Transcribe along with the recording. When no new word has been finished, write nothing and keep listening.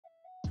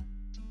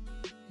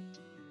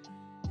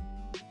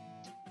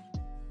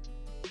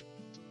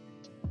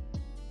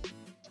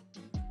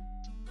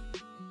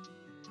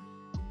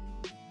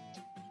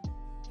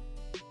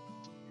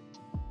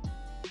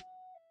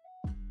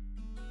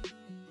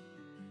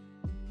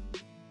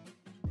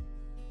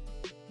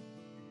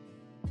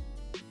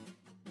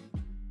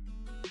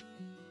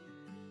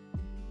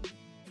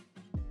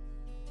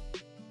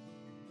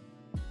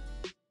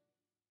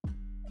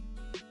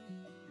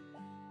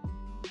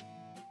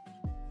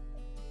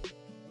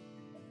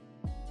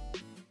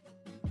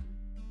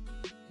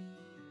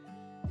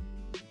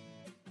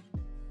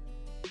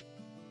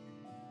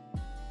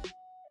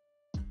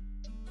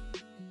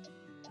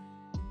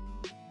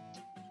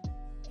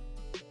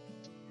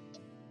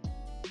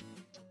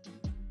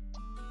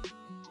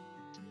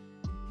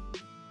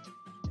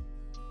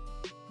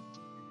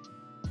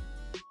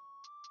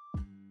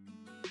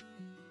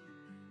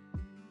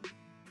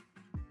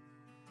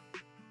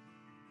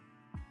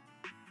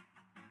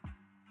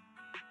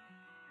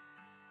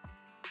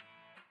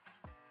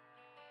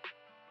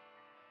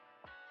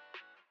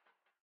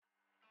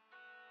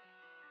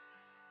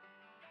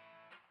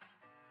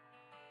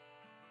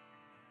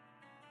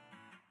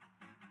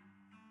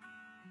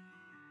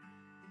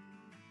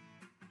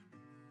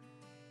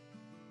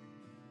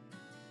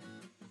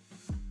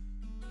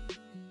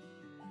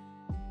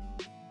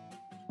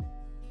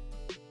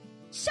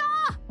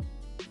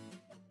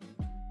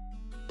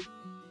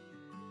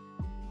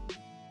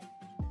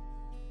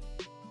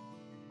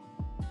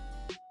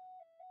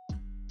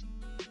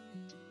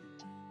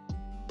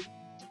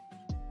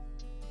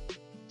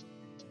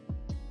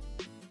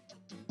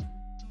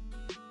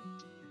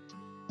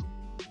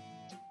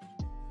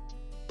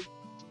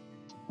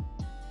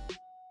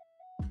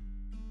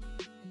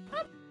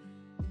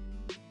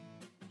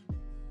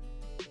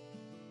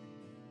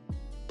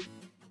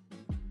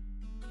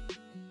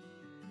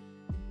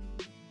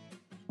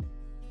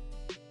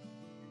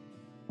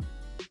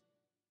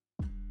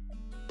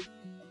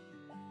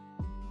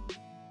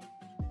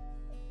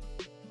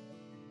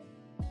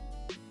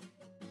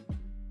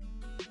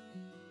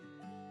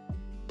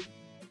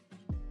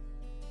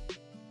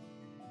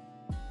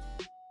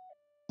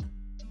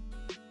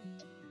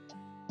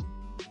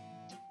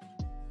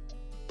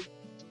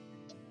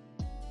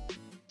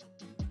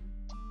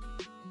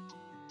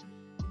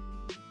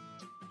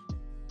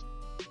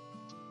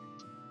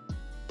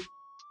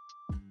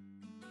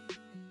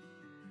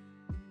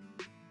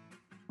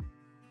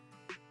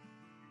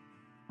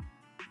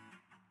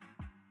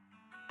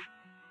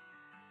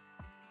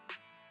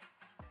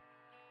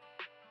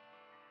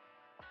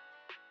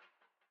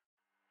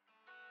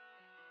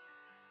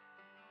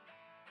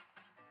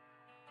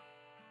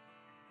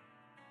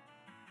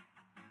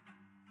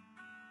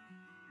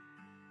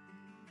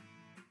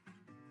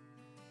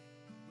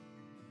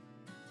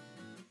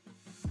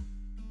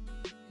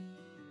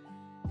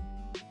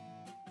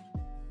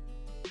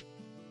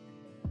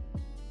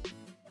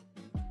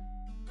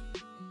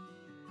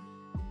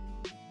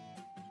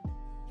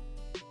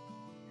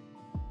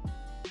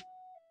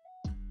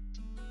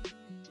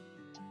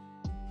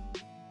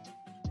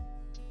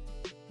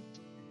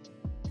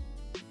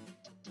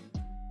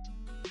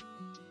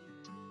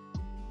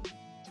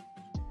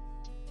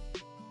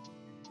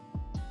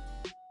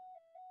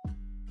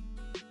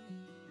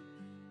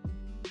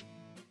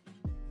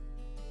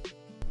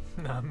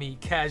Not me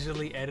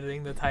casually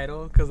editing the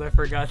title because I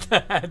forgot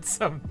to add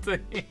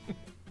something.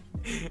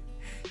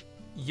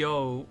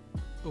 Yo,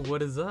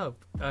 what is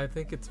up? I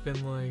think it's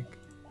been like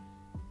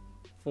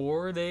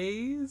 4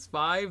 days,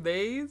 5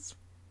 days.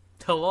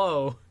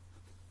 Hello,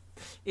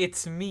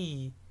 it's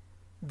me,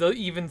 the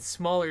even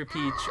smaller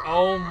Peach.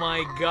 Oh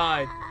my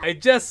god, I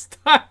just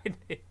started.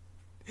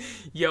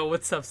 Yo,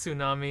 what's up,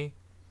 Tsunami?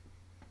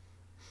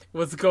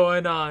 What's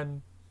going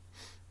on?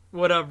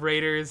 What up,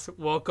 Raiders?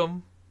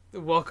 Welcome.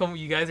 Welcome.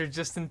 You guys are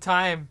just in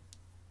time.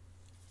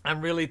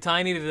 I'm really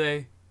tiny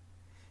today.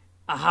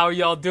 How are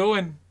y'all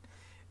doing?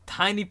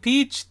 Tiny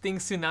Peach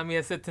thinks Tsunami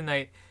has said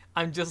tonight.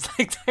 I'm just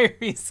like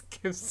Tyrese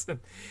Gibson.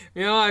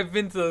 You know, I've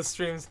been to those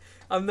streams.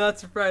 I'm not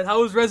surprised.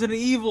 How was Resident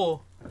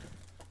Evil?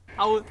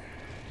 How was...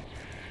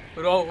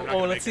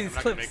 Oh, let's see these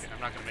clips.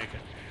 I'm not gonna make it.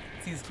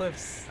 Let's see these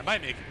clips. I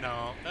might make it.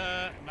 No.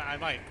 I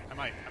might.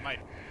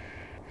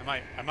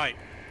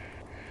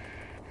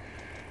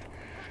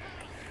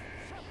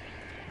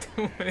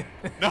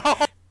 No!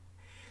 I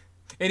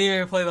didn't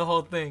even play the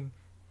whole thing.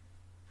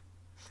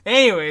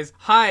 Anyways,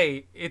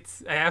 hi. I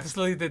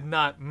absolutely did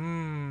not.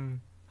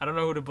 I don't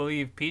know who to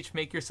believe. Peach,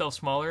 make yourself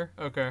smaller?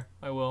 Okay,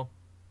 I will.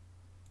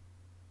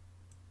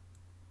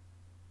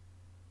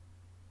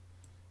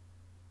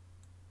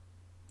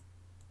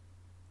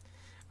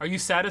 Are you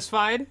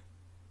satisfied?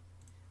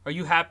 Are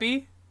you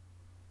happy?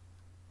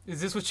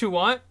 Is this what you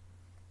want?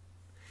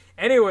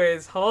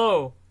 Anyways,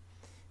 hello.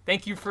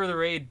 Thank you for the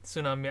raid,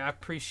 Tsunami. I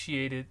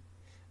appreciate it.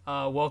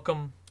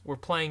 Welcome. We're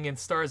playing in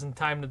Stars in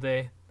Time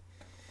today.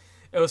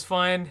 It was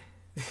fine.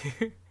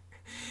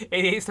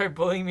 88 started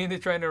bullying me into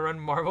trying to run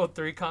Marvel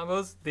 3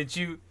 combos. Did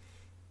you?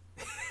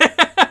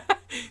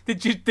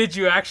 did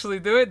you actually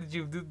do it?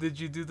 Did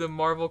you do the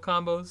Marvel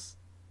combos?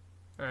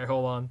 All right,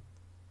 hold on.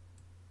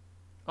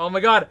 Oh my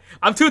god,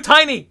 I'm too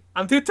tiny.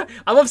 I'm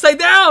upside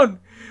down.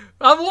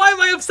 Why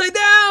am I upside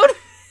down?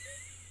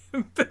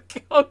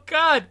 Oh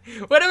god,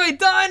 what have I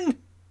done?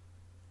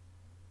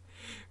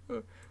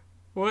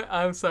 What?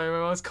 I'm sorry, my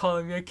mom's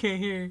calling me. I can't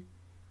hear.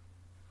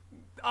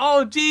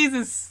 Oh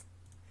Jesus!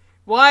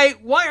 Why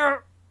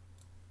are?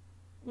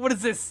 What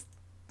is this?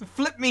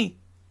 Flip me!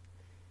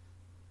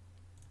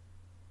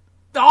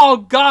 Oh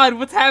God!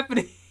 What's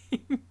happening?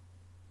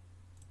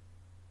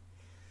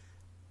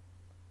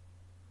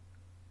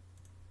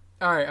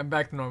 All right, I'm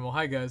back to normal.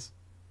 Hi guys.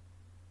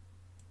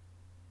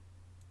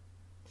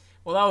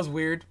 Well, that was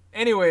weird.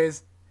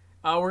 Anyways,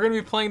 we're gonna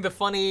be playing the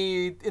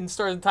funny in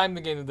Stars in Time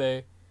game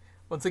today.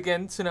 Once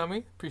again,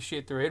 Tsunami,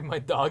 appreciate the raid. My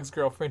dog's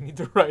girlfriend needs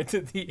to ride to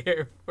the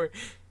airport.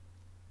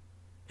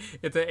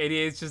 It's an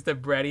 88. It's just the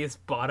brattiest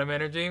bottom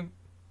energy.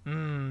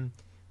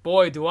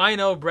 Boy, do I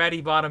know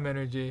bratty bottom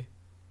energy.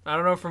 I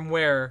don't know from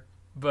where,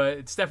 but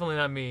it's definitely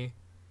not me.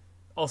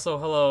 Also,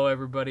 hello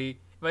everybody.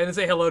 If I didn't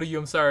say hello to you,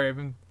 I'm sorry. I've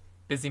been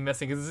busy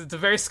messing because it's a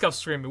very scuffed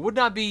stream. It would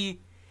not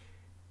be.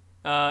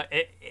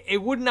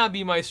 It would not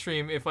be my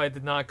stream if I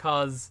did not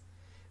cause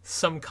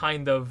some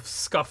kind of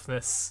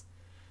scuffness.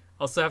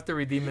 Also have to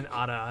redeem an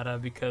Ada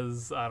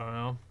because, I don't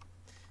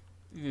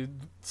know,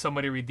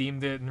 somebody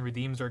redeemed it and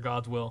redeems are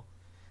God's will.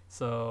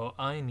 So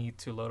I need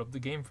to load up the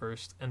game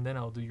first and then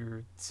I'll do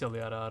your silly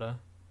Ada.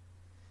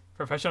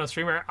 Professional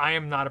streamer? I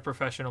am not a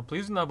professional.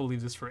 Please do not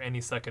believe this for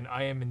any second.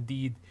 I am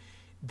indeed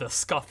the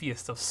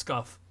scuffiest of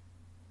scuff.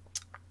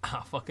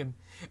 Fucking.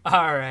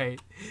 Alright.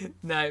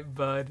 Night,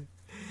 bud.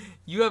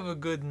 You have a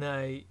good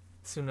night,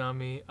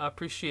 Tsunami. I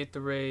appreciate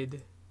the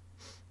raid.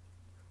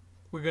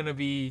 We're gonna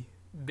be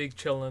big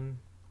chillin'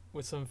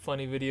 with some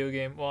funny video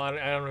game. Well, I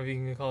don't know if you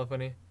can call it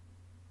funny.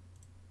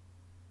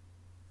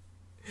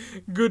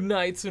 Good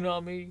night,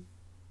 Tsunami.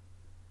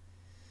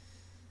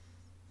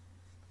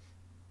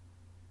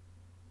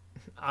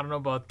 I don't know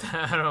about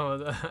that. I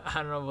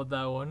don't know about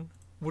that one.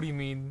 What do you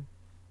mean?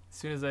 As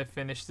soon as I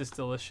finish this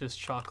delicious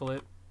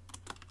chocolate,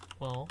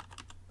 well,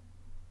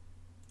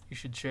 you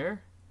should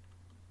share.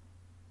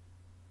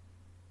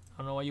 I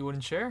don't know why you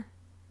wouldn't share.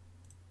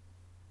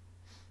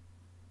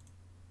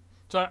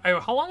 So,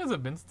 how long has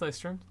it been since I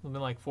streamed? It's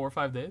been like 4 or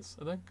 5 days,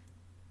 I think.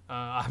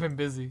 I've been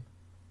busy.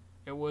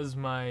 It was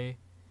my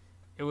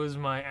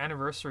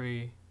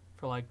anniversary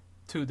for like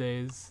 2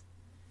 days,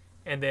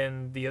 and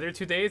then the other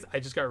 2 days I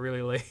just got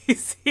really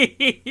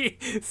lazy.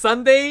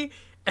 Sunday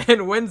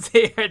and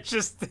Wednesday,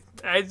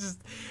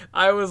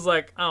 I was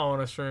like, I don't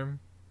want to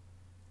stream.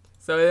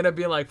 So it ended up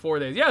being like 4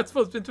 days. Yeah, it's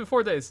been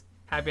 4 days.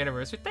 Happy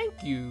anniversary! Thank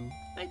you,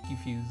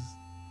 Fuse.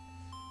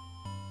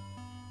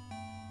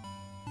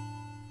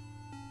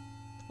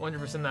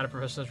 100% not a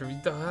professional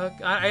streamer.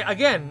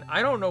 Again,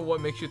 I don't know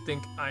what makes you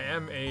think I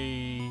am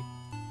a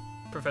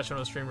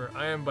professional streamer.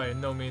 I am by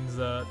no means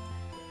that.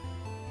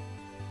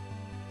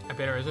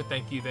 Happy anniversary.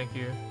 Thank you.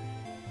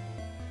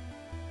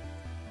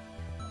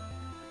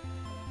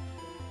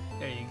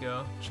 There you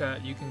go.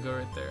 Chat, you can go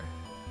right there.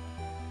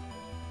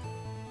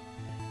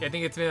 Yeah, I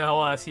think it's been a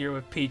whole last year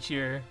with Peach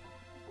here.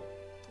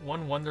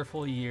 One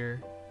wonderful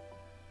year.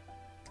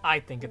 I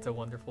think it's a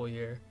wonderful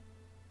year.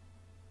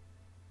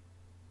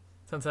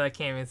 Sometimes I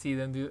can't even see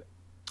them do.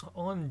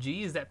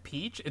 OMG, is that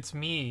Peach? It's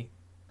me.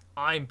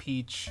 I'm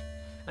Peach.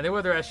 I think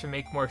whether I should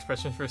make more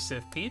expressions for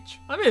Sif Peach.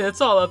 I mean,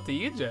 it's all up to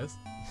you, Jess.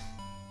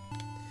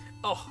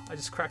 Oh, I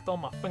just cracked all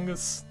my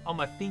fingers, all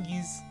my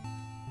fingies.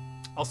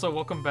 Also,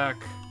 welcome back,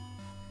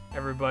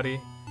 everybody.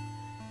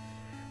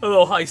 A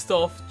little heist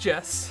off,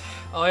 Jess.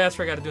 Oh, yeah, that's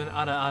right, I gotta do an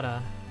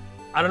ada.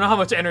 I don't know how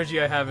much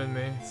energy I have in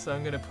me, so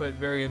I'm gonna put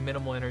very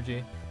minimal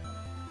energy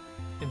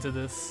into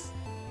this.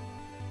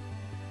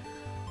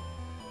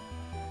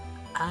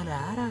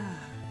 Ada.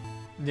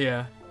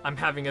 Yeah, I'm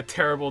having a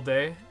terrible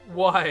day.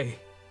 Why?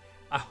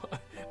 I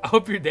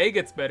hope your day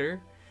gets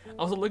better.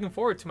 I was looking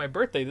forward to my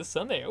birthday this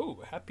Sunday. Oh,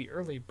 happy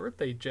early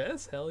birthday,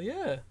 Jess. Hell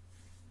yeah.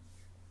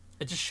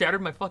 It just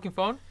shattered my fucking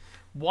phone.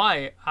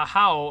 Why?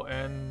 How?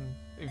 And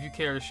if you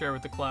care to share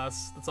with the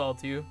class, that's all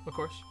to you, of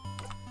course.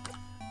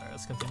 Alright,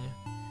 let's continue.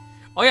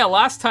 Oh yeah,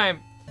 last time,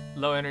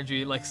 low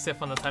energy, like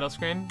Sif on the title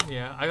screen.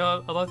 Yeah,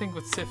 I think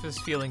what Sif is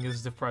feeling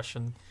is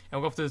depression. And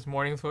we'll go up to this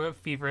morning with a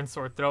fever and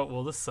sore throat.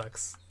 Well, this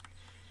sucks.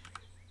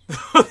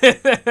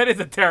 That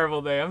is a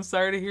terrible day. I'm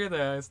sorry to hear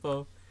that,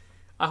 still.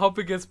 I hope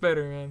it gets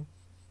better, man.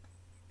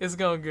 It's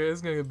going good.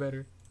 It's gonna get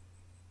better.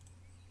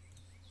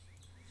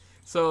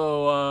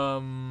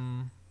 So,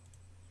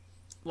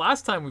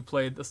 last time we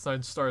played the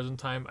Stars in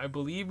Time, I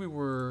believe we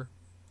were,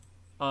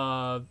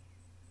 let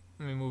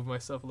me move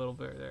myself a little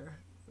bit there.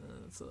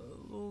 It's a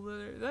little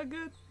bit, is that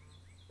good?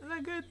 Is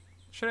that good?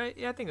 Should I?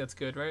 Yeah, I think that's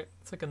good, right?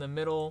 It's like in the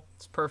middle.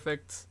 It's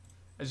perfect.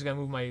 I just gotta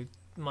move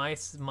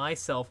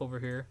myself over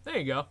here. There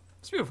you go.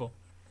 It's beautiful.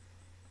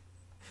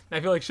 And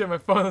I feel like shit, my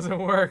phone doesn't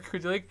work.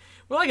 Would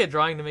like a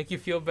drawing to make you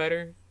feel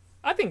better?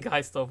 I think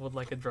High Stuff would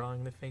like a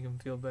drawing to make him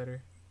feel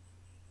better.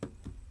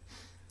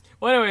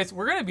 Well, anyways,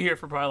 we're gonna be here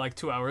for probably like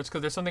 2 hours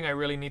because there's something I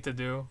really need to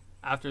do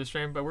after the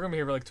stream. But we're gonna be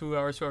here for like 2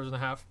 hours, 2 hours and a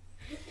half.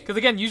 Because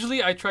again,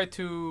 usually I try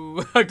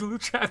to glue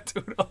chat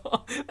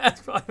doodle.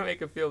 That's probably gonna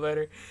make it feel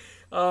better.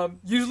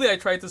 Usually I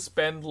try to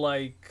spend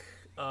like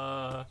 3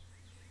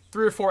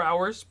 or 4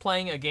 hours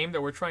playing a game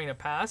that we're trying to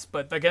pass.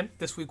 But again,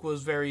 this week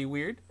was very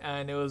weird,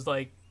 and it was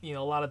like, you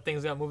know, a lot of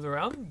things got moved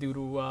around due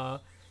to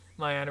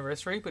my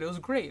anniversary. But it was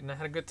great, and I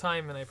had a good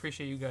time, and I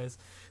appreciate you guys.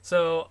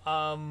 So,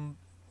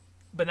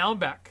 but now I'm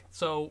back.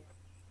 So,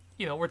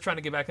 you know, we're trying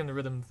to get back in the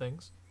rhythm of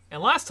things.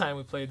 And last time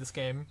we played this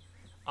game,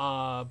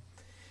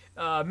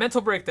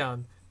 mental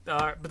breakdown.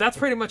 But that's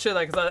pretty much it.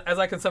 Like as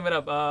I can sum it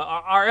up,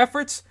 our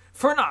efforts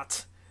for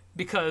naught,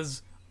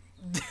 because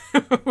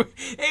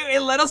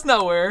it led us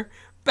nowhere.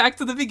 Back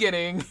to the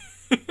beginning.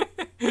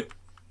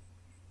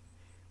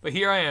 But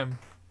here I am.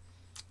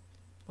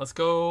 Let's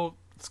go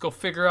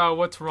figure out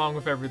what's wrong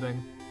with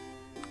everything.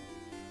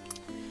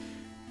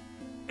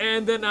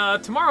 And then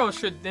tomorrow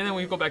and then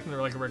we go back to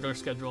like a regular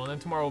schedule, and then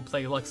tomorrow we'll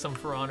play like some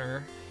For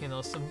Honor, you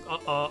know, some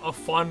a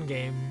fun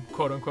game,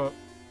 quote unquote.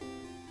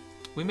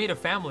 We made a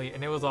family,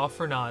 and it was all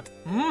for naught.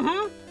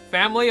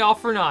 Family all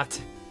for naught.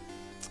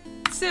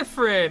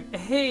 Siffrin,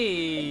 hey,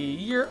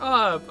 you're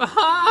up.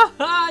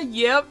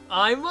 Yep,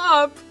 I'm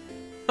up.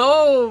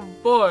 Oh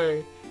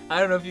boy, I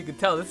don't know if you can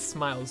tell, this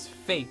smile's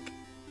fake.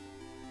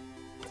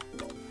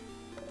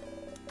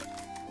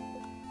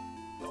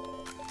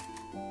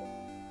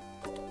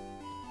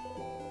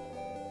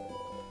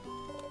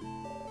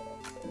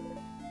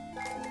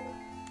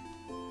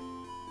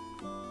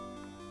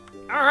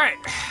 All right.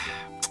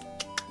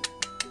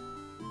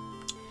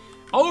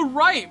 Oh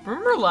right,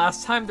 remember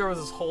last time there was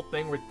this whole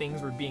thing where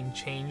things were being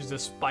changed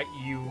despite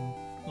you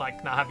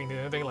like not having to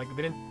do anything? Like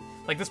they didn't,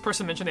 like this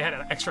person mentioned they had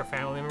an extra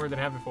family member they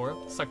didn't have before.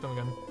 Suck them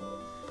again.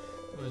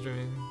 I was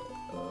dreaming.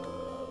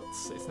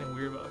 Let's say something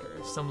weird about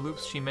her. Some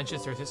loops she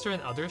mentions her sister,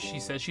 and others she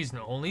says she's an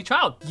only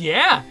child.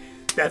 Yeah,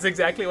 that's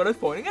exactly what I was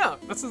pointing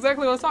out. That's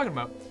exactly what I was talking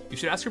about. You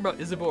should ask her about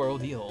Isabeau or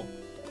Odile.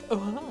 Oh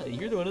hi,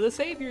 you're one of the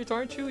saviors,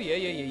 aren't you?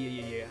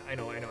 Yeah. I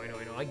know.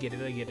 I get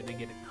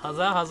it.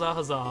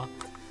 Huzzah.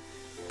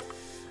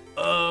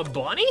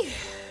 Bonnie?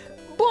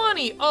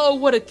 Bonnie! Oh,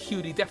 what a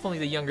cutie. Definitely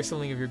the younger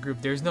sibling of your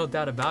group. There's no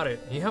doubt about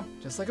it. Yep,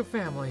 just like a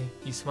family.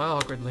 You smile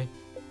awkwardly.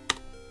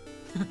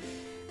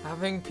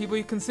 Having people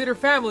you consider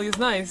family is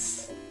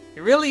nice.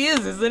 It really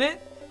is, isn't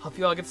it? Hope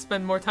you all get to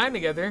spend more time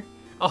together.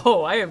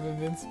 Oh, I have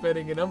been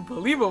spending an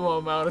unbelievable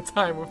amount of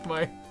time with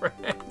my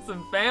friends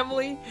and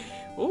family.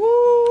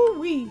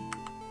 Ooh-wee.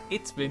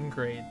 It's been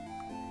great.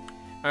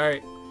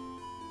 Alright.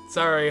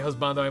 Sorry,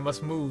 husbando, I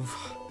must move.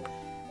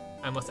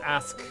 I must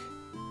ask.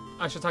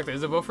 I should talk to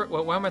Isabeau first.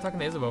 Why am I talking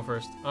to Isabeau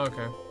first? Oh,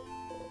 okay.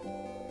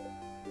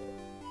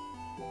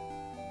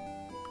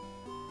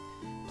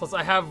 Plus,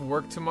 I have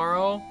work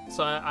tomorrow,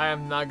 so I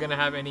am not gonna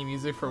have any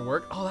music for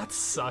work. Oh, that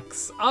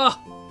sucks. Ah,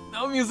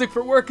 no music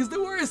for work is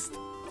the worst.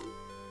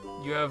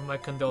 You have my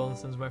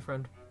condolences, my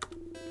friend.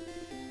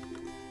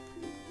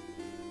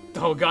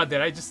 Oh God, did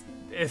I just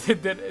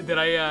did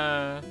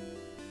I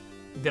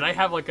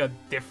have like a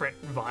different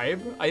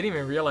vibe? I didn't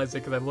even realize it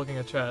because I'm looking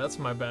at chat. That's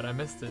my bad. I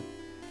missed it.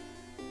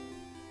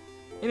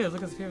 Anyways,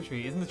 look at the favorite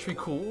tree. Isn't the tree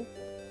cool?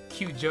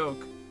 Cute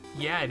joke.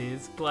 Yeah, it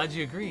is. Glad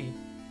you agree.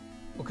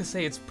 One could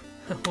say it's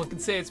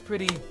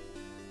pretty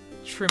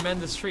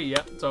tremendous tree.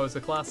 Yep, it's always a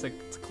classic.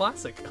 It's a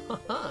classic.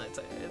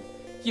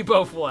 You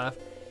both laugh.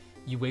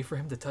 You wait for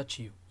him to touch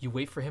you. You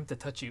wait for him to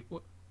touch you.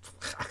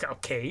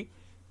 Okay.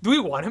 Do we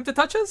want him to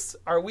touch us?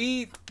 Do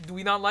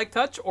we not like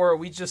touch, or are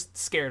we just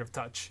scared of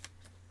touch?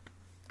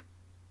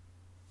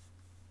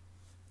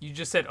 You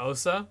just said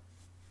Osa?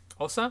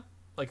 Osa?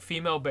 Like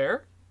female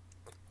bear?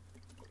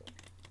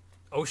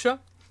 Osha?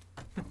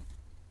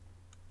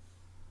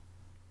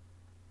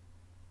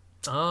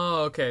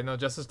 Oh, okay. No,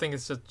 Justice thing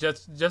is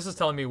just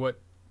telling me what's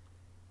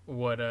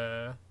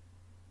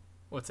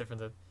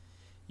different than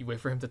you wait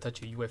for him to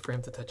touch you, you wait for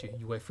him to touch you,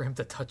 you wait for him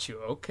to touch you.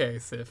 Okay,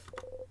 Sif.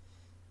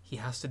 He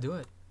has to do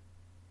it.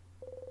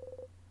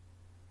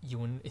 You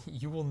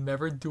will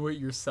never do it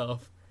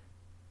yourself.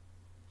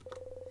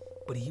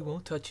 But he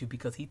won't touch you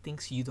because he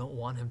thinks you don't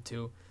want him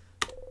to.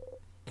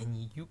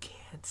 And you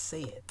can't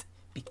say it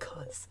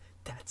because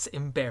that's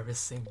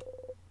embarrassing.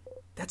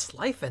 That's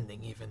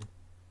life-ending even.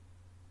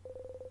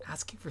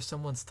 Asking for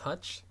someone's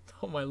touch?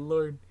 Oh my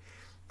lord.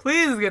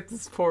 Please get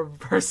this poor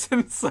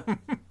person some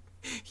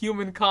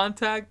human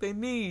contact they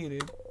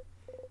need.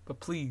 But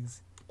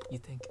please, you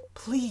think,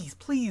 please,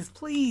 please,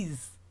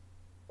 please.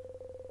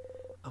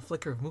 A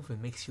flicker of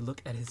movement makes you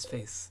look at his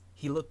face.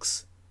 He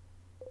looks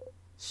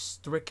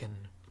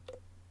stricken,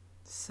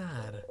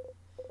 sad.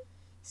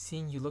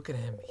 Seeing you look at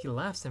him, he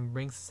laughs and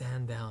brings his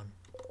hand down.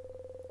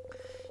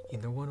 You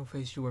know what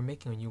face you were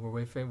making when you were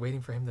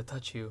waiting for him to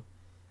touch you.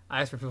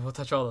 I ask for people to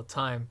touch all the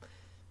time.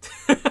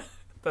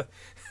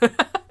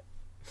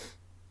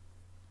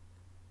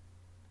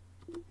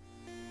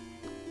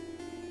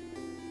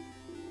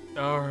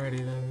 Alrighty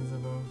then,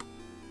 Isabel.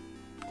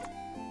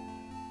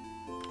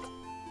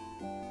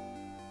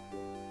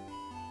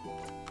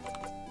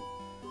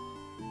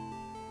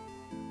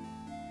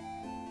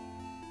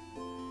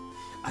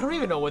 I don't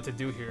even know what to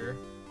do here.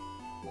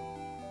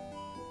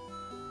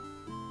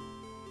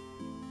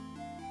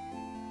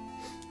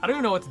 I don't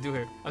even know what to do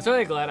here. I'm so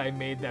really glad I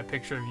made that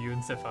picture of you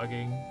and Sif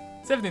hugging.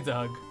 Sif needs a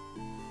hug.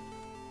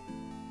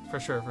 For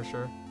sure, for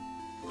sure.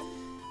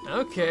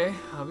 Okay,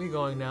 I'll be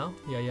going now.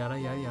 Yada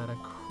yada yada.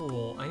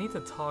 Cool. I need to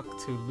talk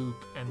to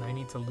Loop and I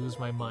need to lose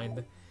my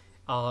mind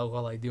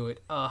while I do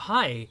it.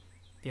 Hi.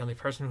 The only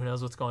person who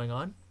knows what's going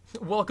on.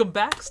 Welcome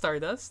back,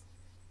 Stardust.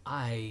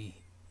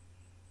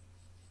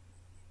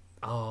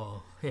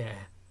 Oh, yeah.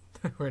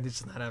 We're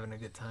just not having a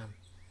good time.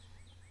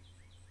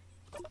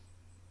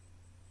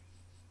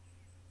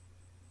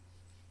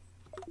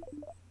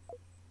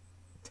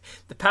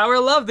 The power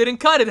of love didn't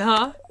cut it,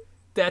 huh?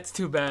 That's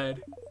too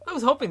bad. I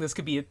was hoping this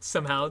could be it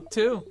somehow,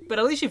 too. But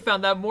at least you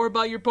found out more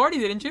about your party,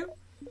 didn't you?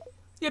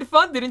 You had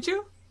fun, didn't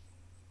you?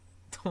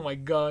 Oh my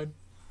god.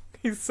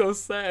 He's so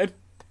sad.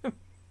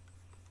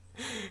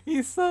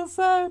 He's so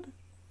sad.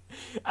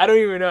 I don't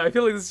even know. I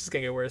feel like this is just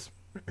gonna get worse.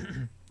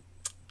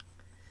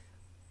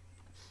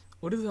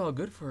 What is it all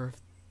good for?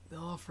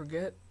 Oh,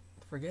 forget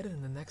it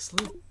in the next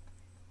loop.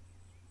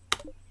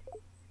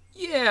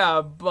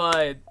 Yeah,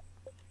 but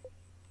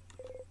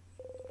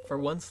for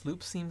once,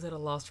 Loop seems at a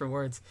loss for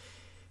words.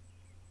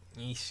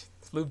 Yeesh,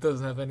 Loop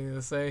doesn't have anything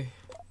to say.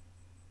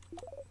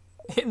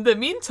 In the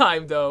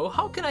meantime, though,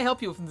 how can I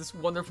help you with this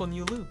wonderful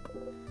new loop?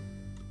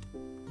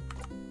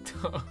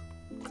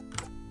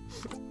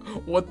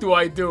 What do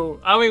I do?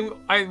 I mean,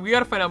 we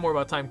gotta find out more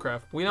about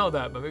Timecraft. We know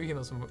that, but maybe he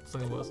knows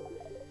something else.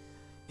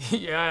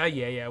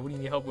 Yeah. What do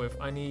you need help with?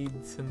 I need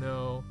to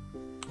know.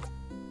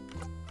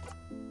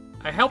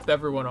 I helped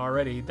everyone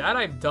already. That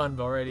I've done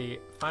already.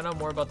 Find out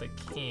more about the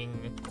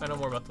king. Find out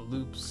more about the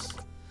loops.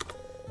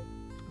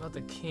 About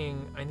the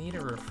king. I need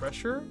a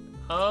refresher?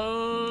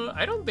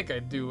 I don't think I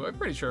do. I'm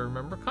pretty sure I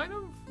remember, kind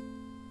of.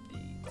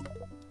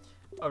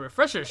 A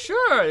refresher?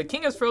 Sure! The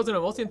king has frozen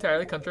almost the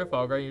entire country of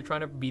Falgar and you're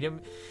trying to beat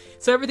him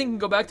so everything can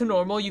go back to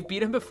normal. You've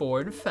beat him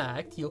before. In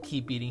fact, you'll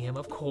keep beating him,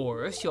 of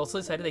course. You also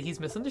decided that he's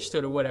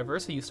misunderstood or whatever,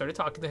 so you started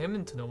talking to him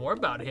and to know more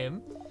about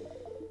him.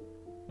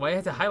 Why I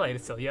had to highlight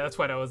it still? Yeah, that's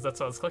what I was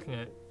clicking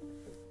at.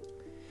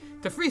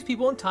 To freeze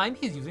people in time,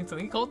 he's using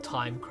something called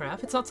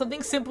Timecraft. It's not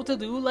something simple to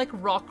do like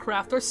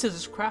Rockcraft or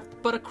Scissorscraft,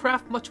 but a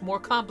craft much more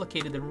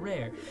complicated and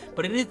rare.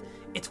 But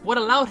it's what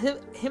allowed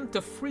him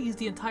to freeze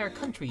the entire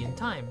country in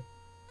time.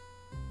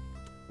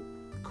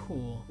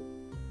 Cool.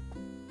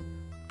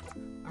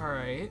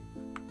 Alright.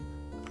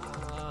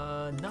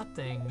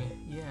 Nothing.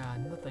 Yeah,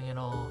 nothing at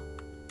all.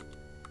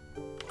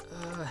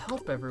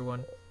 Help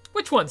everyone.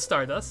 Which one,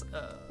 Stardust?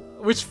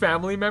 Which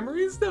family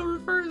memory still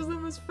refers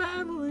them as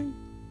family?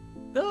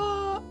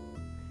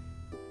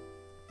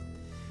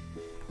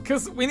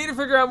 Because we need to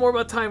figure out more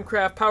about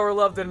Timecraft. Power of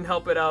Love didn't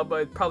help it out,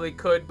 but it probably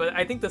could. But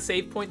I think the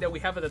save point that we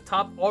have at the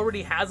top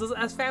already has us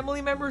as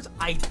family members.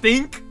 I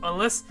think.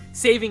 Unless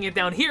saving it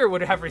down here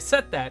would have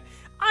reset that.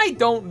 I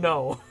don't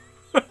know.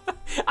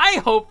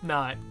 I hope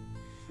not.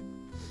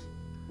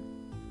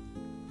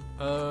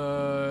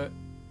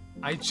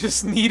 I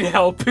just need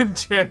help in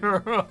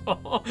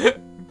general.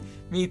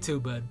 Me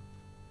too, bud.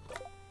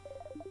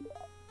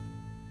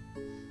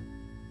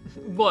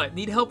 What?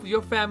 Need help with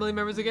your family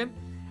members again?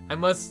 I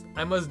must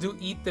do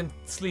eat and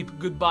sleep.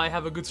 Goodbye.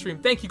 Have a good stream.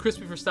 Thank you,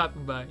 Crispy, for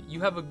stopping by. You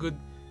have a good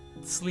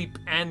sleep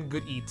and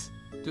good eat.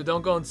 Dude,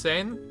 don't go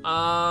insane.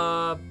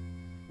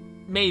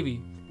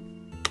 Maybe.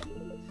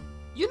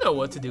 You know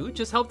what to do.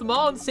 Just help them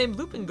all in the same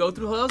loop and go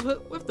through hells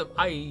with them.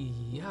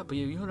 Yeah, but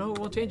you know it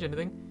won't change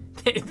anything.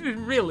 It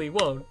really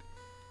won't.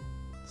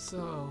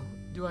 So,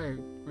 do I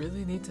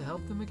really need to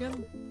help them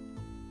again?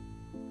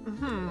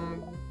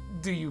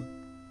 Do you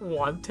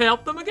want to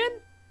help them again?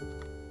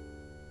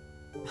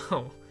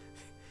 Oh.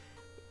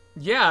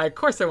 Yeah, of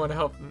course I want to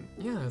help them.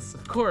 Yes,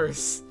 of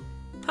course.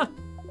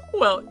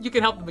 Well, you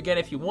can help them again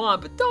if you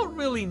want, but don't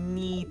really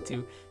need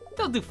to.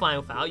 They'll do fine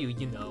without you,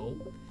 you know.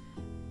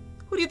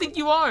 Who do you think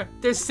you are?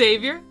 Their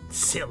savior?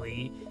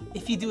 Silly.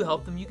 If you do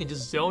help them, you can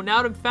just zone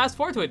out and fast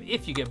forward to it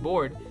if you get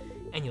bored.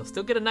 And you'll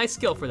still get a nice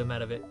skill for them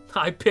out of it.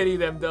 I pity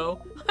them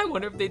though. I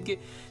wonder if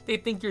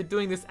they'd think you're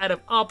doing this out of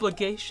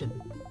obligation.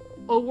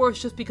 Or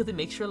worse, just because it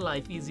makes your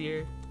life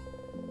easier.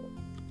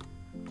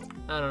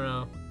 I don't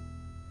know.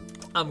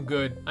 I'm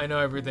good. I know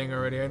everything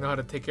already. I know how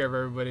to take care of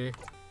everybody.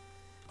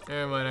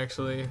 Never mind,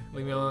 actually.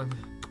 Leave me alone.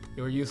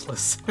 You were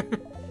useless.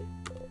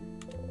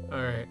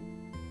 Alright.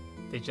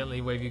 They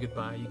gently wave you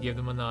goodbye. You give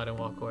them a nod and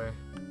walk away.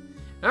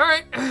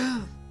 Alright.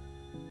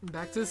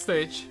 Back to the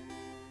stage.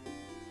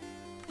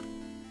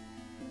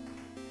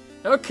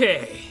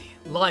 Okay.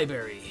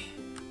 Library.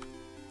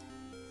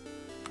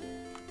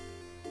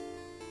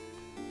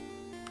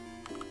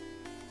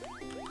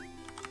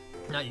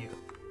 Not you.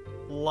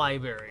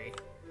 Library.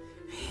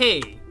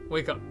 Hey,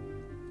 wake up.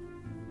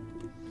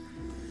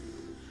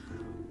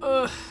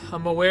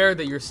 I'm aware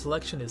that your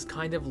selection is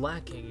kind of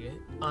lacking.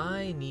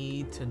 I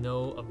need to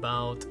know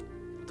about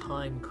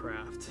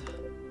Timecraft.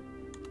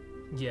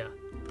 Yeah.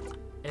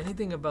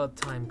 Anything about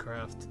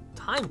Timecraft.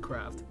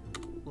 Timecraft?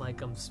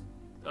 Like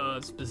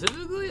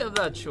specifically? I'm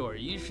not sure.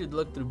 You should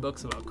look through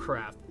books about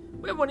craft.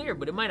 We have one here,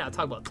 but it might not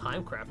talk about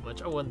Timecraft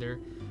much. I wonder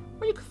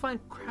where you could find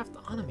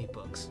Craftonomy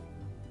books.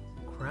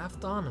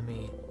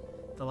 Craftonomy.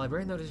 The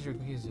librarian notices you're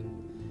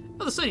confusing.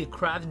 Well, the study of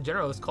craft in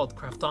general is called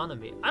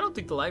Craftonomy. I don't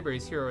think the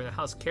libraries here or in the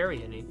house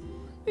carry any.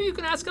 Maybe you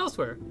can ask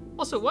elsewhere.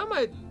 Also, why am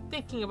I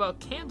thinking about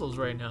candles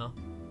right now?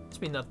 Must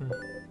be nothing.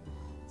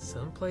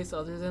 Someplace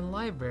other than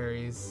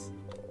libraries.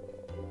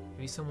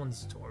 Maybe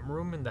someone's dorm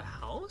room in the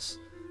house?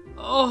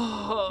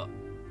 Oh,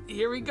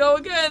 here we go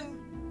again.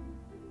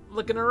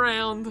 Looking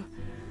around.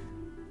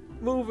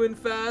 Moving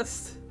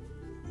fast.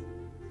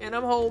 And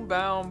I'm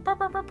homebound. Burp,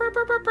 burp, burp, burp,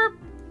 burp, burp, burp.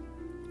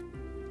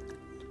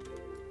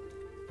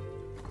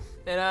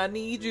 And I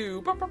need you.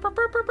 Burp, burp, burp,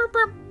 burp, burp, burp,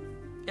 burp.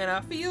 And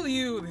I feel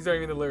you. These aren't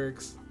even the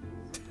lyrics.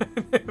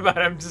 But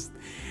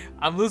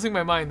I'm losing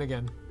my mind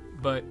again.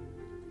 But,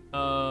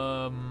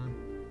 I'm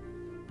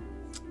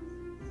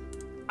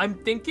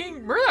thinking,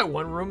 remember that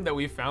one room that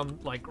we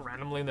found, like,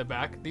 randomly in the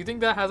back? Do you think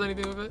that has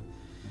anything with it?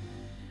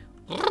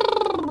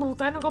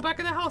 Time to go back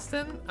in the house,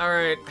 then.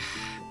 Alright.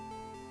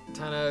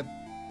 Time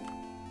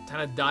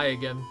to die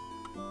again.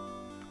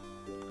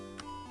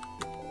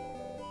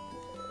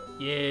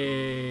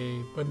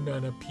 Yay.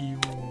 Banana peel.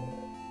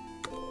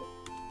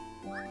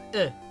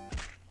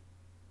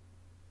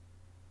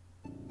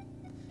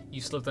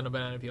 You slipped on a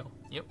banana peel.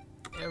 Yep.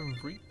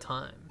 Every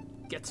time.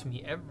 Gets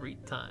me every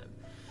time.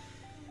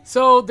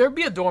 So, there'd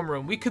be a dorm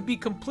room. We could be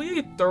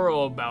completely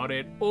thorough about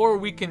it, or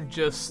we can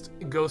just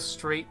go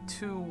straight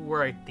to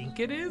where I think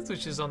it is,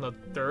 which is on the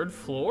 3rd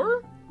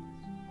floor?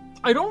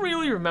 I don't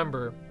really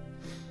remember.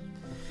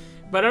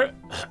 But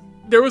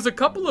there was a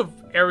couple of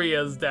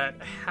areas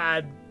that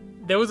had...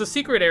 There was a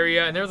secret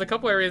area, and there was a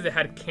couple areas that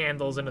had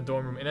candles in a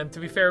dorm room. And then,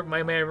 to be fair,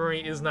 my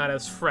memory is not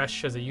as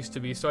fresh as it used to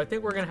be, so I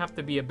think we're going to have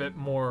to be a bit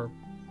more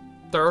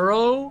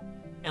thorough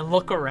and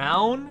look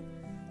around.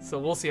 So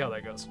we'll see how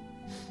that goes.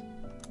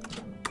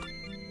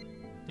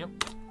 Yep,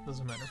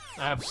 doesn't matter.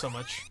 I have so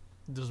much.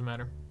 It doesn't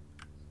matter.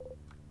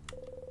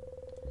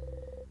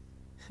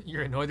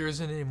 You're annoyed there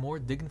isn't any more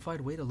dignified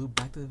way to loop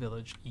back to the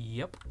village.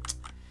 Yep.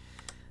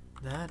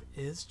 That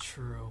is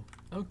true.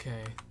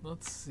 Okay,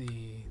 let's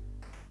see.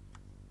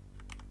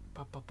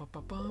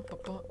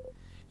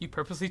 You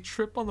purposely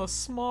trip on the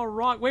small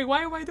rock. Wait,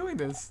 why am I doing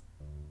this?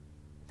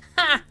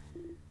 Ha!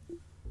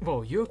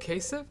 Whoa, you okay,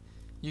 Siff?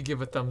 You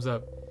give a thumbs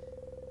up.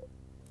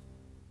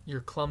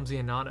 You're clumsy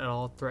and not at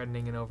all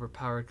threatening and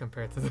overpowered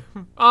compared to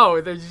them. Oh,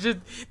 did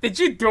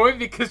you do it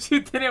because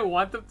you didn't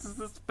want them to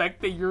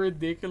suspect that you're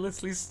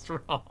ridiculously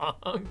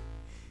strong?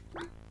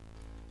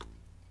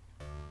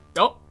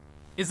 Oh,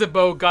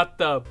 Isabeau got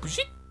the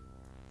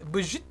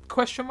bujit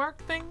question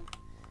mark thing?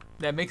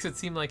 That makes it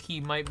seem like he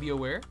might be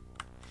aware.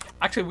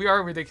 Actually, we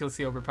are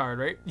ridiculously overpowered,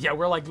 right? Yeah,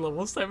 we're like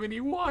level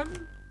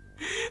 71.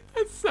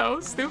 That's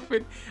so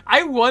stupid.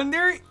 I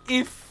wonder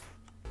if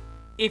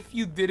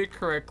you did it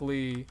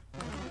correctly.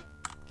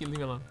 Okay, leave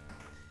me alone.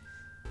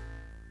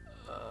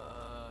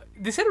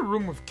 They said a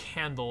room with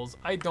candles.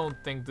 I don't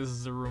think this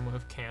is a room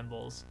with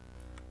candles.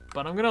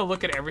 But I'm gonna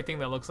look at everything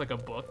that looks like a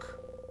book.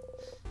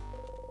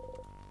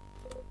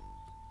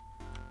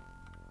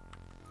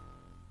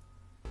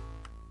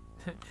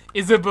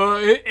 Is it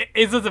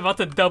about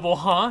to double,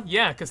 huh?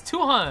 Yeah, because 2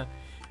 huh.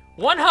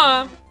 1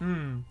 huh.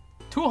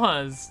 2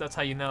 huhs. That's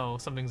how you know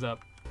something's up.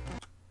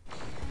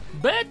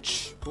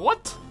 Bitch!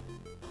 What?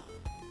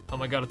 Oh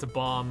my god, it's a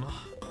bomb.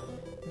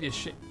 be a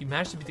shit. You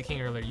managed to beat the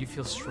king earlier. You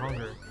feel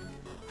stronger.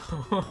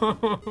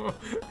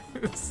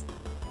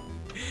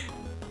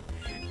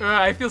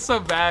 I feel so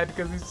bad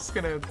because he's just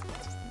gonna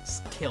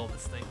just kill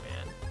this thing,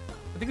 man.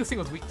 I think this thing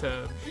was weak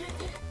to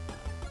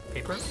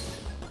paper.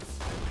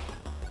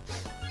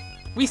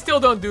 We still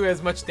don't do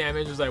as much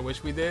damage as I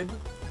wish we did,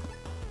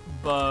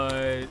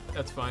 but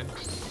that's fine.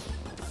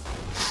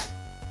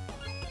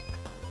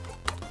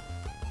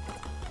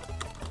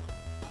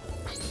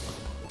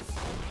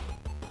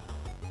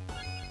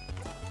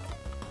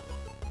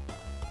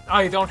 Oh,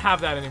 you don't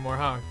have that anymore,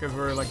 huh? Because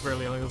we're like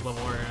barely on this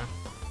level area.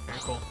 Very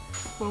cool.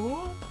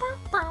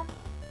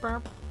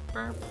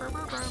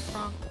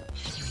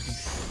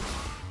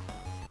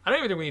 I don't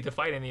even think we need to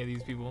fight any of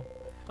these people.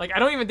 Like, I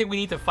don't even think we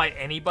need to fight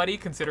anybody,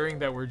 considering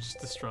that we're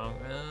just as strong.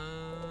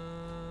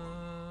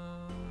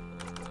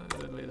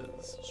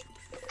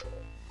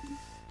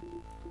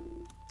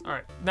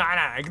 Alright,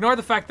 nah, ignore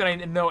the fact that I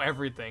know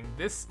everything.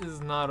 This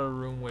is not a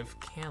room with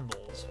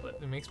candles, but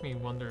it makes me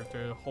wonder if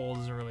the hole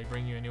doesn't really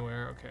bring you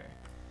anywhere. Okay.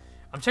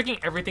 I'm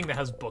checking everything that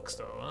has books,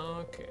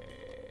 though. Okay.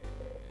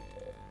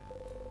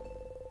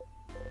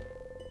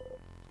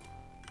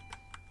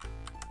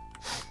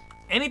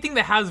 Anything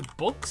that has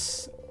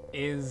books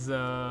is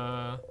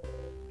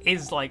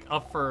like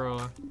up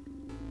for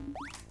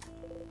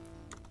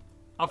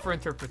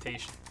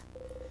interpretation.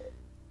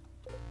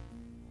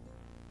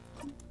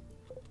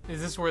 Is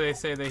this where they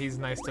say that he's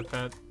nice to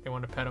pet? They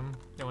want to pet him.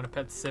 They want to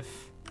pet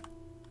Sif.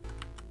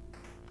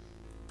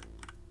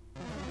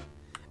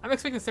 I'm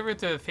expecting Siffrin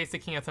to face the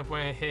king at some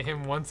point and hit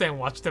him once and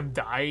watch them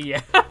die. Yeah,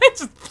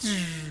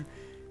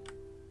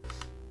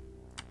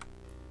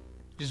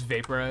 just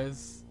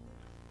vaporize.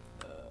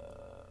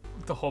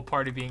 The whole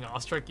party being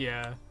awestruck.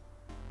 Yeah.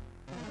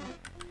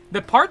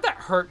 The part that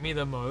hurt me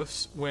the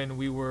most when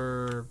we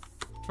were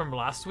from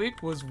last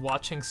week was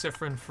watching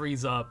Siffrin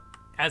freeze up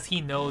as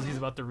he knows he's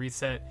about to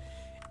reset,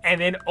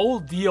 and then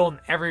old Deal and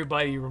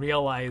everybody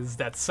realized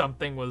that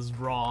something was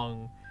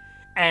wrong,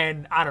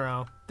 and I don't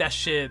know. That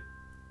shit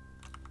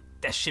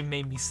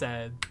made me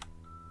sad.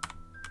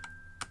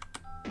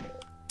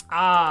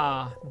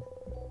 I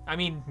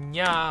mean,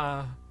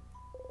 yeah.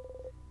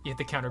 You hit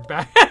the counter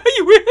back.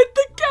 You hit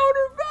the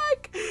counter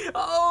back!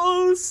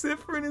 Oh,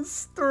 Siffrin is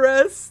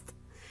stressed.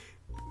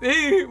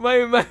 Hey,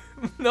 my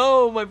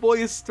boy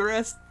is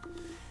stressed.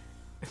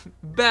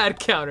 Bad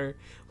counter.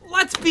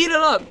 Let's beat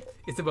it up!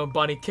 It's about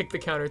Bonnie kicked the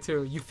counter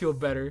too. You feel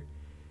better.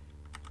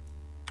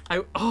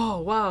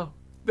 Oh, wow.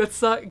 That's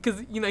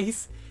because, you know,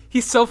 he's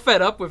so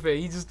fed up with it.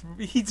 He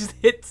just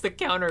hits the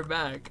counter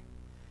back.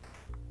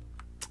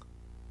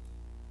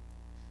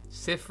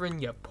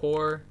 Siffrin, you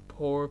poor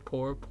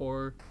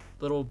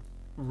little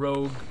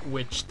rogue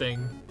witch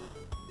thing.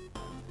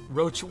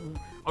 Roach,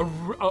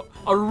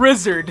 a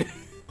wizard.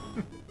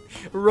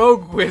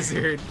 Rogue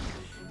wizard.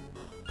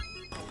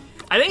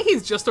 I think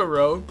he's just a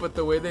rogue, but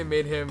the way they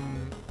made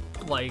him,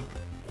 like,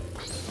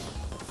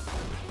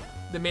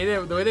 the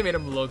way they made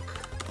him look,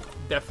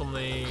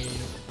 definitely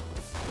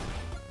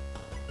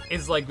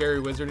is like very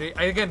wizardy.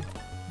 Again,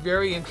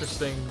 very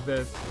interesting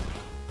that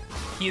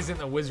he isn't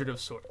a wizard of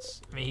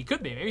sorts. I mean, he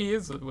could be. Maybe he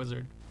is a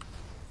wizard.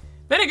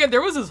 Then again,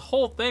 there was this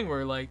whole thing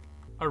where, like,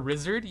 a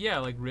wizard, yeah,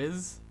 like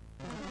Riz.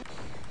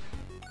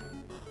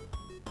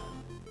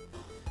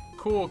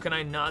 Cool. Can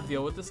I not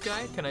deal with this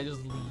guy? Can I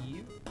just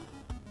leave?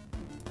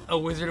 A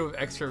wizard with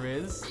extra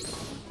Riz.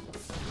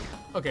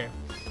 Okay.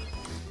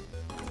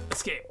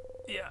 Escape.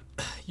 Yeah.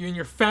 You and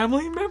your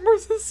family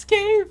members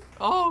escape.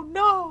 Oh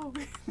no.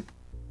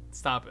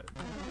 Stop it.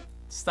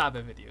 Stop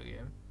it, video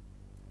game.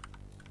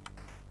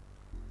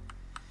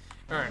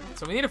 Alright,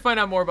 so we need to find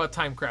out more about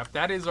Timecraft.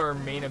 That is our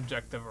main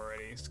objective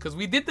already. Because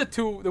we did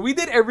we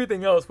did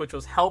everything else, which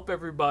was help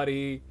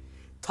everybody,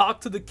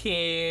 talk to the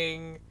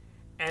king,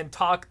 and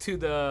talk to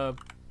the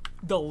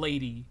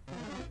lady.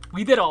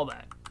 We did all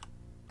that.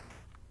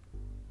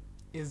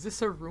 Is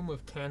this a room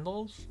with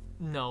candles?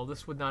 No,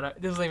 this would not.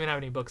 This doesn't even have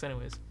any books,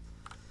 anyways.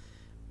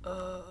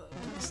 No.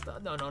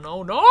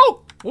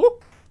 Woo!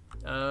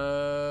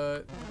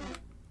 Yeah.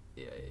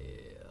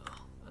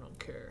 I don't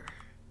care.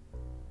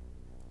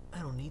 I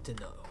don't need to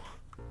know.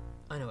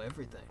 I know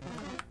everything.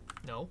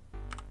 No.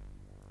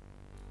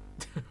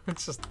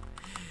 It's just.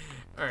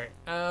 Alright,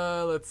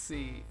 let's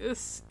see.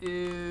 This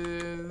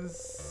is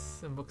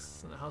some books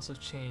in the House of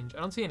Change. I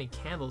don't see any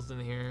candles in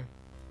here.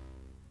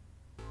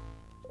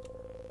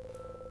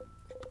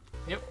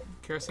 Yep,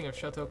 Cursing of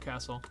Chateau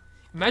Castle.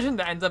 Imagine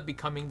that ends up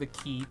becoming the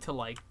key to,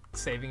 like,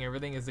 saving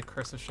everything is the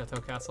Curse of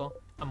Chateau Castle.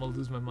 I'm gonna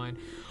lose my mind.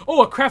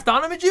 Oh, a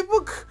Craftonomy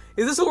book?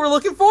 Is this what we're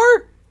looking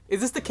for?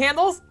 Is this the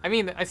candles? I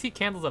mean, I see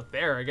candles up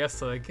there, I guess,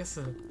 so I guess...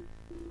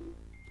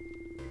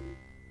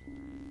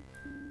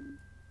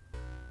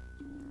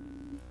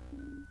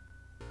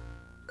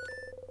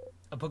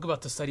 A book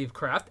about the study of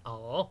craft?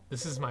 Oh,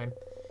 this is mine.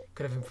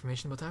 Could have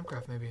information about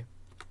Timecraft, maybe.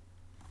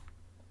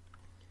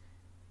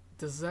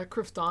 Does that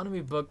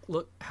Craftonomy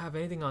book have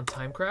anything on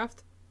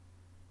Timecraft?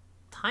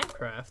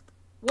 Timecraft?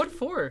 What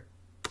for?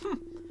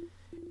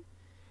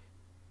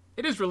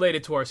 It is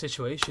related to our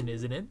situation,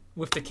 isn't it?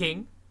 With the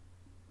king?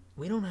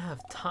 We don't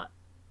have time.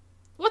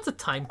 What's a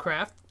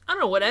timecraft? I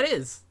don't know what that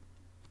is.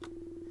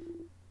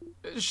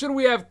 Should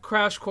we have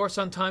crash course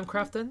on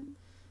timecraft then?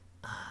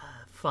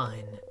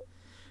 Fine.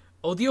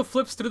 Odio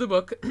flips through the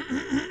book.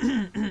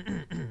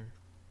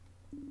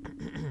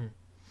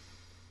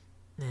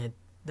 It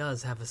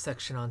does have a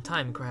section on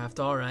timecraft,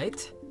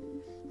 alright.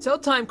 So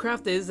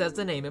timecraft is, as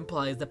the name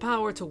implies, the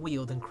power to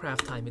wield and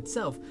craft time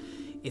itself.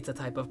 It's a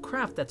type of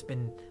craft that's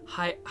been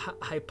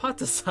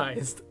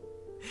hypothesized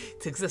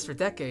to exist for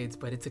decades,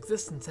 but its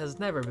existence has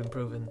never been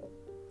proven.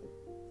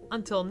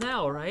 Until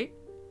now, right?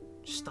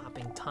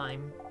 Stopping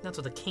time. That's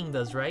what the king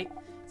does, right?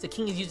 So the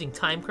king is using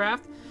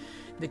timecraft?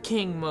 The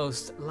king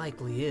most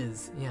likely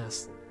is,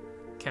 yes.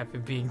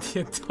 Captain being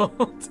the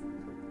adult.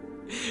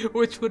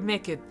 Which would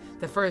make it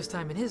the first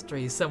time in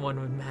history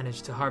someone would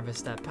manage to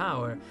harvest that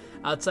power.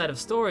 Outside of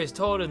stories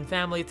told in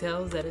family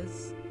tales, that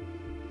is.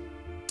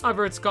 I've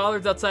heard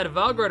scholars outside of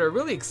Valgard are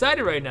really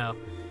excited right now.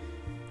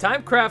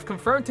 Timecraft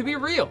confirmed to be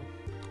real.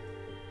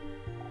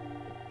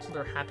 So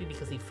they're happy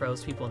because he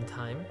froze people in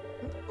time?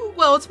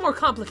 Well, it's more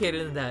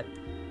complicated than that.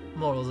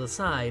 Morals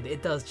aside,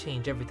 it does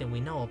change everything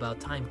we know about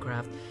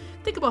timecraft.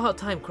 Think about how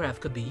timecraft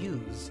could be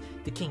used.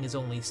 The king is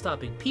only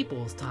stopping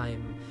people's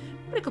time,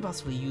 but it could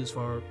possibly be used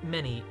for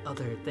many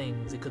other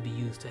things. It could be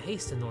used to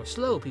hasten or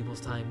slow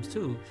people's times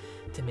too,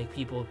 to make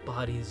people's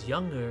bodies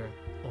younger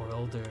or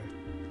older.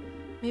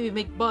 Maybe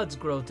make buds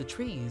grow into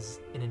trees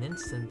in an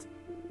instant.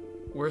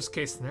 Worst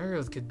case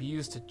scenarios could be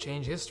used to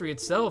change history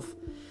itself.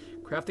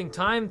 Crafting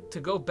time to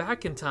go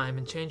back in time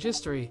and change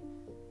history.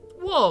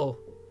 Whoa!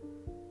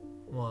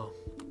 Whoa.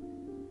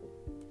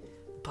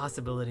 The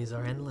possibilities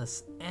are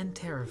endless and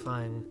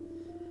terrifying.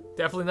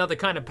 Definitely not the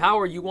kind of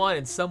power you want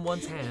in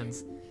someone's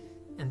hands.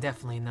 And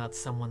definitely not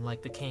someone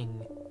like the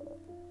king.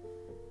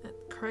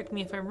 Correct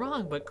me if I'm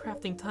wrong, but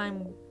crafting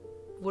time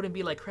wouldn't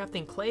be like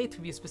crafting clay to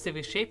be a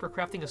specific shape or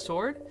crafting a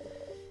sword?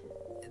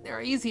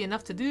 They're easy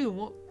enough to do,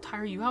 won't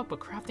tire you out, but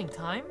crafting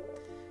time?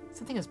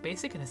 Something as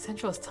basic and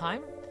essential as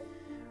time?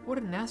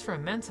 Wouldn't ask for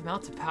immense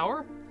amounts of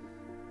power?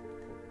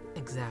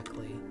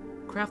 Exactly.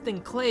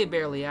 Crafting clay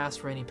barely asks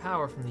for any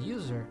power from the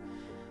user.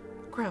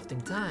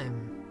 Crafting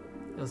time.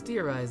 It was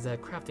theorized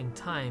that crafting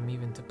time,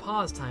 even to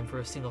pause time for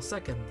a single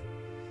second,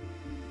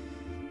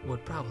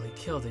 would probably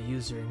kill the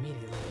user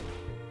immediately.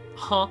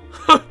 Huh?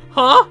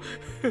 Huh?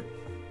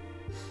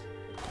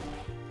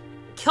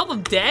 Kill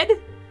them dead?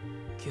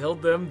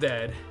 Killed them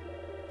dead.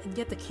 And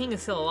yet the king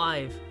is still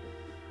alive.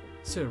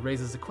 So it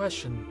raises the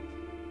question,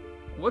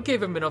 what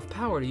gave him enough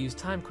power to use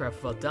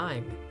timecraft without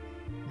dying?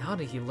 And how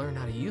did he learn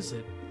how to use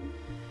it?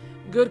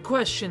 Good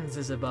questions,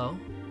 Isabel.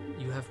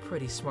 You have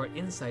pretty smart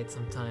insight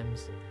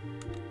sometimes.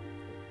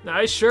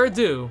 I sure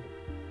do.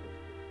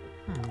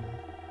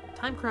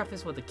 Timecraft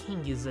is what the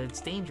king uses. It's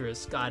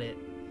dangerous. Got it.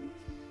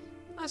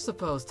 I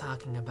suppose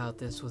talking about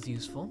this was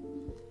useful.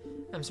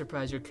 I'm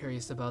surprised you're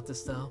curious about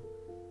this, though.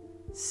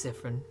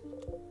 Siffrin.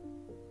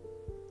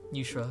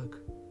 You shrug.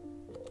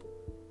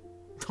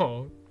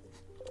 Oh.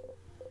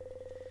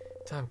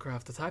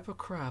 Timecraft, the type of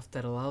craft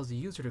that allows the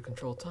user to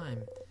control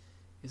time.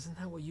 Isn't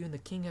that what you and the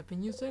king have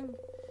been using?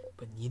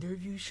 But neither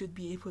of you should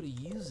be able to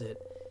use it.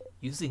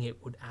 Using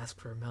it would ask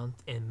for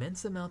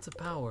immense amounts of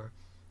power.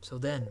 So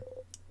then,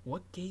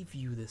 what gave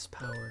you this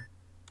power?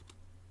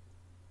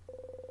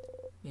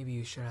 Maybe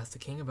you should ask the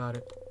king about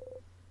it.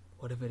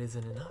 What if it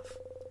isn't enough?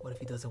 What if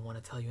he doesn't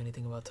want to tell you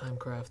anything about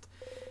timecraft?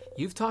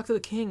 You've talked to the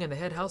king and the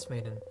head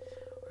housemaiden.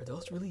 Are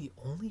those really the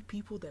only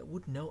people that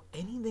would know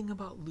anything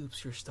about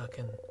loops you're stuck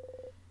in?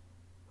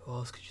 Who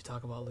else could you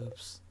talk about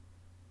loops?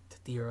 To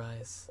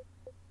theorize.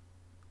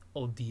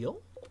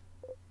 Odile?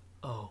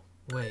 Oh,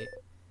 wait.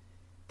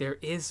 There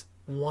is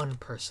one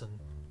person.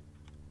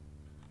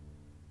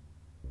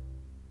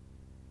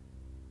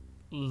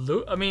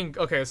 I mean,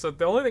 okay, so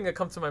the only thing that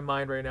comes to my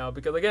mind right now,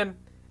 because again,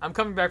 I'm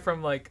coming back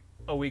from like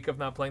a week of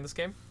not playing this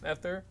game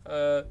after.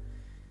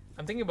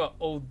 I'm thinking about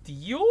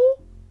Odile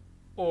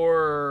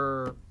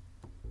or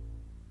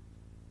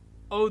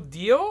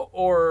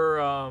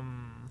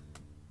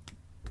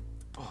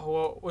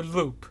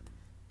Loop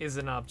is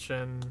an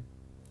option.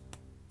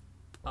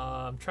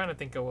 I'm trying to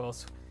think of what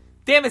else.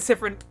 Damn it,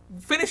 Siffrin!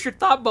 Finish your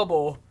thought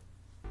bubble!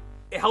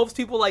 It helps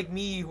people like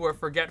me who are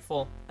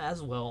forgetful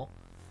as well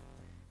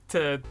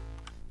to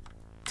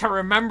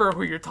remember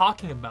who you're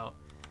talking about.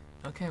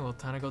 Okay, well,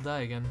 time to go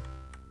die again.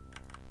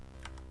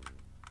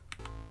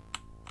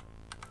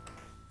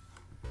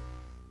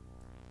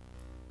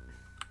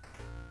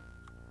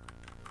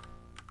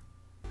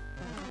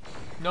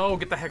 No,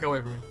 get the heck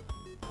away from me.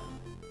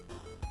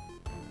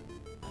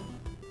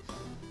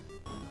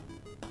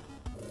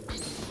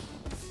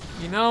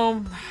 You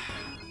know,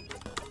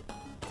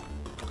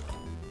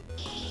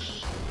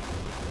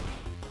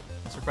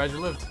 I'm surprised you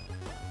lived.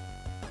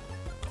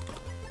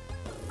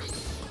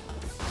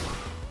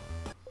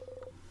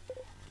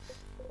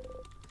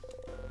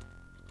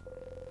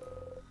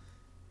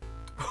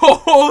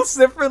 Oh,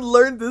 Siffrin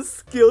learned this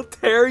skill,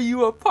 tear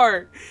you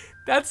apart.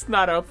 That's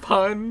not a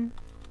pun.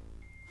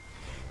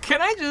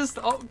 Can I just,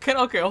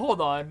 okay,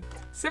 hold on.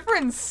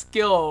 Siffrin's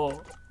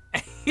skill,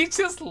 he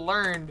just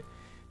learned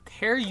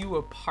tear you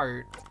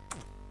apart.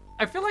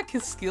 I feel like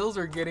his skills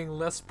are getting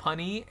less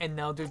punny, and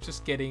now they're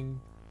just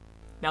getting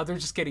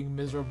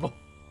miserable.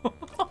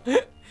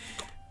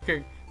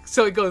 Okay,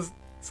 so it goes.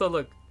 So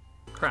look,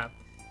 crap.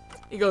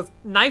 It goes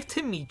knife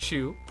to meet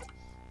you,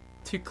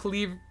 to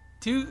cleave,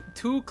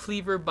 to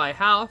cleaver by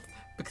half.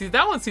 Because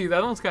that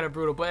one's kind of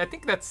brutal, but I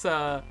think that's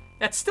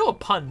still a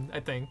pun. I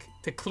think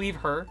to cleave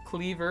her,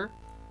 cleaver,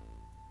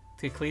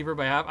 to cleaver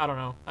by half. I don't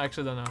know. I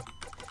actually don't know.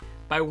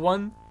 By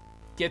one,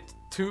 get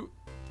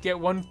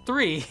 1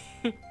 3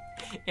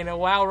 in a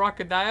WoW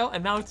Crocodile,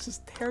 and now it's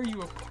just tear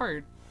you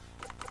apart.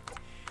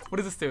 What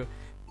does this do?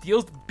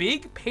 Deals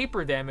big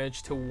paper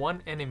damage to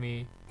one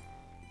enemy.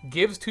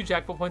 Gives 2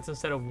 jackpot points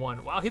instead of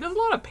 1. Wow, he does a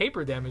lot of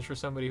paper damage for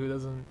somebody who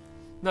doesn't.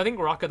 No, I think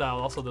Crocodile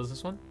also does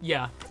this one.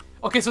 Yeah.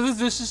 Okay, so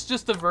this is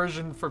just a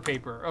version for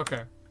paper.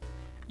 Okay.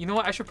 You know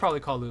what? I should probably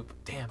call Loop.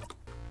 Damn.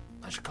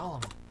 I should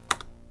call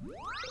him.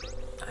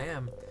 I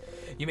am.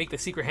 You make the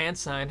secret hand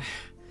sign.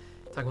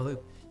 Talk about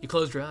Loop. You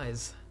closed your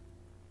eyes.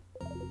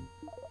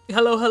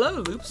 Hello,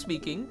 hello, Loop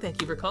speaking.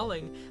 Thank you for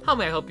calling. How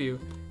may I help you?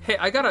 Hey,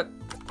 I got a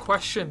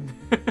question.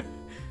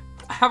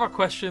 I have a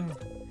question.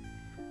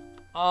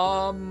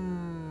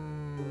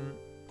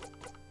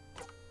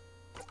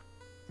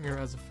 Here,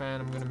 as a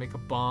fan, I'm gonna make a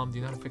bomb. Do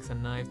you know how to fix a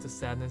knife? The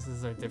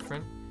sadnesses are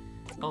different.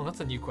 Oh,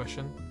 that's a new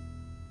question.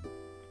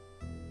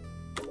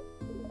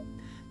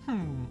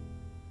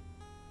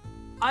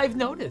 I've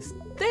noticed.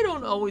 They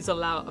don't always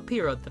allow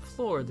appear on the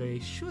floor they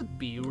should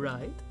be,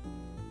 right?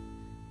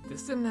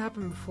 This didn't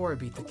happen before I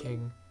beat the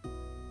king.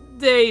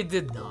 They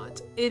did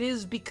not. It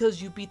is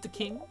because you beat the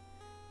king?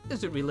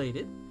 Is it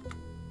related?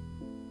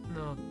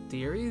 No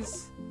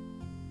theories?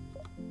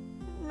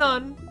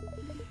 None.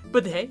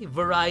 But hey,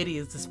 variety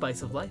is the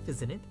spice of life,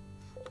 isn't it?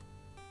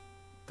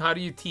 How do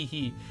you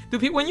tee-hee?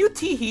 When you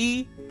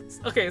tee-hee...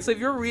 Okay, so if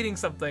you're reading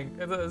something...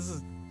 This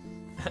is...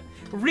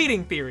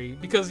 reading theory.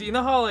 Because you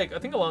know how, like, I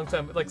think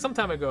some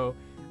time ago,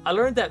 I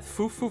learned that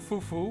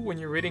foo-foo-foo-foo, when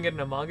you're reading it in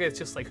a manga, it's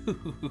just like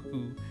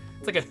hoo-hoo-hoo-hoo.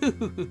 It's like a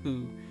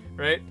hoo-hoo-hoo-hoo,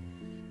 right?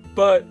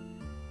 But...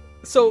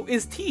 So,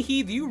 is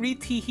tee-hee... Do you read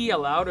tee-hee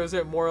aloud, or is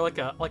it more like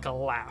a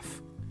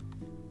laugh?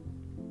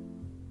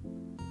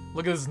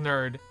 Look at this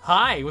nerd.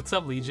 Hi, what's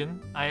up, Legion?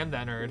 I am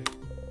that nerd.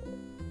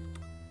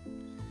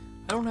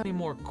 I don't have any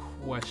more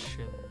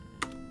questions.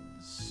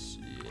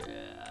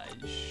 Yeah,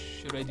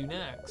 should I do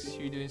next?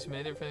 You're doing some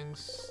other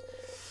things.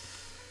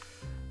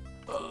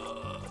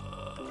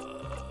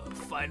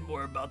 Find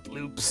more about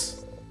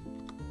loops.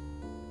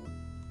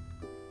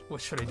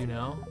 What should I do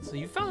now? So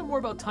you found out more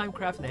about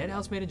Timecraft and the head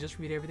housemaid and just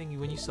read everything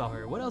when you saw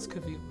her. What else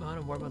could we find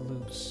out more about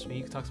loops? Maybe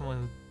you could talk to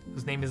someone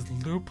whose name is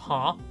Loop,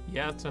 huh?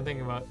 Yeah, that's what I'm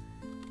thinking about.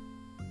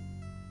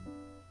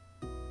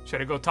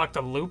 Should I go talk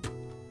to Loop?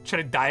 Should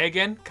I die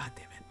again? God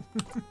damn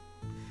it.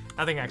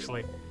 Nothing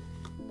actually.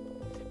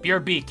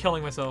 BRB,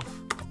 killing myself.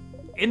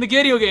 In the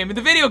video game, in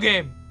the video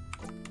game!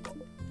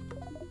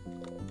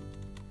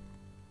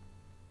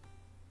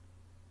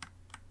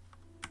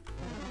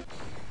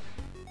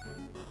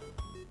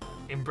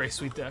 Embrace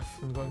sweet death.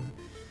 I'm going...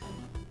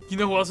 You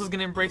know who else is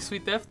gonna embrace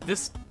sweet death?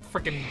 This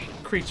freaking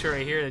creature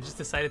right here that just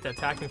decided to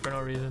attack me for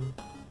no reason.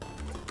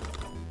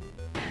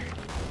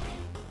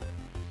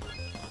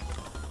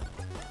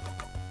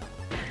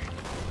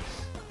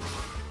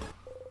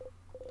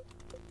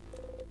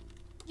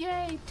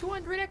 Yay,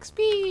 200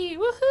 XP!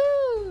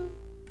 Woohoo!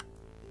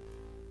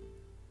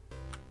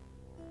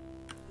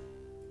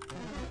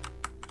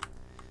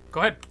 Go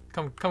ahead.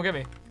 Come get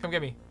me. Come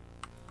get me.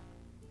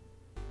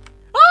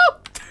 Oh!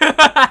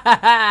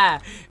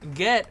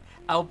 Get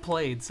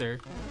outplayed, sir.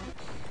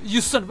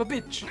 You son of a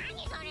bitch.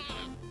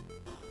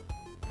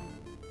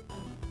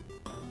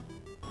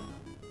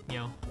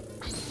 Meow.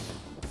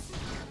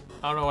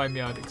 I don't know why I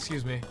meowed.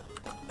 Excuse me.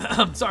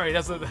 I'm sorry.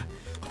 That's a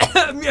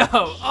meow.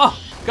 Oh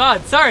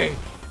God, sorry.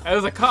 That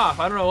was a cough.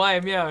 I don't know why I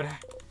meowed.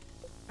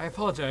 I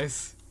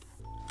apologize.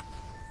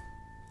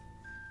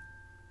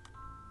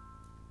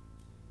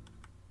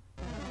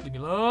 Leave me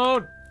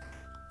alone.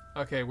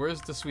 Okay,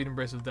 where's the sweet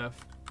embrace of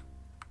death?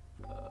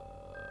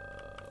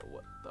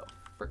 What the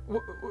frick?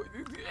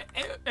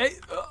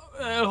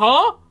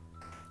 Huh?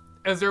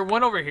 Is there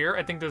one over here?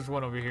 I think there's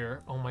one over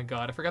here. Oh my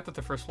God, I forgot that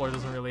the first floor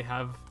doesn't really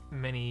have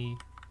many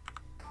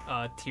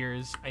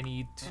tiers. I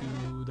need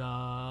to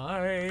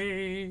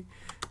die.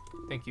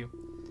 Thank you.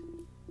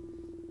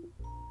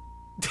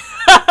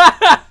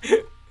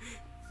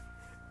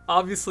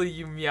 Obviously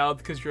you meowed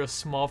because you're a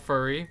small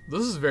furry.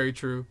 This is very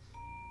true.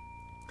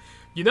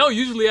 You know,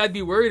 usually I'd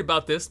be worried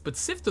about this, but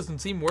Sif doesn't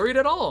seem worried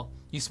at all.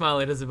 You smile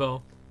at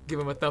Isabel. Give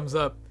him a thumbs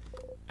up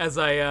as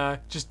I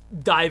just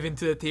dive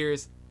into the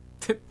tears.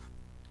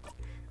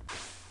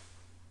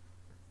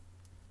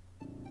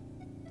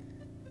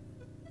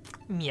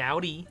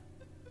 Meowdy.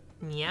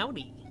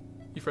 Meowdy.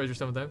 You froze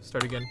yourself time.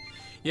 Start again.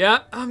 Yeah,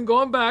 I'm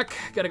going back.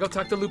 Gotta go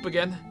talk to Loop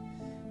again.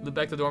 Loop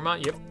back to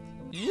Dormont. Yep.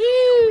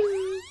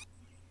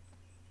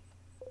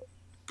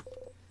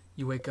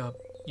 You wake up.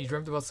 You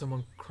dreamt about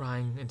someone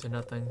crying into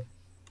nothing.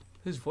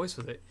 Whose voice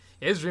was it?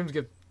 Yeah, his dreams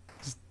get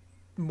just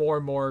more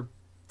and more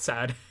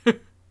sad.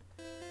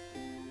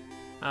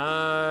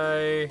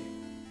 Hi.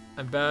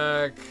 I'm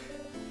back.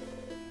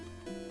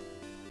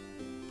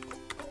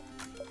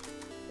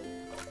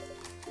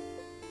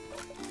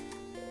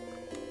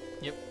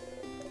 Yep.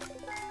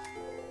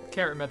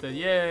 Carrot method.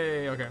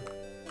 Yay. Okay.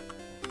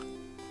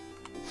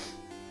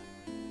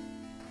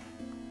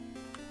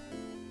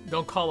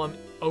 Don't call him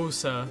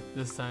Osa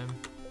this time.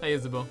 Hi,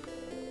 Isabel.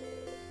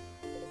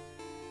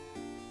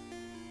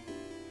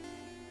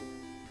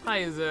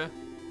 Hi, Isa.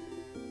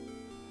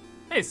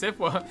 Hey, Sif.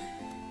 Well,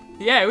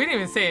 yeah, we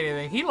didn't even say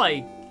anything.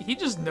 He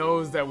just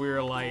knows that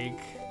we're like...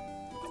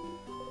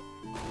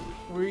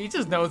 He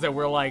just knows that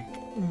we're like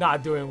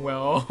not doing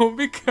well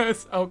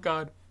because... Oh,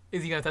 God.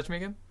 Is he gonna touch me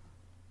again?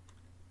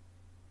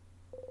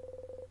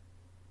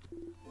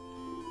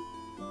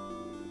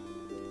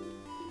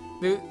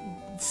 Dude,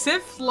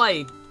 Sif,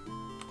 like...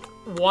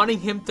 wanting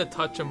him to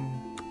touch him,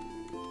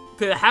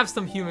 to have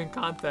some human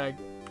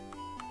contact,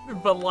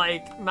 but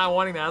like not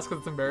wanting to ask because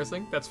it's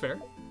embarrassing. That's fair.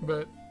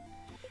 But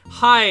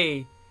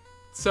hi,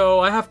 so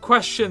I have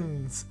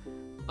questions.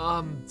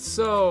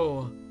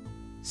 So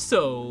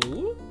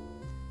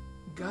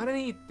got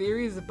any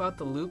theories about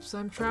the loops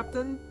I'm trapped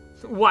in?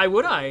 Why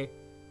would I?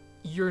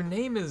 Your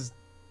name is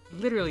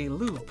literally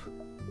Loop.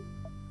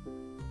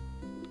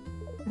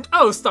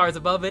 Oh, stars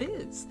above it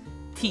is.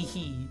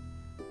 Teehee.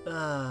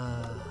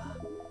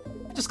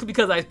 Just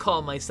because I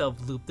call myself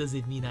Loop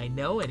doesn't mean I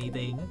know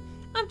anything.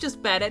 I'm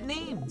just bad at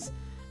names.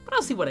 But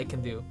I'll see what I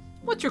can do.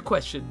 What's your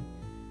question?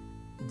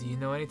 Do you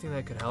know anything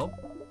that could help?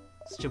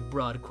 Such a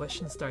broad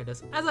question,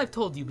 Stardust. As I've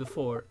told you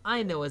before,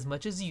 I know as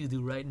much as you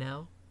do right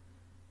now.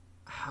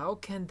 How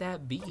can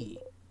that be?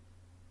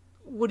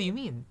 What do you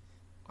mean?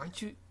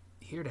 Aren't you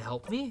here to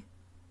help me?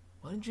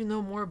 Why don't you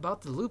know more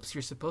about the loops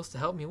you're supposed to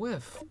help me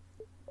with?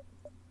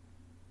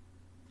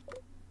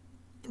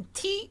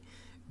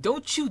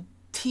 Don't you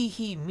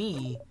tee-hee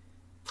me.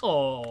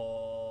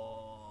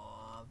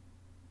 Oh,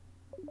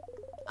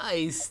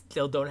 I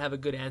still don't have a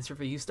good answer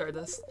for you,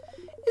 Stardust.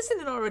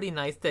 Isn't it already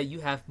nice that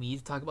you have me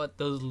to talk about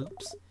those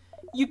loops?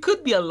 You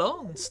could be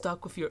alone,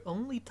 stuck with your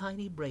only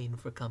tiny brain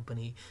for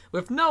company,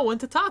 with no one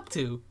to talk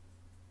to.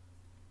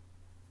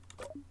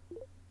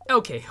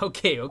 Okay.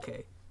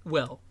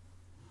 Well,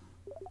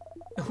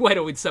 why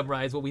don't we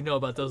summarize what we know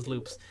about those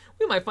loops?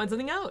 We might find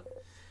something out.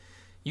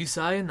 You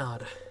sigh and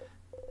nod.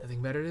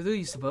 Nothing better to do,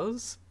 you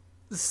suppose?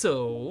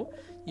 So,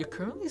 you're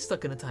currently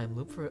stuck in a time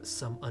loop for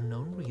some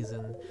unknown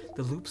reason.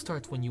 The loop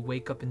starts when you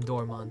wake up in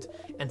Dormont,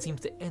 and seems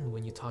to end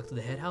when you talk to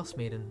the head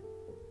housemaiden.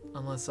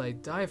 Unless I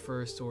die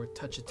first or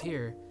touch a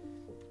tear.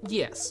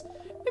 Yes,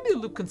 maybe the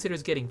loop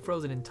considers getting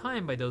frozen in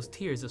time by those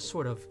tears a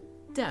sort of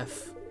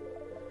death.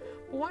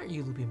 But why aren't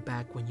you looping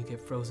back when you get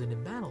frozen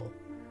in battle?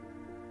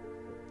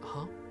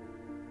 Huh?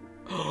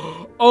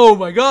 Oh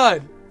my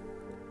god!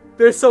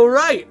 They're so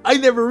right! I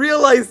never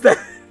realized that!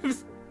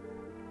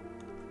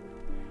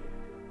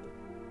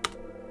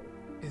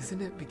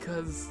 Isn't it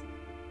because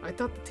I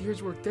thought the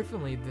tears worked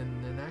differently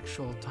than an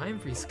actual time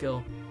freeze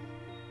skill?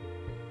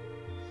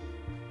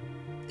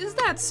 Is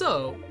that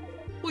so?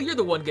 Well, you're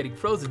the one getting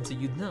frozen, so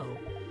you'd know.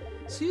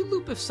 So you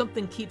loop if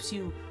something keeps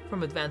you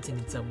from advancing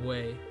in some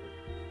way.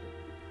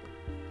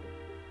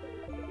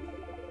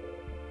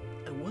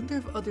 I wonder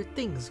if other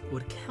things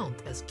would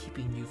count as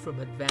keeping you from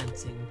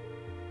advancing.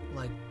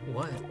 Like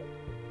what?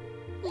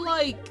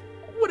 Like,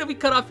 what if we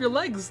cut off your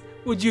legs?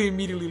 Would you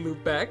immediately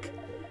loop back?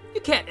 You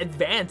can't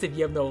advance if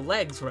you have no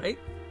legs, right?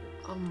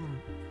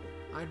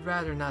 I'd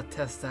rather not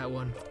test that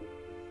one.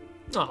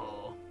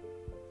 Oh,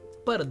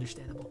 but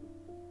understandable.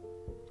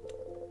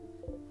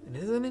 It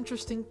is an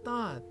interesting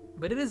thought,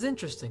 but it is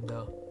interesting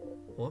though.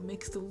 What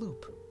makes the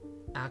loop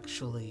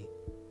actually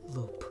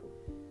loop?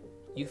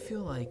 You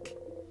feel like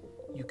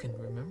you can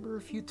remember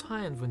a few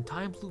times when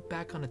time looped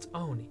back on its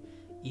own,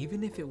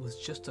 even if it was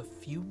just a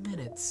few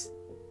minutes.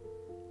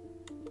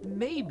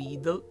 Maybe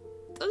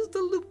does the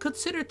loop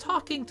consider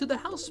talking to the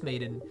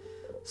housemaiden?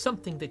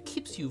 Something that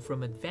keeps you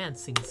from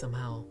advancing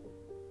somehow.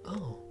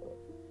 Oh,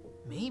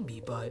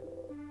 maybe, but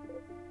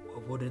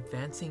what would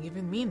advancing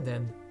even mean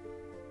then?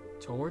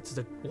 Towards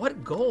the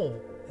what goal?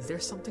 Is there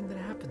something that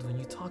happens when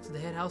you talk to the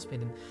head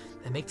housemaiden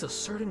that makes a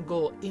certain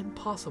goal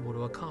impossible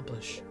to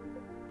accomplish?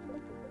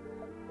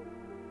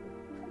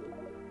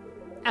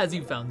 As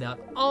you found out,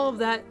 all of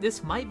that,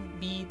 this might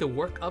be the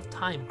work of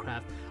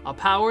Timecraft, a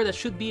power that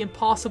should be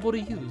impossible to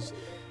use.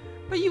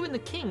 But you and the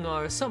king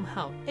are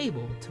somehow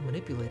able to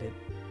manipulate it.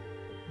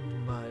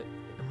 But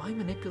am I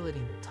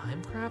manipulating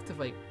Timecraft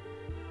if I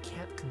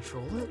can't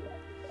control it?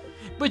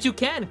 But you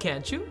can,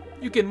 can't you?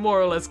 You can more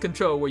or less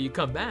control where you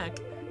come back.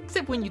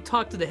 Except when you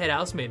talk to the head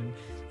housemaiden,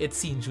 it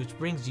seems, which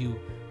brings you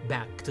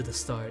back to the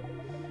start.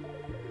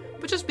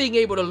 But just being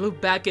able to loop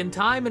back in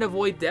time and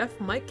avoid death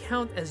might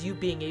count as you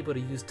being able to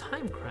use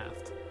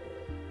Timecraft.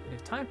 And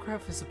if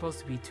Timecraft is supposed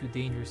to be too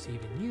dangerous to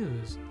even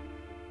use,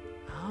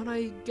 how'd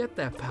I get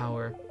that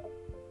power?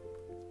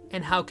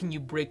 And how can you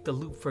break the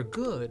loop for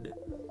good?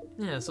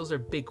 Yes, those are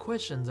big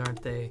questions,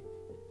 aren't they?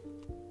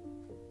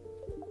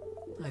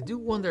 I do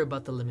wonder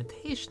about the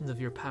limitations of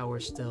your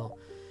power still.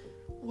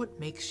 What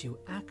makes you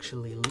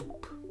actually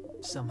loop?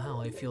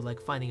 Somehow I feel like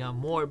finding out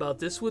more about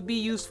this would be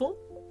useful.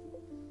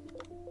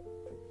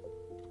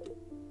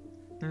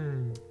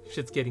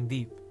 Shit's getting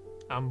deep.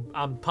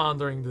 I'm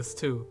pondering this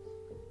too.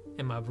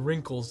 In my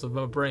wrinkles of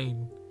my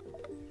brain.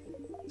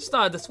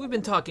 Stardust, we've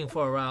been talking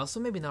for a while, so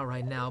maybe not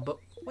right now, but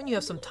when you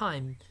have some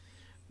time,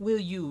 will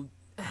you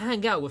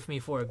hang out with me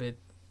for a bit?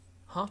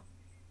 Huh?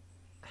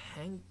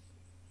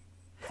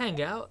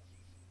 Hang out?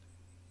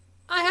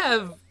 I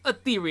have a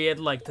theory I'd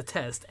like to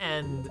test,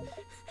 and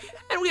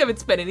we haven't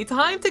spent any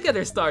time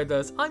together,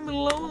 Stardust. I'm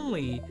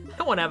lonely.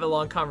 I want to have a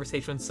long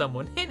conversation with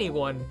someone,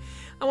 anyone.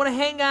 I want to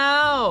hang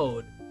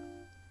out.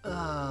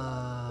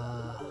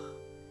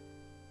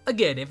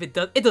 Again, if it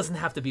doesn't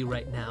have to be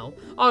right now.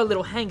 Our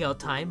little hangout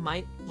time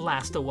might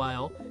last a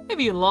while,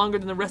 maybe even longer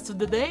than the rest of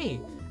the day.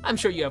 I'm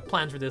sure you have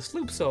plans for this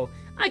loop, so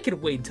I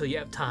could wait until you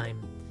have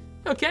time.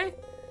 Okay?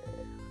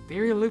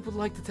 Theory Loop would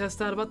like to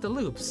test out about the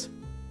loops.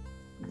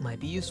 Might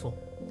be useful.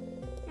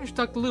 You should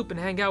talk to Loop and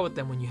hang out with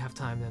them when you have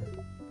time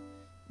then.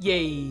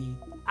 Yay!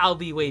 I'll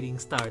be waiting,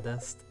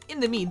 Stardust. In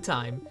the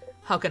meantime,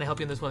 how can I help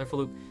you in this wonderful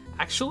loop?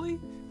 Actually,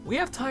 we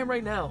have time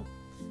right now.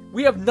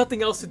 We have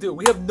nothing else to do.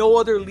 We have no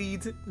other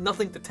leads,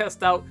 nothing to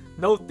test out,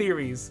 no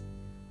theories.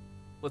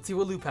 Let's see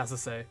what Loop has to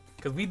say,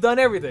 because we've done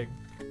everything.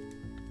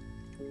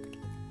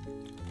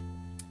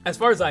 As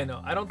far as I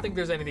know, I don't think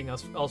there's anything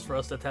else for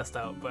us to test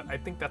out, but I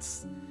think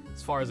that's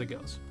as far as it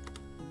goes.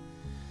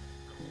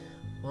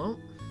 Well,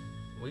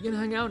 we can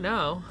hang out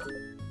now.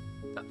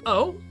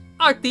 Oh,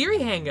 our theory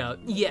hangout.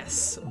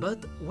 Yes,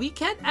 but we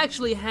can't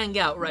actually hang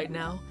out right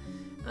now.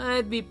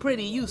 It'd be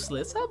pretty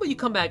useless. How about you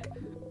come back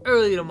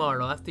early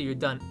tomorrow after you're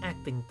done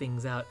acting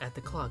things out at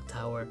the clock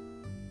tower?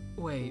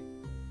 Wait,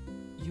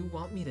 you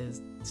want me to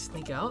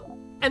sneak out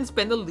and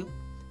spend a loop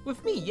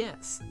with me?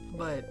 Yes,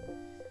 but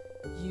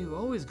you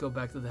always go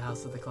back to the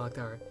house at the clock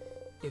tower.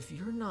 If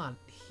you're not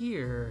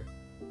here,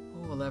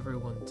 what will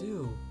everyone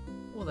do?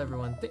 What will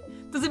everyone think?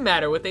 Does it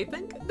matter what they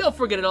think? They'll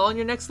forget it all in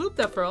your next loop,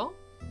 after all.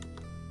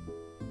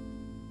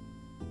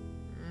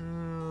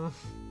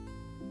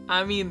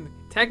 I mean,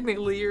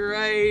 technically you're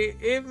right.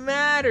 It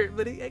mattered,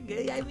 but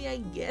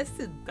I guess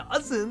it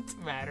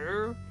doesn't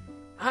matter.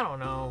 I don't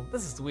know.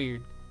 This is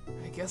weird.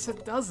 I guess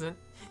it doesn't.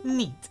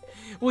 Neat.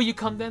 Will you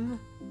come then?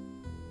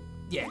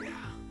 Yeah,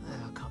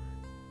 I'll come.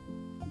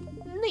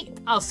 Neat.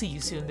 I'll see you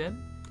soon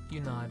then.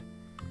 You nod.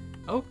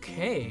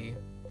 Okay.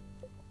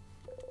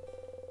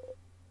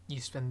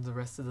 You spend the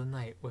rest of the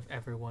night with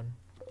everyone.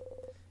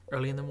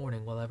 Early in the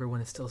morning, while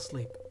everyone is still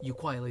asleep, you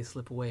quietly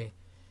slip away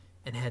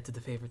and head to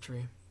the favorite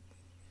tree.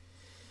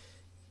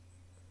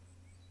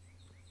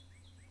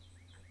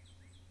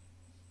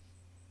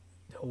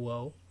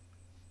 Hello?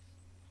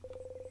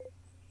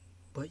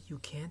 But you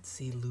can't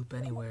see Loop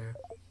anywhere.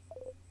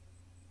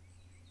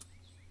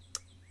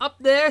 Up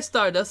there,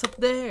 Stardust, up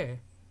there!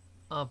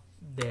 Up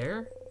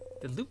there?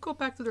 Did Loop go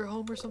back to their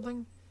home or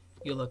something?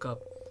 You look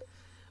up.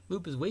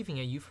 Loop is waving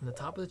at you from the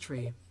top of the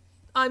tree.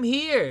 I'm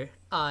here!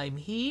 I'm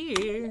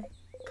here!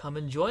 Come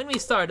and join me,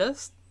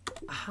 Stardust!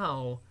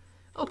 How?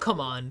 Oh, come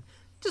on.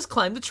 Just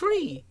climb the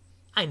tree!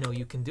 I know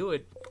you can do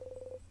it.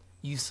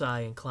 You sigh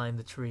and climb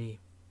the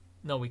tree.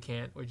 No, we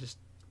can't.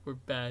 We're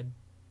bad.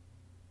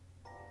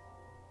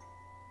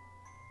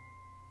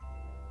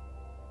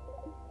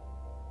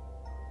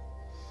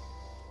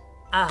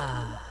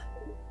 Ah,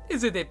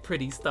 isn't it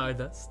pretty,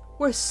 Stardust?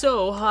 We're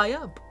so high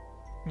up.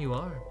 You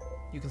are.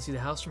 You can see the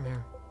house from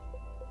here.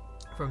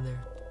 From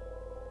there.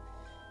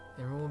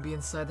 Everyone will be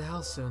inside the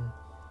house soon.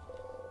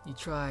 You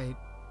try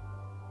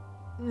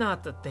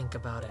not to think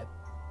about it.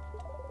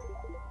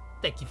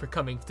 Thank you for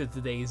coming to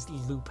today's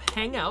Loop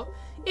Hangout.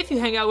 If you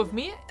hang out with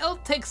me, it'll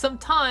take some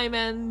time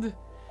and...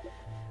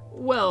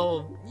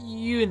 well,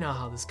 you know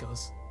how this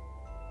goes.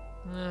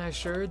 I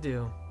sure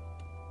do.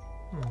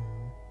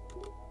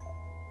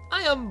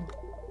 I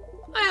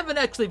haven't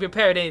actually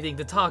prepared anything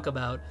to talk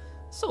about,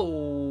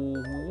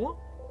 so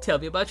tell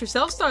me about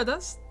yourself,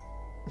 Stardust.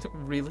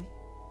 Really?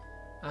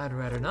 I'd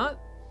rather not.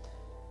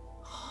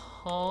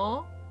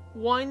 Huh?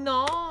 Why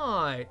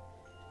not?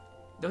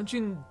 Don't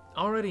you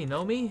already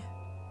know me?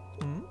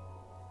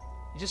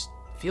 It just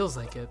feels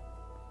like it.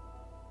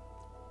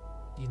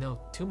 You know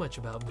too much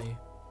about me.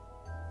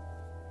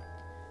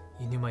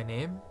 You knew my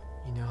name?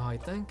 You know how I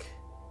think?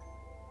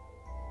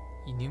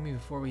 You knew me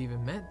before we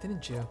even met,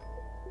 didn't you?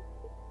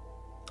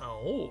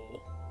 Oh,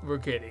 we're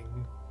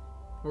getting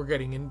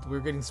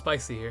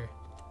spicy here.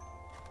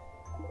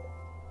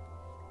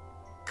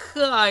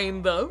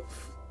 Kind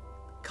of.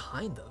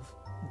 Kind of?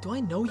 Do I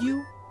know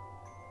you?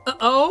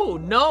 Oh,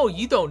 no,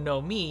 you don't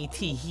know me,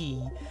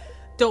 tee-hee.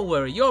 Don't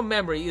worry, your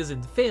memory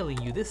isn't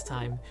failing you this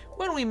time.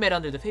 When we met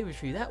under the favorite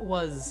tree, that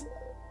was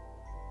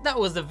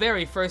the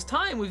very first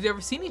time we've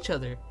ever seen each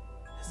other.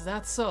 Is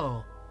that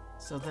so?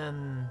 So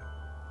then,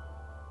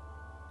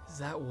 is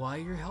that why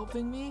you're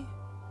helping me?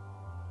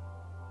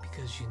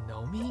 Because you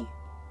know me?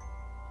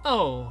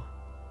 Oh,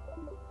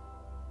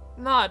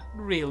 not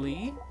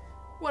really.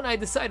 When I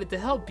decided to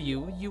help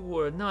you, you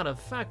were not a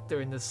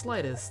factor in the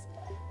slightest.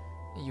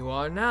 You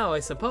are now,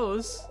 I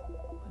suppose.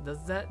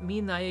 Does that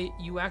mean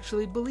you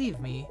actually believe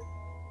me?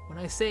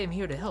 when I say I'm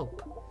here to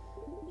help.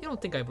 You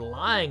don't think I'm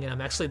lying and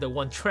I'm actually the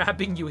one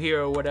trapping you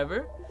here or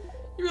whatever.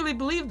 You really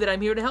believe that I'm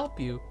here to help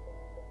you.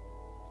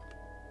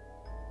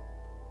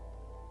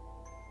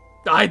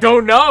 I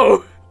don't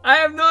know. I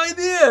have no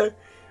idea.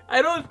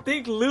 I don't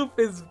think Loop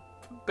is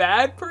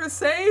bad per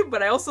se,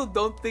 but I also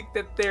don't think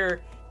that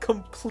they're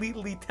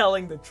completely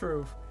telling the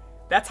truth.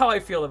 That's how I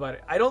feel about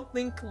it. I don't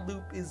think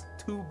Loop is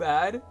too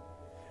bad,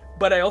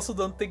 but I also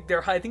don't think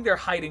I think they're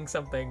hiding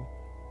something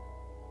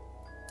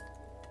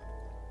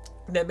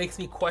that makes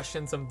me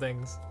question some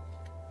things.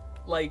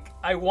 Like,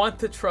 I want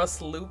to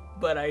trust Loop,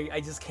 but I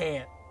just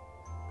can't.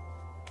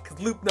 Because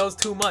Loop knows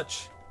too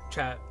much,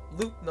 chat.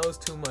 Loop knows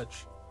too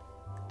much.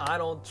 I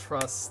don't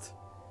trust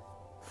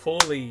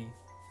fully,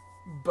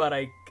 but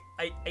I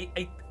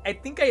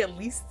think I at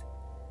least...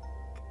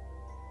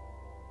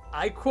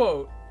 I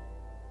quote.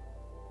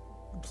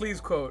 Please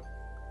quote.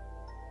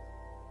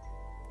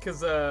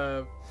 Because,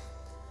 do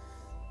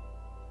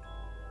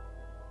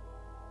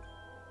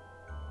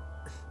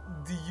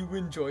you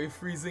enjoy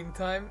freezing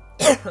time?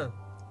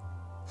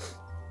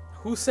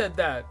 Who said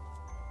that?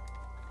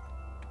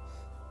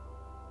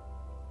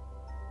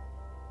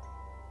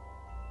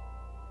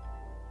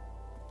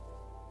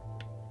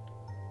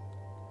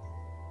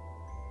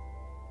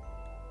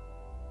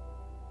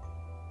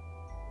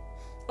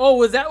 Oh,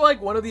 was that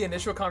like one of the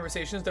initial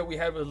conversations that we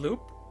had with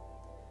Loop?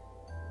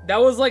 That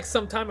was like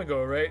some time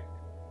ago, right?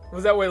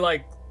 Was that where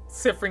like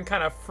Siffrin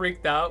kind of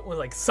freaked out when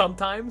like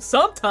sometimes?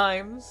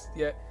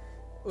 Yeah.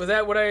 Is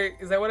that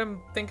what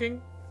I'm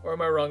thinking? Or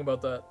am I wrong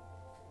about that?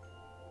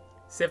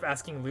 Sif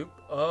asking Loop?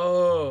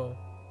 Oh.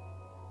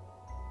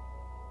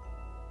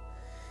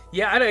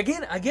 Yeah,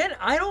 again,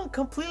 I don't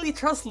completely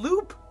trust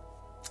Loop.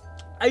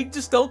 I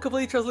just don't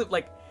completely trust Loop.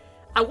 Like,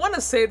 I want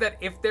to say that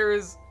if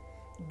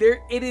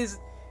it is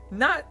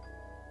not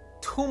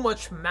too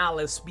much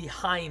malice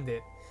behind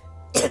it.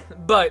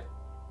 But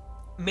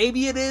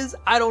maybe it is.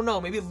 I don't know.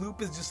 Maybe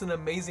Loop is just an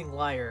amazing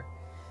liar.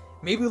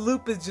 Maybe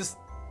Loop is just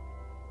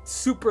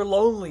super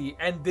lonely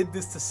and did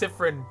this to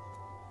Siffrin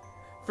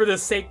for the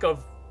sake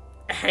of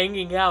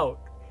hanging out.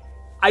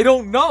 I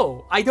don't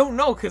know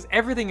because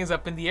everything is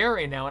up in the air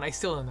right now and I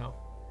still don't know.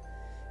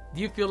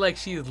 Do you feel like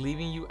she is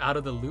leaving you out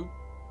of the loop?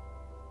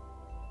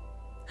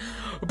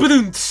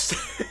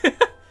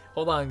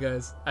 Hold on,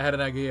 guys. I have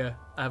an idea.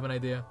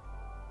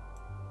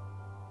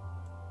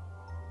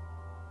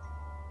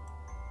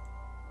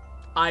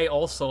 I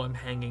also am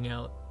hanging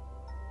out.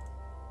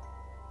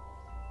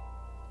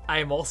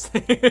 I'm also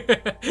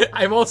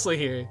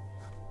here.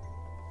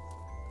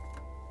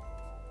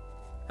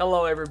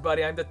 Hello,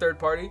 everybody. I'm the third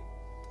party.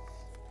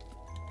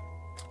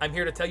 I'm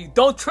here to tell you,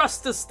 don't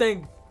trust this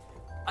thing.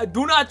 I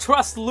do not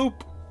trust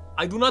Loop.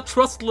 I do not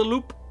trust the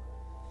Loop.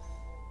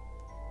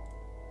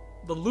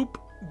 The Loop.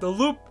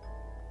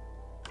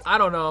 I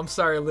don't know. I'm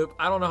sorry, Loop.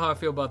 I don't know how I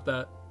feel about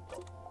that.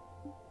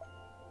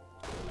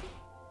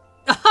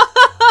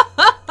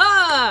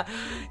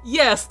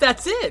 Yes,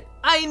 that's it.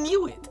 I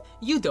knew it.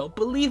 You don't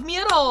believe me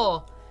at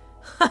all.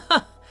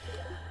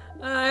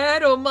 I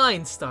don't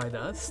mind,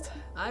 Stardust.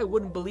 I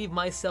wouldn't believe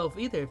myself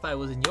either if I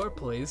was in your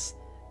place.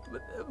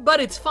 But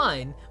it's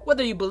fine.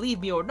 Whether you believe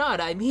me or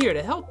not, I'm here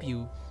to help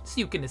you, so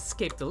you can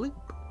escape the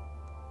loop.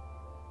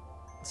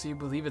 So you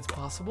believe it's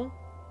possible?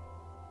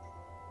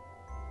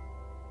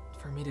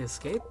 For me to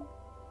escape?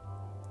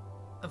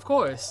 Of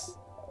course.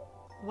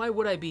 Why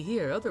would I be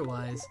here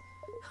otherwise?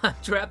 I'm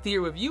trapped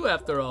here with you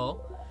after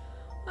all.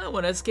 I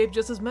want to escape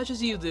just as much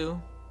as you do.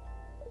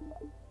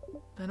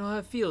 I know how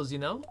it feels, you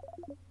know?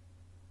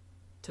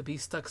 To be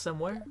stuck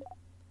somewhere,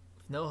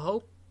 with no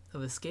hope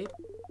of escape.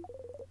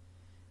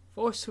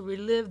 Forced to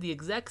relive the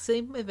exact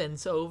same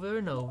events over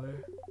and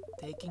over.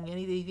 Taking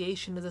any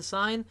deviation as a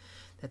sign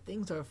that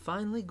things are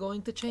finally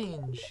going to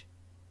change.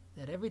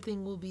 That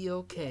everything will be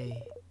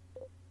okay.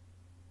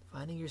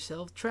 Finding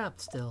yourself trapped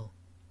still.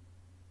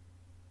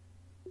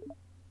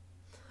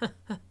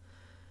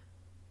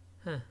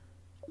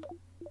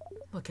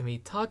 Look at me,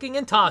 talking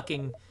and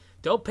talking.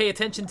 Don't pay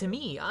attention to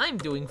me. I'm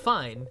doing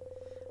fine.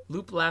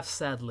 Loop laughs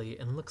sadly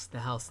and looks at the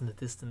house in the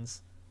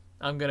distance.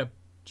 I'm gonna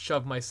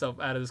shove myself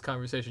out of this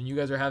conversation. You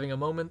guys are having a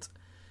moment.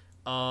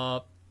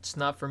 It's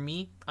not for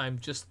me. I'm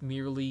just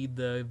merely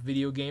the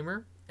video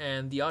gamer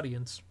and the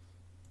audience.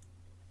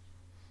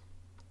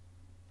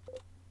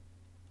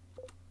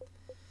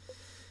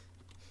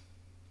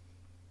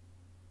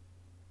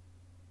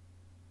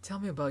 Tell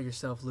me about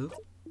yourself, Loop.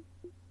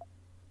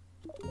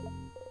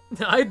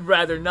 I'd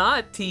rather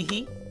not,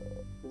 teehee.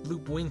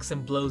 Loop winks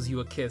and blows you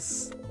a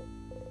kiss.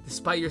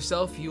 Despite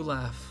yourself, you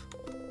laugh.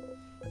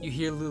 You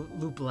hear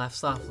Loop laugh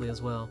softly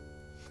as well.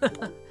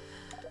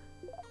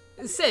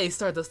 Say,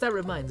 Stardust, that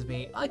reminds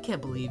me. I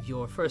can't believe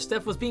your first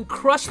step was being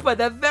crushed by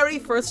that very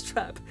first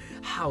trap.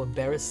 How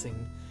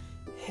embarrassing.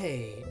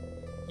 Hey,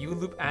 you and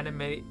Loop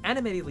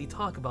animatedly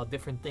talk about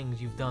different things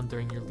you've done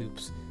during your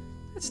loops.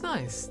 It's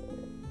nice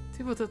to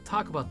be able to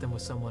talk about them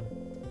with someone.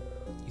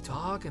 You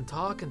talk and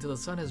talk until the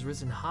sun has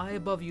risen high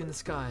above you in the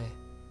sky.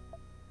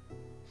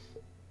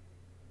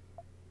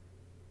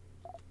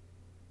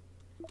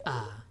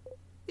 Ah,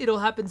 It'll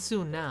happen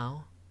soon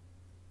now.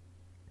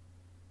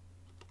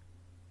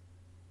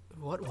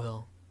 What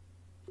will?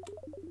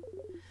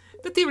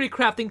 The theory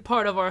crafting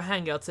part of our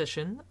hangout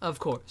session, of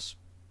course.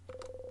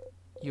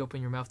 You open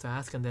your mouth to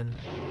ask and then...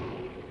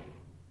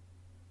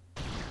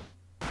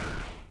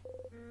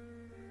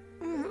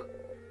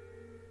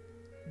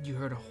 You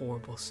heard a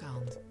horrible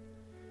sound.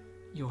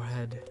 Your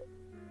head.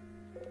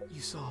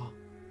 You saw...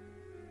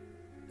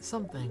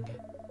 something.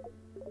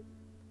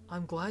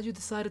 I'm glad you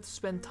decided to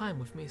spend time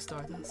with me,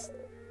 Stardust.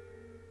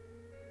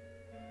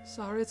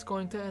 Sorry it's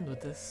going to end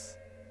with this.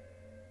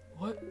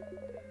 What?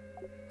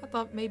 I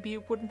thought maybe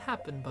it wouldn't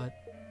happen, but...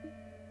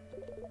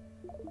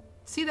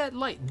 See that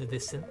light in the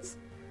distance?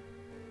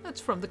 That's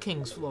from the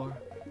King's floor.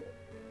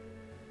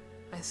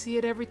 I see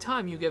it every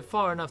time you get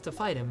far enough to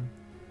fight him.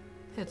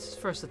 It's his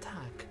first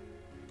attack.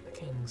 The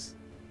King's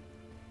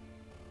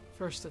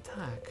first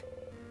attack.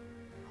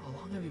 How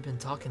long have you been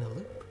talking to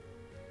Loop?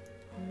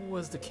 Who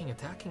was the King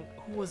attacking?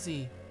 Who was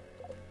he?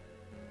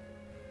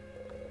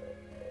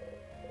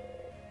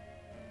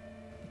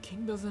 The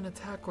King doesn't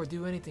attack or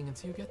do anything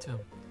until you get to him.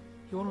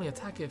 He'll only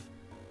attack if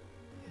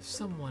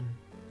someone...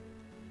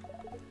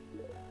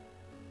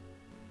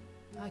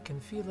 I can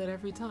feel it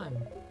every time.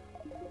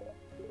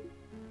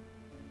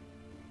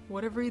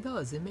 Whatever he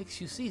does, it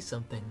makes you see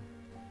something,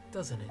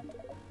 doesn't it?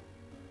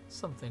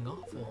 Something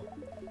awful.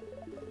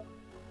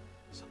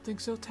 Something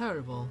so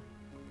terrible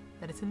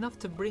that it's enough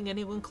to bring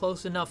anyone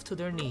close enough to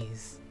their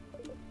knees.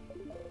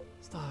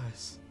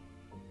 Stars.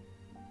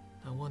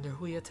 I wonder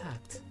who he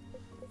attacked.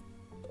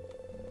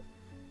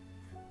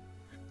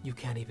 You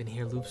can't even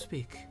hear Loop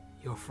speak.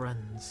 Your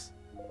friends.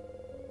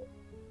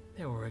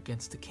 They were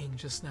against the King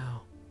just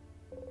now.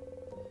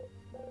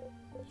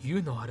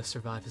 You know how to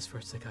survive his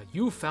first attack.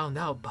 You found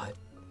out, but...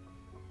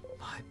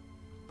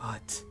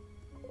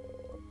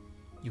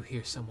 You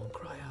hear someone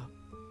cry out.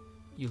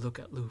 You look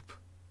at Loop.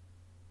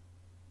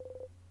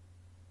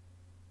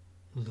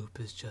 Loop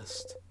is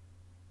just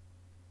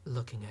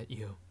looking at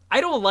you. I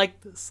don't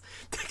like this.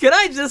 Can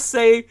I just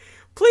say,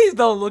 please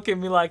don't look at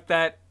me like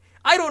that.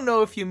 I don't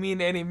know if you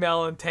mean any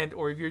malintent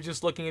or if you're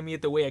just looking at me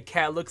at the way a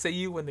cat looks at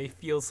you when they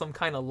feel some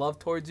kind of love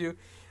towards you.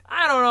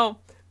 I don't know.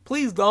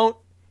 Please don't.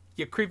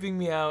 You're creeping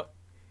me out.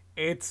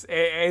 It's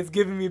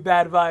giving me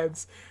bad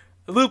vibes.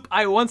 Loop,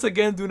 I once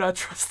again do not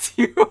trust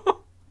you.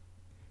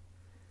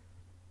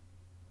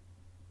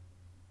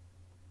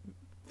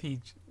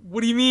 Peach.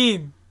 What do you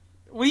mean?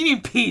 What do you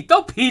mean, Pete?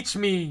 Don't peach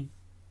me.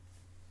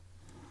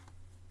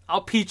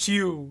 I'll peach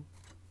you.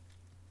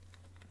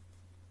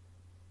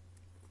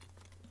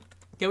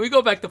 Can we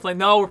go back to playing?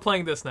 No, we're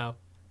playing this now.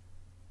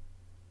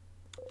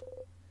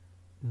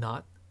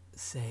 Not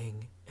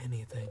saying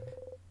anything.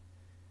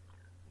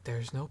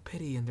 There's no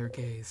pity in their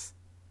gaze.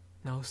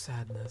 No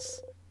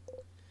sadness.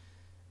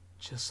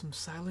 Just some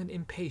silent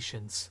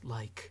impatience,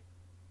 like...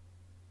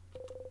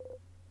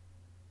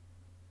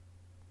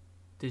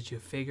 Did you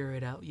figure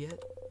it out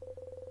yet?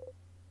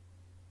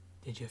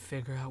 Did you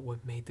figure out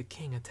what made the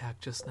King attack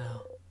just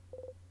now?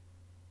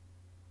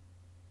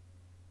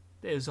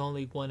 There's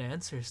only one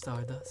answer,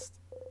 Stardust.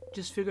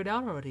 Just figure it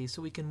out already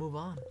so we can move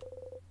on.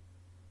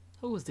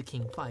 Who was the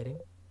King fighting?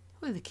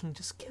 Who did the King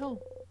just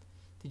kill?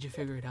 Did you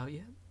figure it out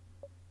yet?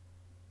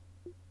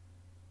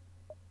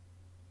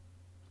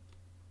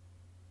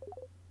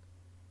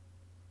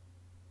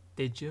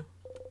 Did you?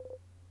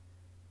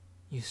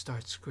 You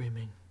start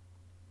screaming.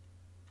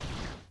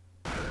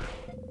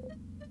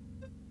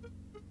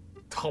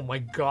 Oh my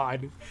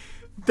god.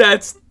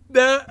 That's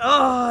that.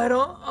 Oh, I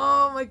don't.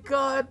 Oh my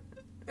god.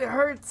 It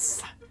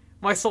hurts.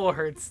 My soul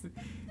hurts.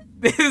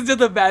 This is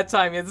just a bad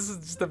time. Yeah, this is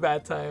just a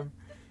bad time.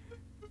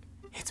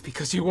 It's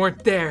because you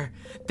weren't there.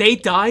 They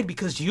died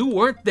because you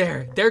weren't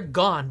there. They're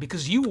gone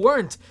because you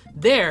weren't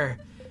there.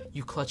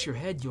 You clutch your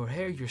head, your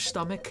hair, your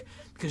stomach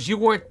because you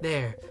weren't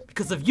there.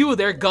 Because of you,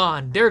 they're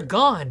gone. They're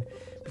gone.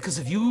 Because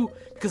of you,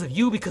 because of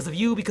you, because of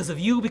you, because of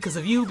you, because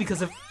of you,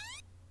 because of...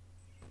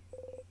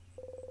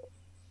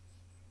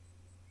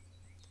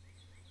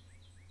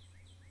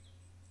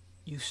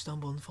 You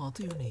stumble and fall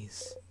to your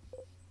knees.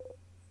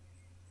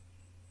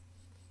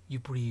 You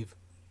breathe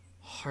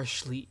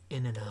harshly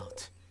in and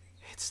out.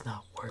 It's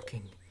not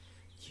working.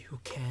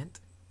 You can't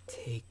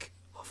take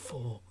a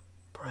full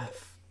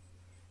breath.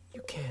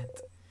 You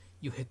can't.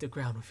 You hit the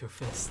ground with your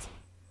fist.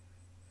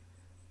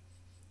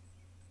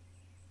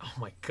 Oh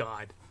my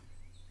god.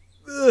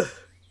 Ugh.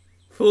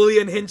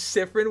 Fully unhinged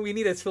Siffrin. We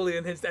need a fully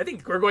unhinged. I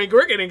think we're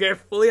gonna get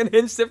fully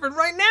unhinged Siffrin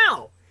right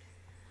now.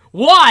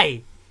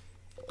 Why?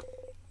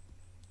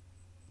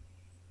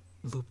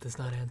 Loop does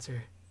not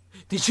answer.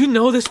 Did you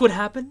know this would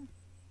happen?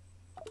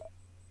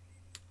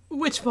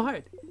 Which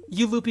part?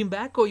 You looping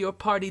back or your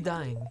party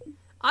dying?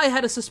 I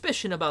had a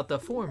suspicion about the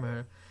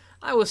former.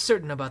 I was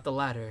certain about the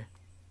latter.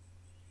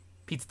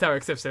 Pizza Tower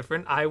except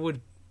Siffrin. I would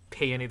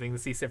pay anything to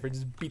see Siffrin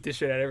just beat the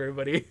shit out of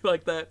everybody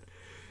like that.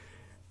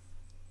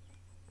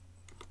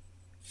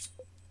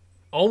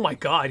 Oh my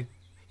god.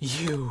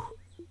 You.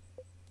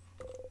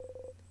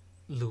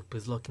 Loop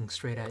is looking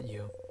straight at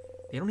you.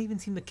 They don't even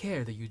seem to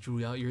care that you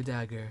drew out your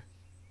dagger.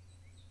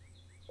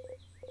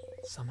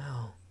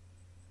 Somehow,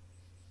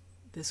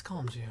 this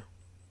calms you.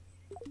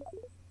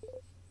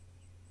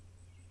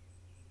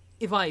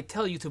 If I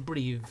tell you to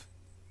breathe,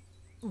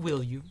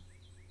 will you?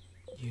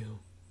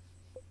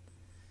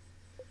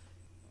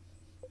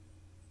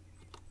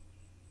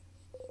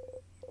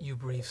 You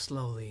breathe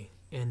slowly,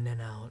 in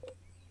and out.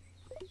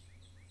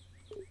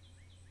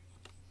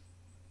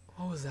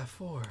 What was that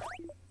for?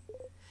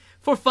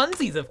 For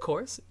funsies, of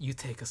course. You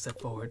take a step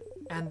forward.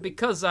 And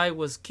because I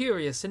was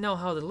curious to know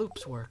how the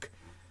loops work.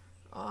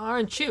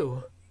 Aren't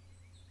you?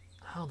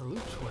 How the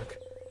loops work?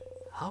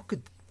 How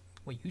could...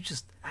 Well, you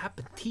just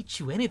happen to teach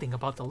you anything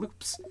about the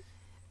loops.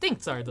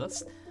 Think,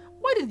 Stardust.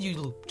 Why did you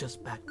loop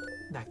just back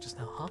just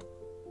now, huh?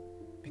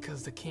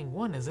 Because the king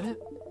won, isn't it?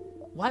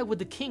 Why would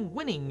the king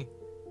winning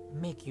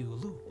make you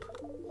loop?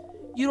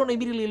 You don't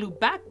immediately loop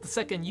back the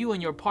second you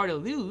and your party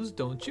lose,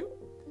 don't you?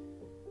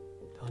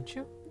 Don't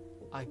you?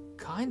 I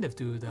kind of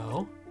do,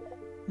 though.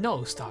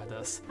 No,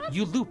 Stardust.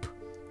 You loop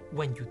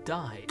when you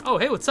die. Oh,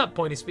 hey, what's up,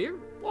 Pointy Spear?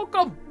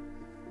 Welcome!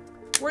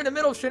 We're in the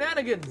middle of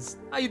shenanigans.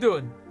 How you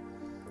doing?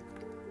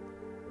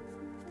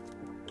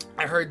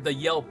 I heard the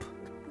yelp.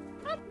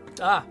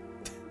 Ah.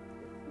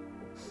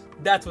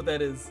 That's what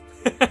that is.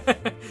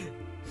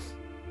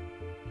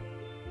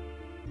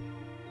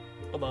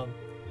 Hold on.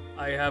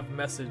 I have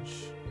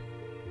message.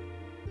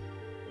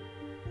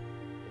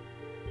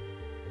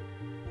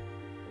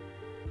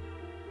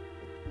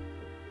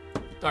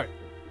 Alright.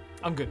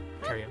 I'm good.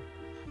 Carry on.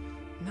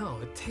 No,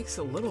 it takes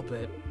a little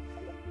bit.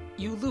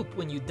 You loop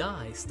when you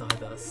die,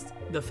 Stardust.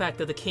 The fact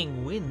that the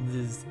king wins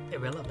is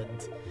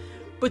irrelevant.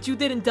 But you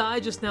didn't die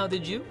just now,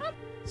 did you?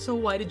 So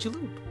why did you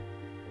loop?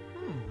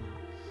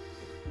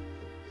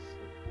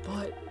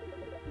 But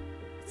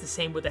it's the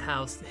same with the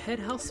head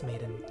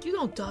housemaiden. You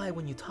don't die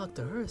when you talk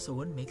to her, so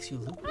what makes you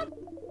loop?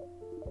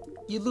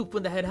 You loop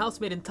when the head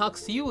housemaiden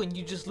talks to you, and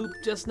you just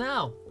looped just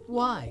now.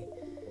 Why?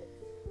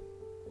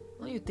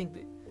 Don't you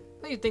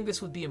think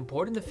this would be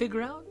important to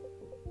figure out?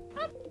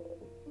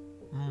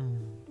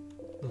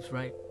 Loop's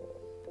right.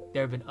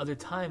 There have been other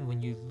times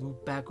when you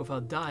loop back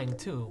without dying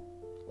too,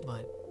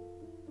 but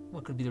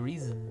what could be the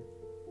reason?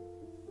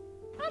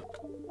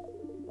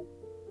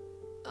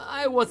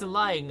 I wasn't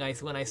lying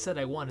when I said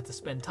I wanted to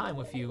spend time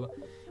with you.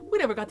 We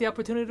never got the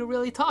opportunity to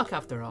really talk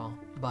after all,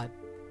 but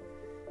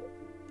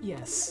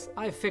yes,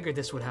 I figured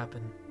this would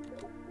happen.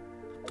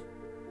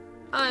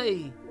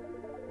 I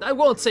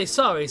won't say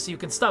sorry so you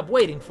can stop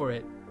waiting for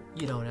it.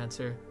 You don't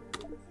answer.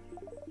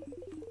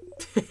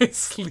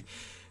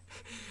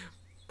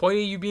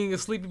 Pointy, you being a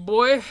sleepy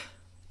boy?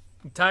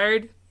 You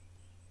tired?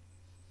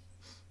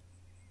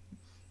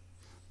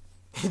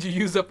 Did you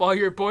use up all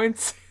your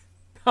points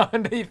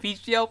on the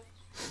peach yelp?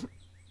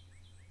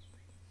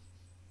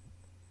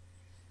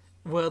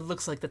 Well, it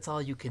looks like that's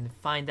all you can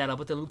find out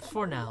about the loops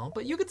for now,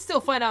 but you can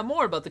still find out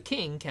more about the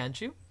king, can't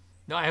you?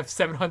 No, I have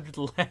 700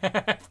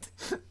 left.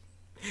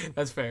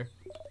 That's fair.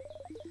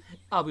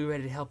 I'll be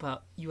ready to help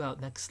you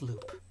out next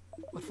loop.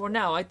 But for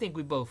now, I think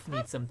we both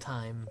need some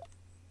time.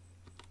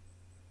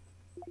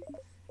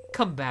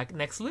 Come back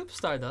next loop,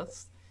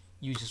 Stardust.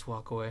 You just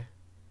walk away.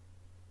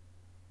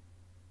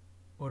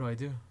 What do I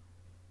do?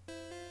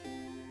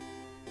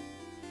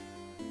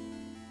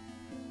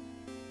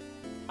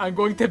 I'm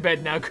going to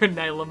bed now. Good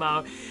night,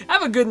 Lamau.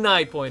 Have a good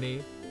night,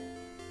 Pointy.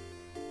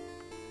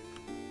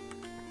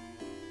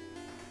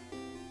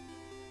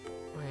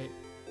 Wait.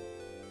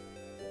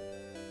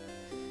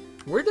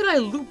 Where did I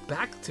loop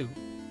back to?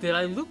 Did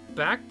I loop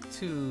back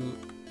to...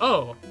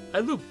 Oh, I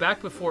looped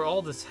back before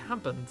all this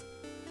happened.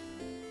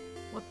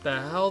 What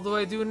the hell do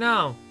I do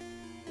now?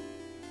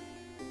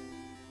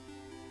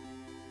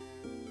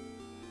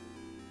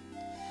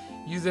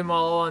 Use them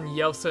all on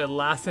Yelp so it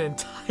lasts an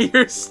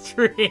entire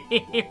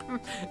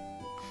stream.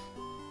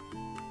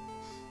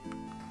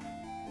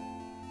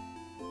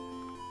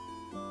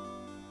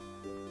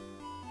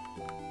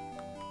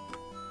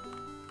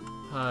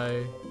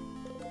 Hi.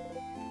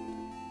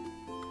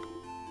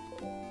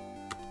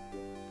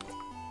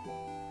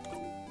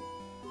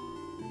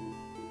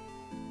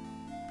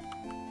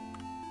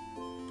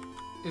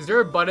 Is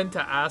there a button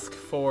to ask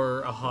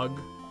for a hug?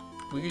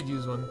 We could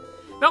use one.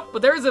 Nope,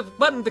 but there is a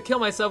button to kill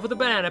myself with a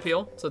banana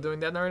peel, so doing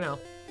that right now.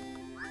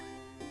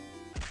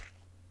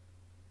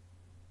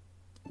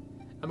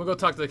 I'm gonna go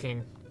talk to the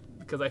king,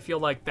 because I feel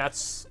like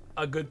that's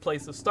a good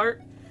place to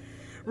start.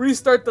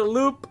 Restart the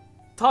loop,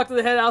 talk to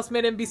the head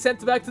houseman, and be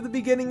sent back to the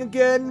beginning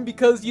again,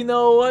 because you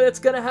know what, it's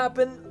gonna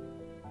happen.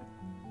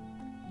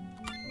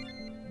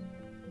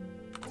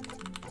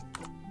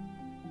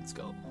 Let's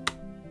go.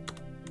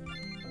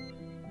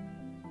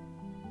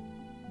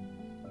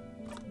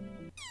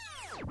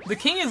 The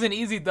king is an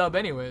easy dub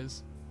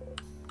anyways.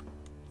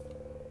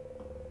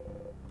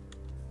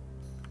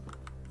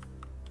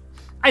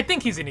 I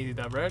think he's an easy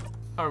dub, right?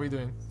 How are we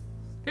doing?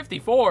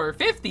 54?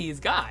 50s,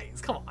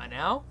 guys. Come on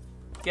now.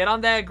 Get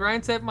on that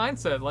grind set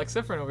mindset like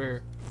Siffrin over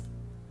here.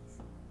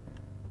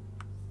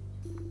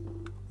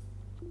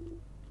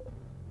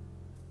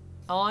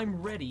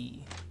 I'm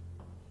ready.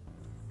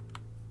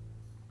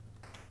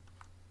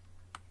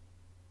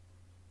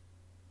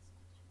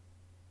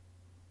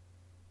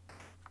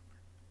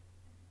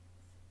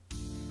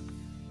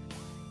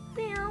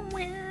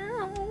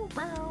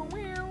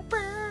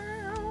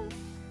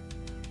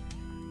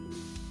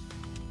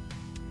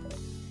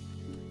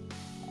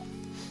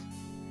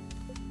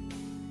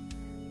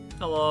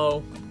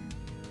 Hello.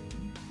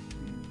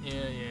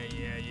 Yeah.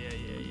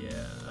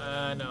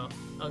 No.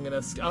 I'm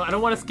gonna. I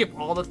don't want to skip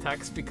all the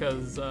text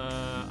because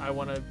I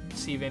want to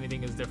see if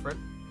anything is different.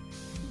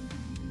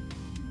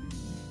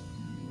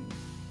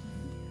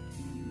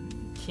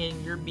 King,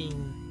 you're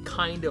being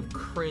kind of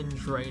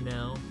cringe right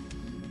now.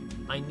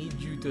 I need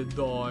you to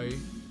die.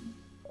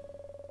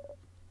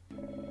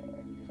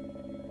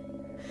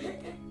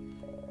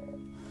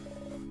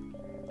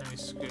 Let me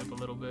skip a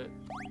little bit.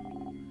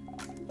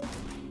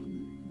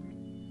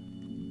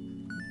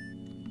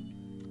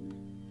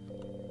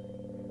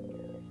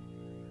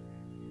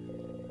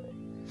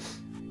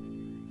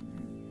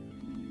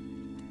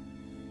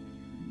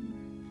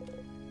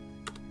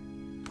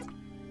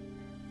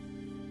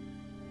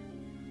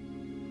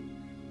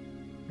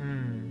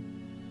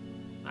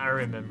 I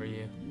remember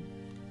you.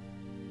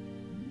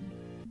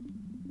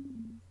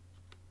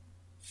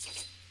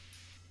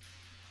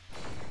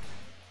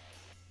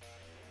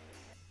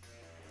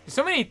 There's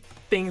so many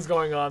things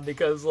going on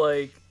because,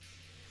 like,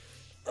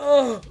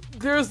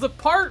 there's the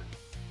part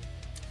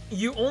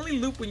you only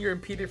loop when you're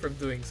impeded from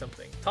doing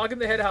something. Talking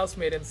to the head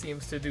housemaiden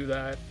seems to do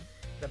that.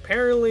 And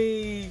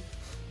apparently,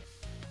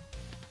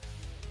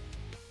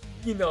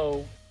 you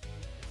know,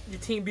 your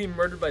team being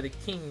murdered by the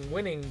king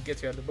winning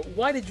gets you out of it. But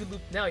why did you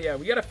loop now? Yeah,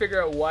 we gotta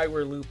figure out why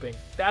we're looping.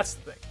 That's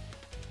the thing.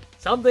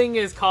 Something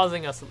is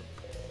causing us to loop.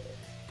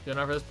 Good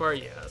enough for this part?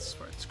 Yeah, this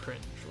part's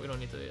cringe. We don't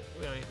need to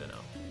know.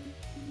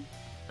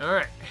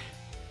 Alright.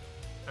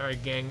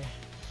 Alright, gang.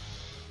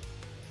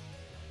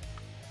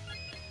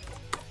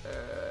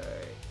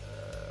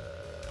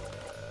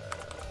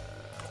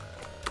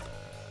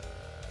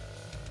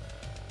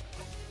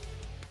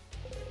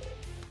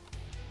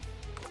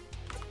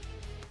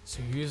 So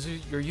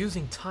you're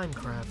using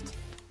Timecraft.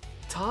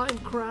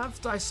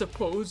 Timecraft, I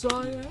suppose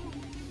I am?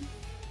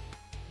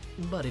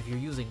 But if you're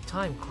using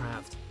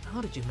Timecraft,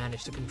 how did you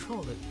manage to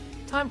control it?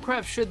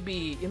 Timecraft should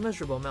be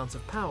immeasurable amounts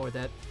of power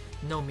that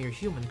no mere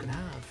human could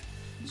have.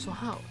 So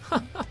how?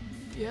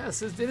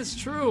 Yes, it is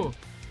true.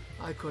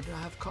 I could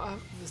have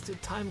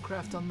listed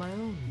Timecraft on my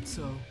own,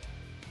 so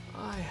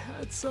I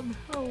had some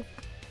help.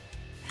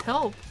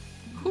 Help?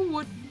 Who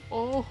would?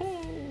 Oh.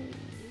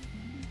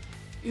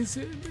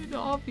 Isn't it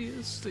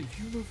obvious the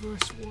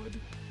universe would?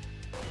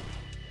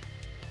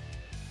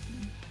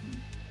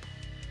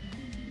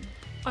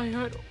 I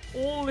had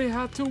only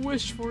had to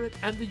wish for it,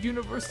 and the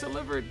universe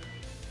delivered.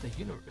 The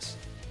universe?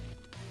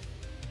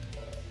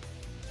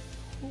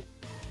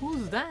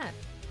 Who's that?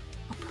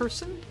 A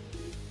person?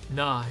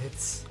 Nah,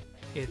 it's...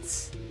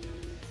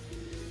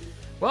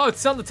 Well,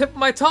 it's on the tip of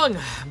my tongue,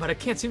 but I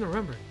can't seem to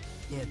remember.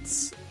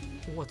 It's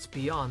what's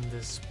beyond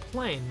this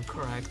plane,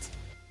 correct?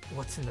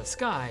 What's in the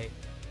sky?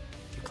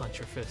 You clench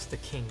your fist, the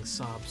king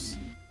sobs.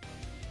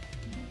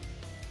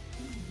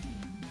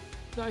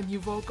 I knew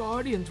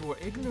Valgardians were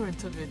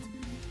ignorant of it,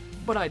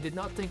 but I did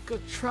not think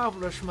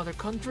travelers from other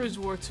countries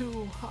were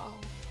too. How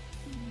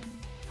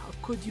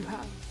could you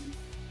have?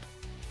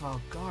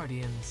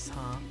 Valgardians,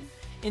 huh?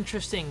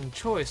 Interesting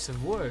choice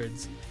of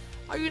words.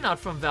 Are you not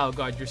from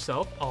Valgard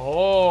yourself?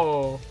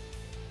 Oh.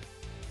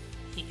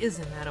 He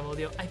isn't, Madame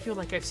Odio. I feel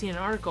like I've seen an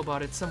article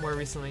about it somewhere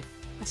recently.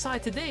 I saw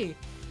it today.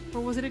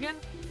 Where was it again?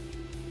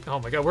 Oh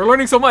my god, we're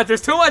learning so much.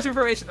 There's too much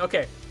information.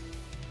 Okay.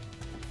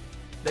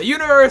 The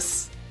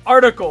universe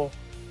article.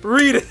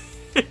 Read it.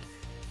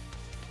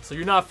 So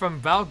you're not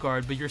from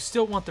Valgard, but you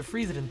still want to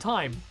freeze it in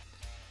time.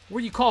 Where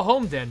do you call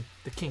home then?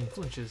 The king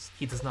flinches.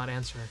 He does not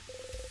answer.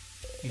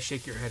 You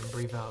shake your head and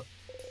breathe out.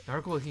 The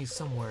article is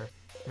somewhere.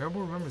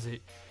 Marable remembers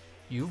it.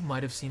 You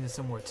might have seen it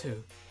somewhere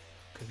too.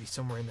 Could be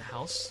somewhere in the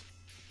house.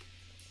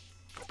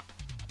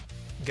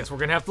 Guess we're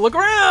gonna have to look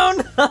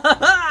around.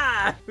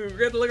 We're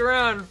gonna have to look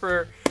around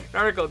for an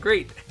article.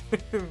 Great.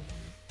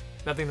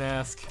 Nothing to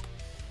ask.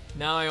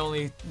 Now I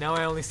only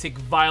seek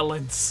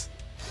violence.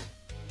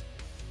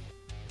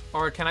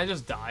 Or can I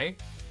just die?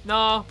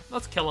 No,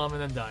 let's kill him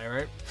and then die,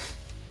 right?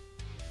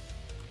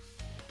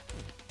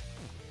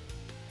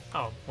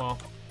 Oh, well.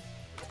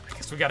 I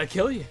guess we gotta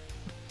kill you.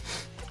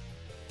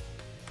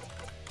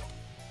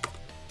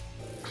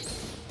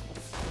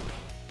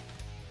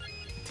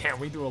 Damn,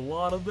 we do a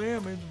lot of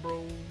damage,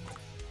 bro.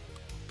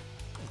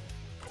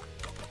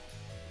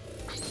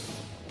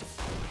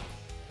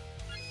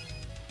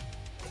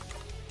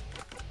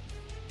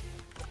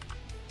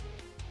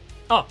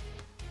 Oh.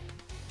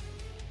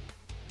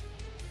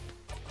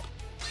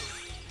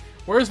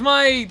 Where's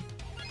my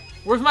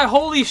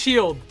holy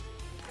shield?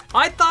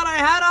 I thought I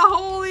had a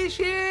holy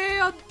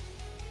shield.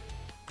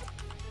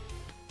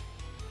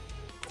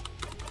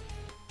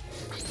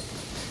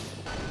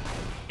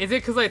 Is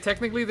it because I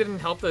technically didn't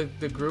help the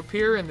group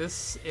here in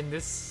this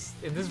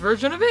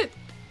version of it?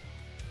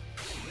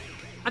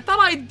 I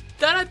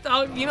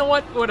thought you know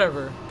what?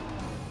 Whatever.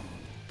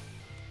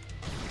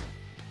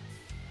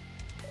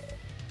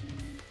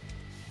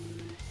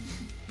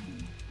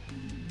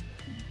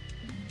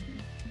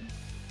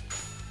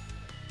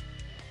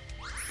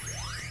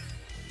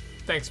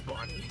 Thanks,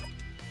 Bonnie.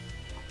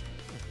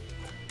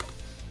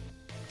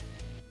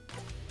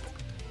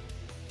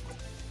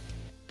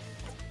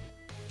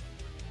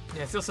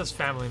 Yeah, it still says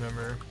family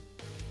member.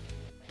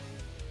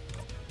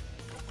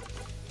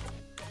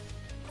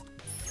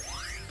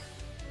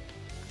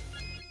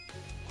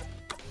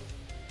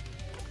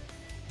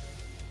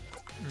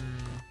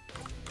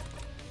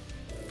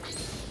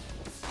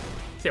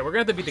 So yeah, we're gonna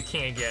have to beat the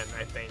king again,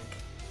 I think.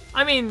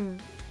 I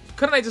mean,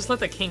 couldn't I just let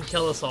the king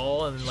kill us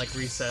all and like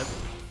reset?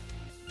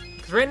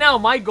 Because right now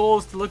my goal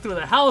is to look through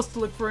the house to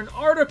look for an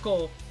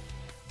article.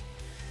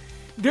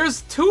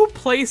 There's 2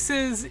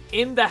 places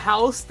in the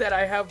house that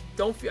I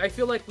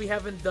feel like we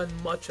haven't done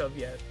much of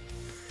yet.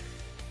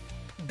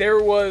 There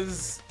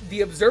was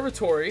the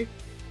observatory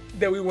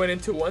that we went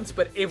into once,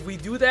 but if we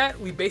do that,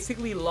 we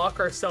basically lock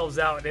ourselves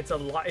out, and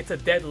it's a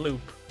dead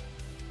loop.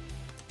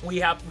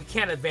 We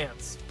can't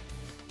advance.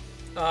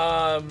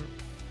 And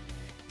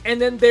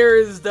then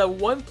there's the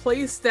one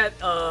place that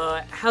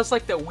has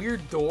like that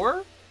weird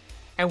door,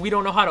 and we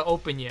don't know how to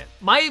open yet.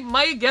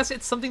 My guess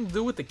it's something to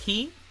do with the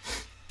key,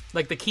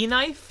 like the key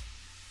knife.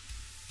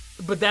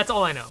 But that's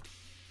all I know.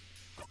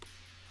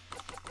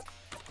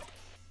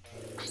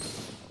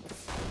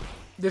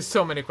 There's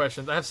so many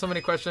questions. I have so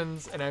many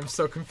questions, and I'm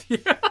so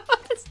confused.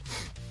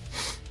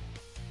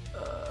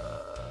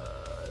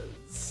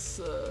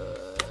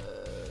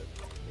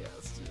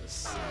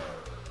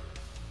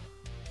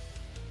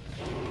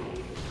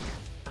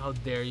 How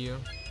dare you?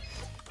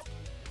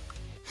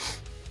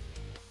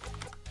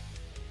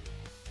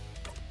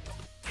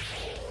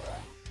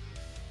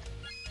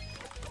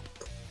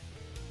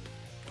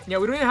 Yeah,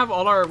 we don't have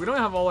all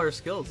our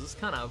skills. It's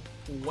kind of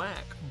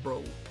whack,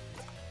 bro.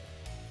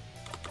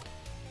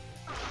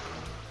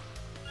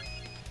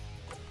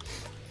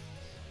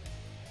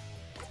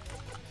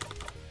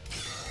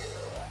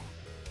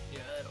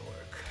 Yeah, that'll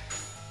work.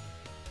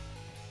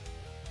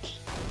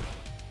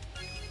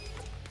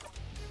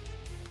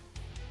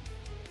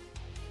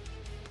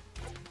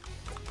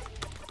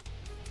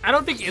 I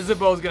don't think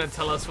Isabel's gonna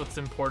tell us what's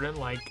important,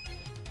 like,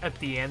 at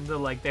the end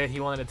of, like, that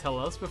he wanted to tell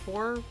us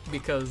before,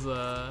 because,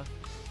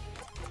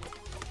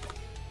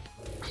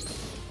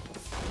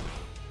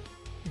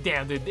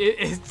 damn, dude,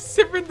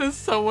 Siffrin does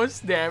so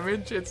much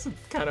damage, it's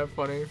kind of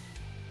funny.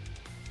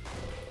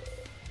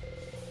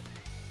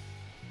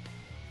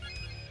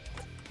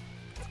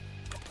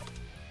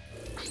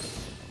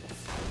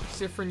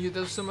 Siffrin, you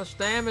do so much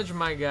damage,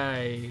 my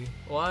guy.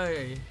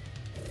 Why?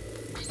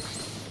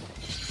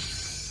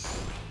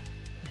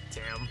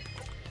 Damn.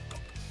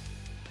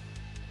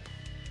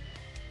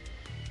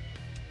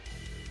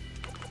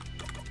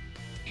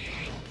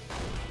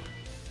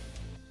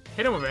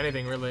 Hit him with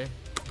anything, really.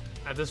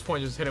 At this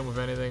point, just hit him with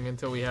anything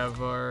until we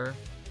have our...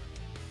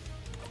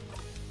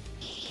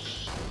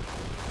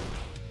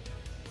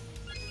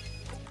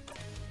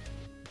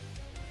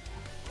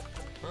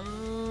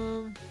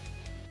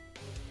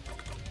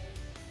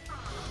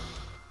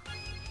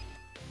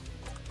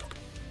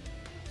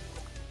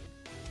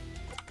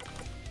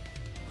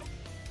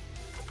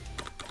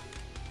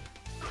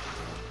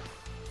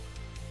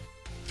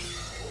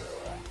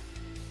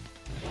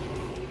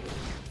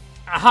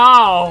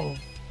 How?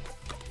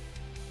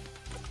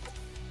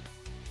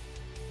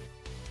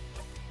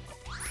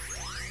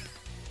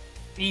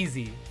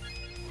 Easy.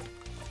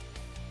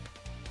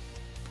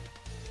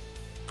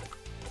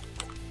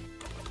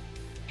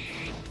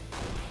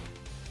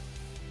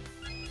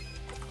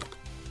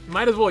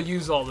 Might as well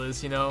use all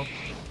this, you know?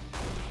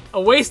 A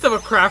waste of a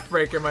craft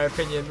breaker, in my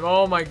opinion.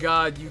 Oh my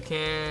god, you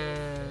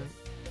can.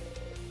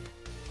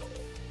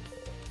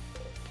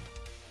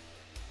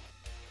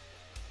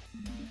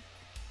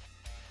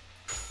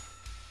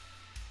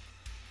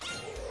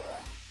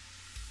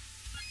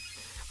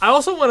 I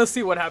also want to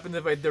see what happens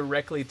if I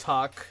directly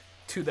talk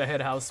to the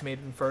head house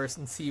maiden first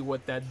and see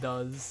what that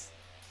does.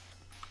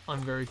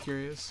 I'm very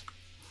curious.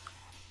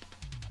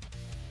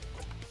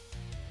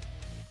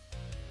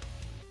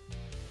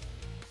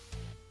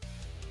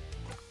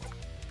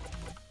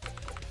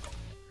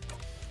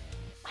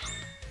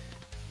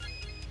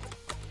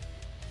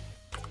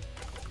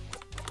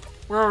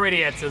 We're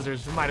already at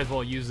scissors, we might as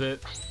well use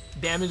it.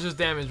 Damage is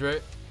damage,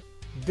 right?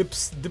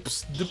 Dips,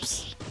 dips,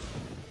 dips.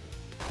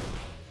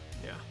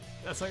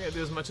 That's not gonna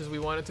do as much as we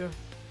wanted to.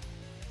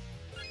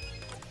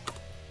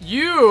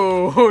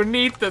 You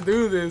need to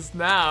do this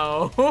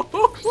now. Oh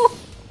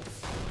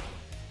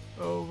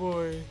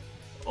boy.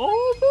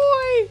 Oh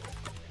boy.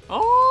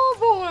 Oh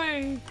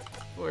boy.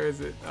 Where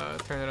is it?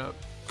 Turn it up.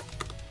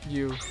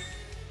 You.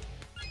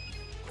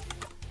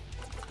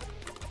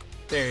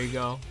 There you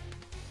go.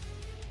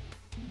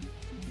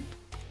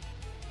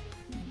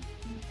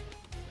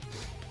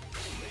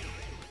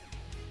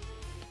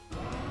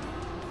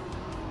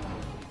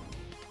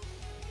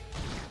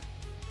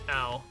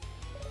 Ow.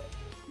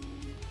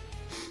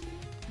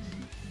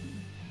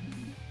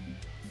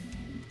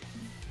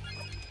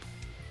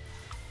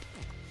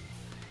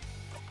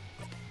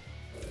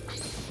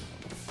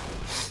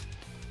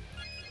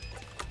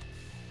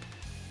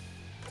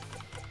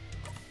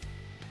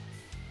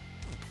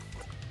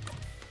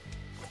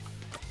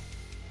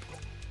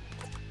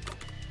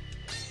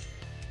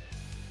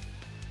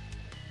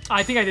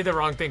 I think I did the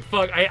wrong thing.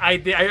 Fuck,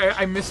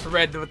 I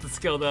misread what the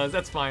skill does.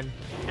 That's fine.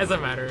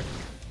 Doesn't matter.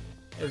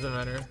 Doesn't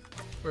matter.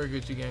 We're a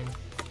Gucci gang.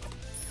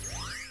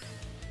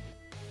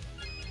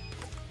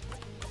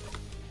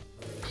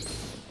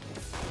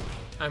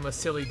 I'm a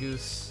silly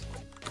goose.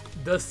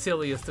 The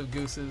silliest of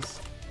gooses.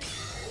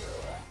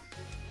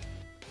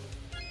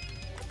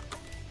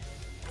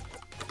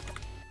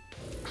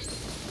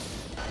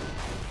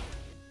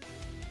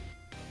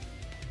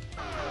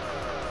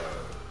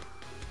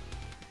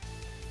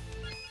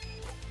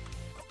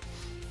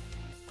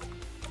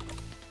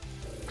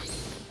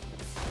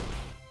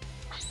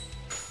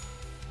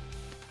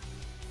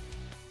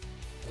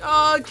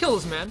 Kill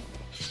this man.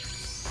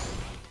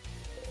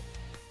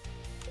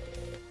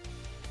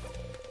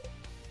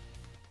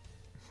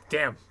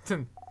 Damn.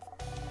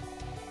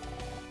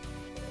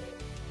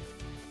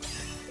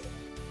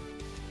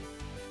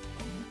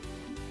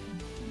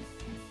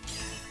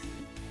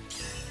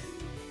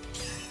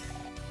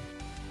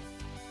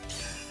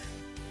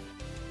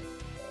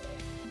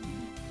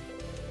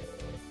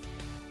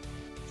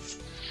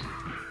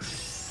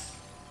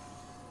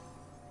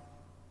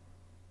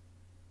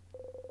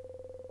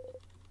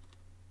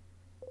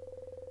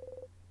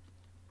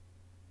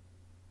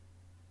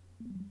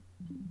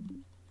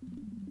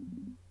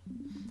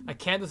 I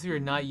can't deceive her,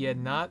 not yet.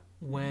 Not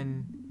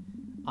when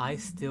I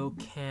still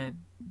can't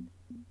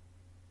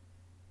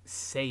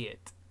say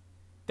it.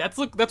 That's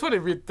what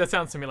that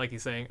sounds to me like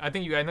he's saying. I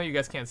know you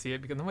guys can't see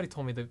it because nobody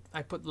told me that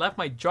I left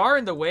my jar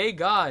in the way.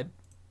 God,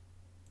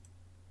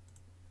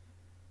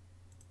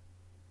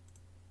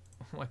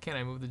 why can't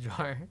I move the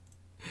jar?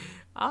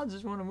 I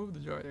just want to move the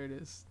jar. There it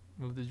is.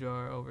 Move the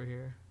jar over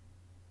here.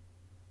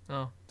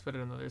 Oh, let's put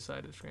it on the other side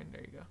of the screen.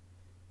 There you go.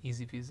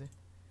 Easy peasy.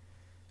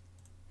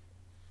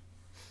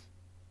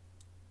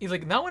 He's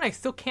like, not when I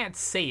still can't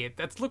say it.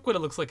 Look what it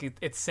looks like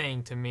it's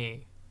saying to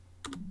me.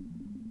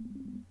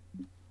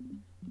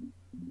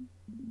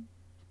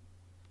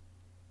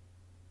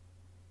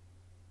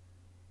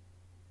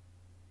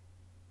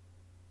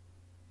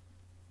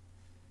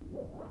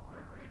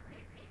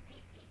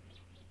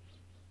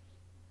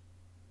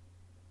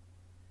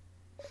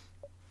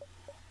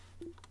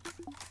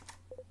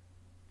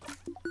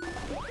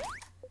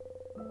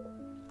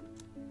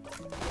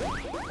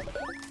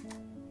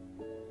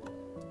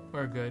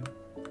 We're good.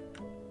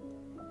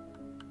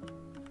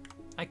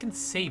 I can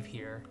save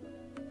here.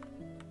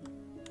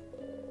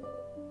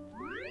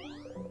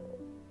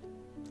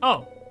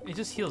 Oh, it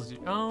just heals you.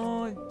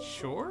 Oh,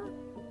 sure.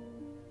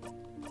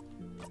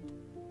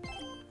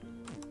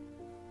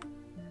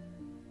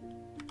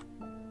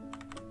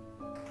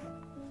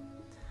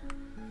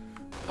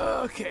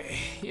 Okay,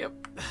 yep.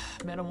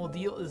 Madame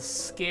Deal is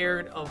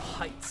scared of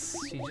heights.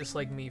 She's just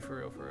like me, for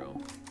real, for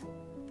real.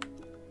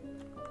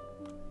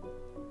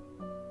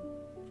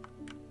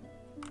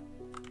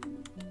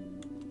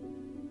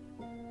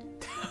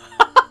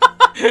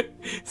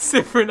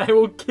 Siffrin, I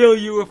will kill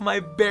you with my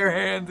bare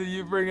hands if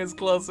you bring us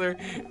closer.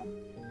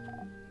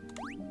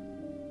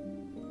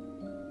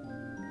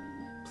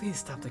 Please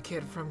stop the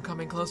kid from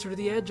coming closer to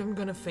the edge. I'm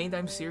gonna faint.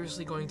 I'm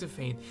seriously going to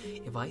faint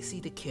if I see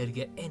the kid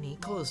get any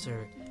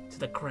closer to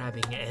the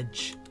crabbing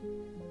edge.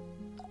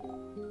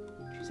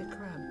 She's a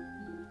crab.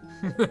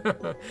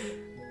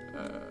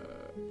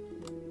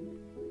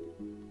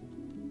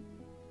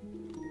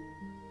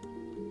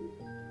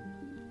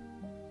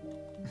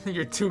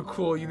 You're too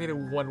cool. You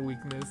needed one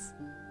weakness.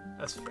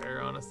 That's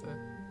fair, honestly.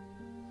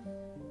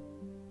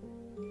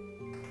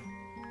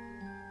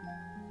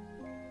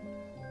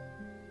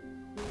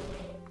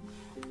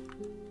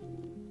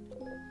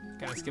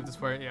 Gotta skip this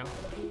part, yeah.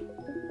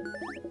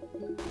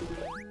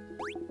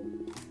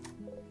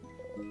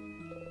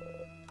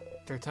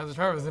 Third time's a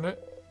charm, isn't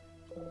it?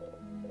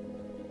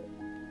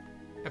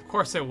 Of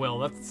course it will.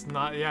 That's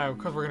not... Yeah, of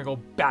course we're gonna go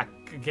back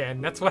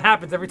again. That's what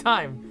happens every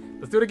time.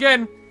 Let's do it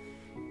again.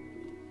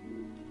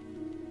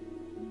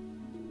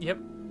 Yep.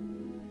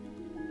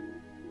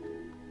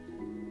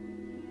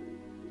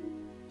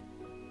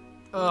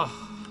 Ugh.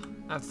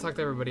 I have to talk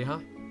to everybody, huh?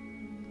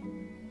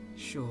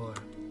 Sure.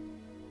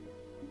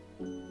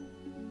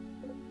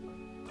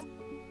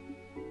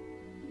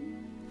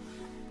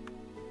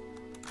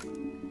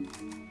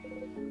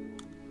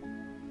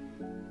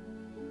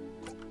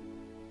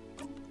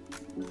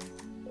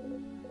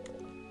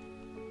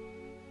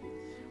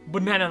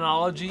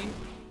 Bananology.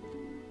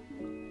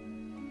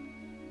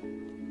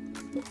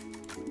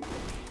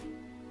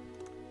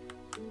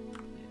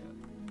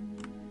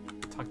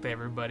 Talk to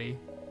everybody.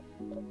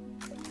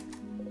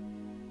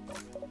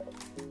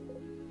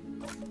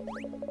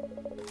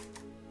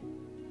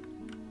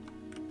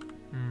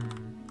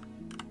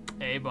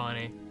 Hey,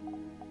 Bonnie.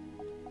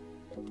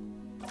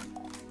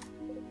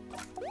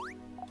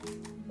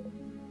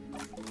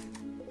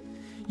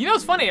 You know,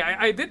 it's funny.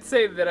 I did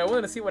say that I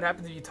wanted to see what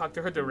happens if you talk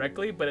to her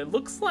directly, but it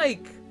looks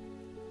like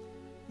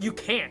you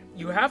can't.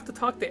 You have to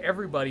talk to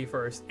everybody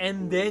first,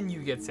 and then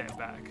you get sent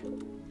back.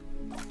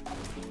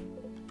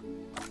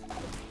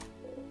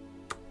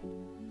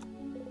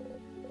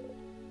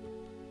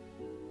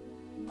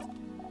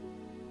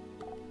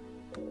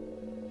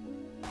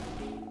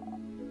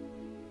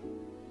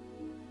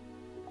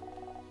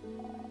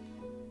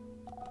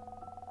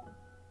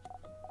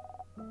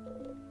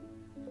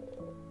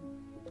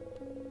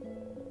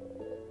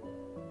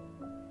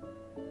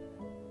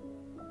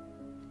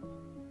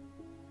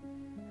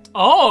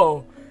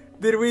 Oh!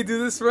 Did we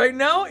do this right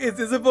now? Is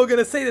Isabel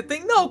gonna say the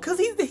thing? No, because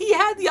he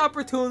had the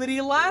opportunity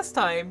last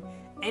time,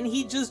 and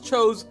he just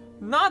chose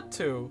not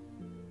to.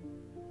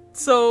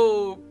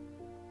 So,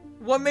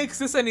 what makes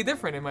this any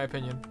different, in my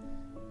opinion?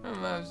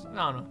 I don't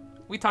know.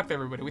 We talked to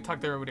everybody. We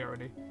talked to everybody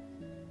already.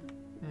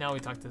 Now we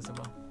talk to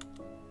Isabel.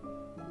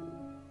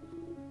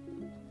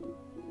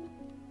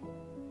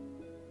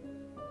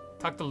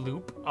 Talk to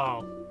Loop?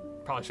 Oh,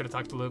 probably should have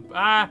talked to Loop.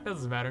 Ah, that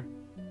doesn't matter.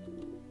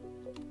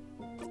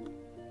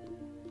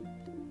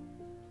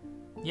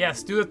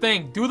 Yes, do the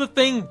thing. Do the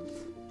thing.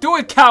 Do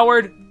it,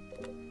 coward.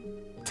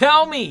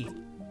 Tell me.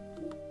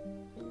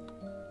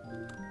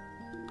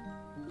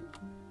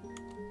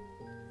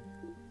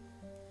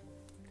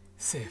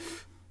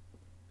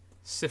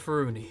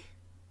 Siffruni.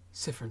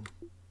 Siffrin.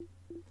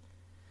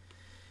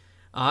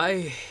 Ah!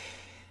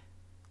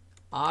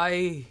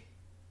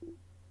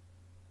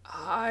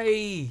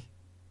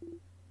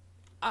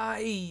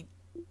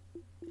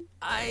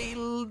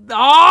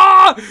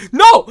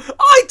 No!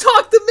 I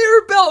talked to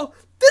Mirabelle!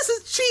 This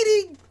is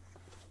cheating!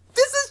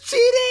 This is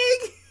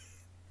cheating!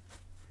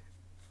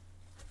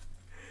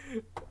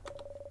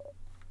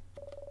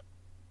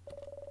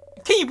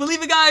 Can you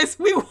believe it, guys?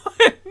 We won!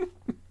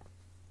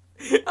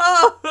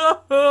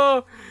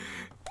 Oh!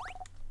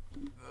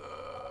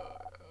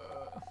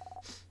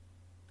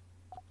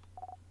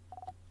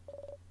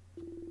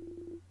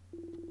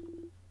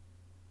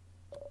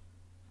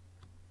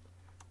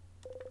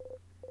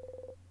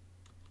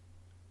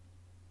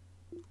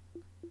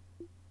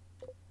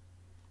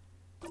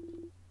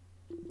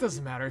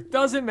 Doesn't matter.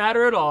 Doesn't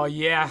matter at all.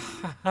 Yeah.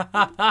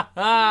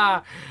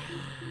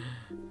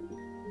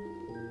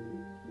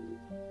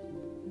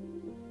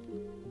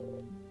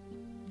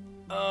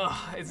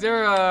 Is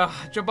there a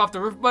jump off the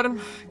roof button?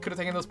 Could have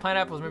taken those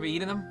pineapples, maybe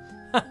eaten them.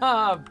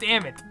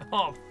 Damn it.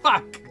 Oh,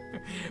 fuck.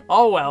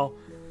 Oh, well.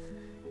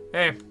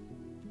 Hey.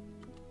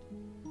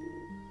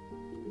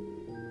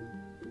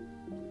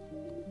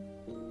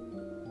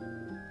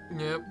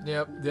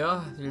 Yep,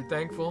 yeah, you're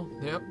thankful.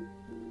 Yep.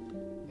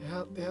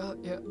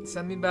 Yeah.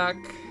 Send me back,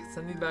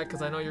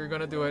 because I know you're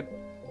gonna do it.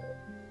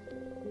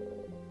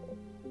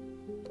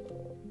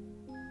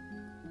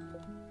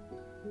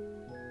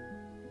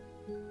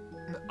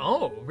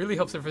 Oh, really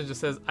hope Siffrin just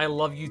says, I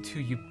love you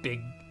too, you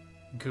big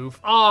goof.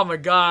 Oh my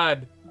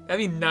god, that'd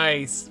be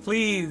nice,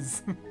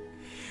 please.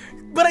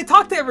 But I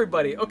talked to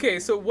everybody. Okay,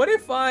 so what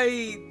if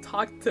I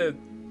talk to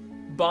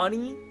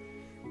Bonnie,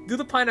 do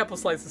the pineapple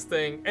slices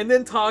thing, and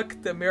then talk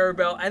to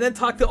Maribel, and then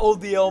talk to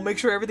ODL, make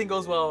sure everything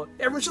goes well.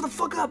 Everyone shut the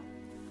fuck up!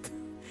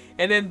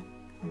 And then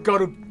go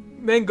to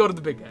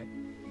the big guy.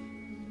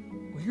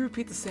 Will you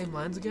repeat the same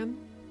lines again?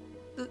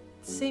 The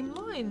same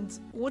lines?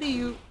 What do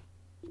you...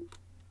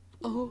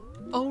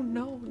 Oh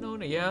no.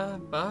 Yeah,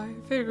 I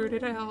figured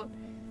it out.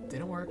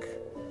 Didn't work.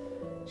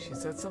 She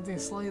said something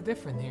slightly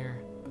different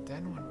here, but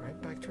then went right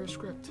back to her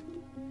script.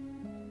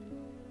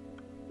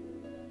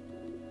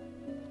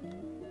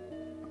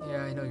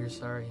 Yeah, I know you're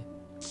sorry.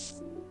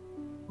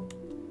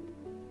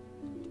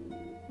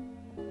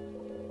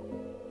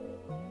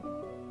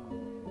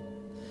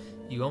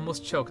 You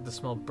almost choke at the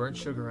smell of burnt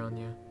sugar on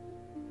you.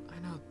 I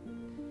know.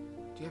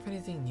 Do you have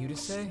anything new to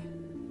say?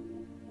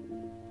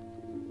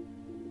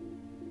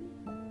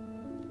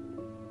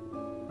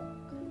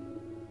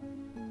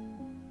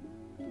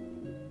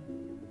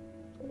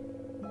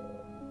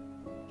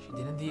 She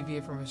didn't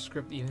deviate from her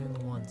script even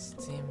once.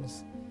 It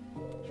seems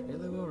she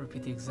really will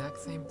repeat the exact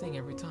same thing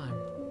every time.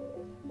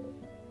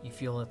 You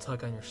feel a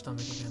tug on your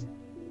stomach again.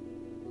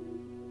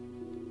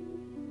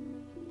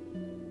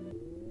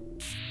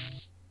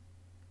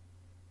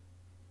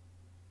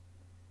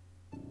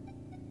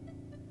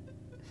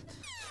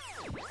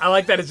 I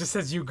like that it just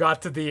says you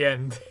got to the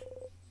end.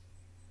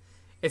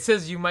 It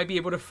says you might be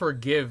able to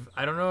forgive.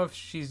 I don't know if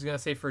she's gonna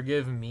say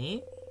forgive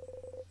me.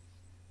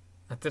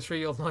 At this rate,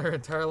 you'll know her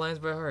entire lines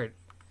by heart.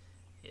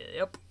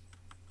 Yep.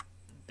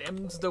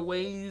 Them's the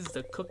ways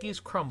the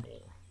cookies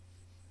crumble.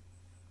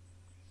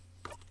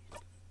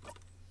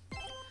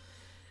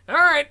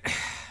 Alright.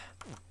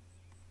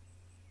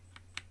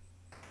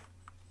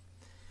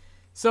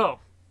 So,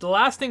 the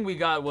last thing we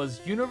got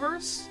was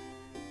Universe.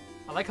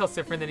 I like how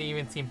Siffrin didn't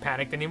even seem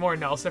panicked anymore.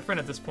 No, Siffrin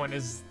at this point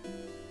is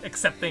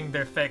accepting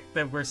the fact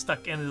that we're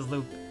stuck in this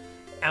loop.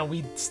 And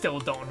we still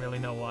don't really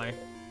know why.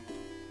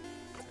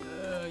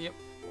 Yep.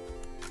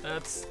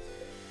 That's...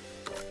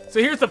 So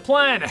here's the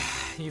plan.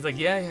 He's like,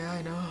 yeah,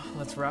 I know.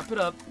 Let's wrap it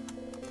up.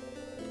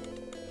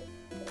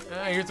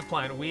 Here's the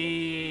plan.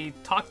 We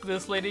talk to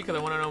this lady because I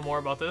want to know more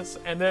about this.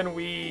 And then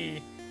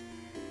we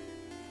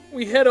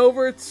head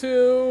over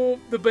to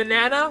the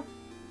banana.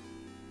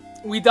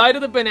 We die to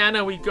the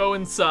banana. We go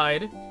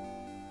inside.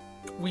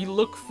 We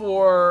look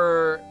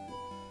for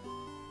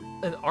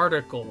an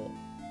article.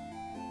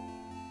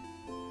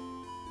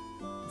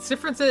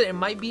 Siffrin said it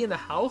might be in the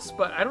house,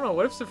 but I don't know.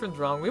 What if Siffrin's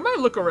wrong? We might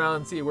look around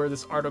and see where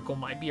this article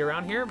might be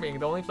around here. I mean,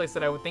 the only place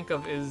that I would think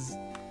of is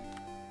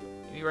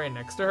maybe right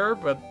next to her,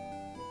 but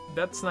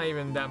that's not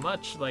even that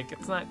much. Like,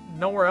 it's not...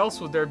 Nowhere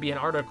else would there be an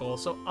article.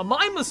 So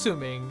I'm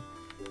assuming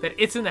that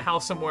it's in the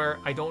house somewhere.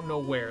 I don't know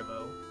where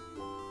though.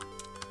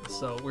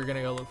 So we're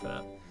gonna go look for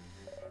that.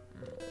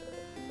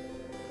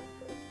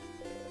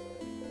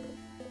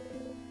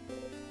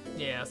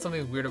 Yeah,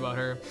 something's weird about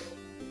her.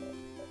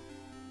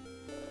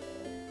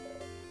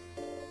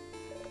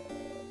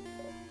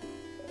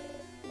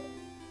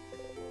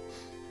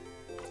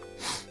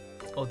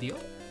 Odile?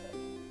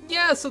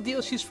 Yes,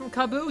 Odile, she's from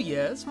Kabu,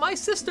 yes. My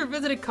sister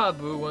visited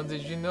Kabu once,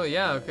 did you know?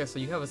 Yeah, okay, so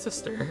you have a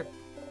sister.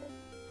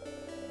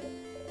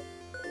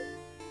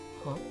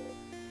 Huh?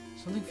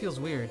 Something feels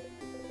weird.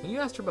 When you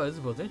asked her about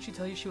Isabel, didn't she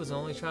tell you she was an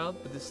only child?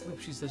 But this sleep,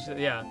 she said,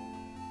 yeah.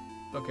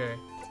 Okay.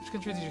 Which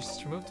country did your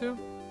sister move to?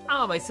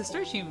 Ah, my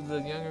sister, she was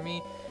younger than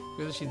me.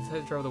 Because she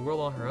decided to travel the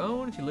world on her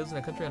own. She lives in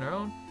a country on her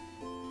own.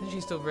 Isn't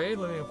she still brave,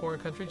 living in a foreign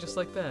country just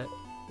like that?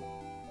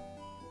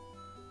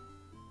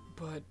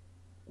 But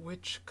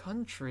which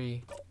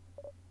country?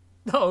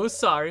 Oh,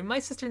 sorry. My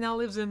sister now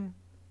lives in...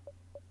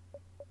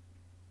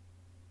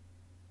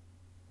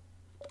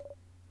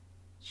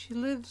 She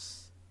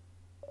lives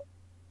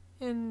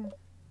in...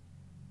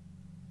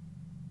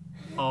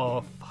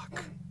 Oh,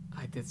 fuck.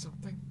 I did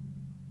something.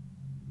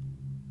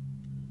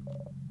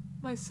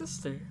 My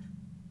sister.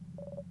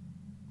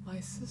 My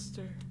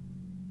sister.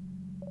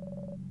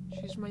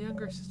 She's my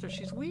younger sister.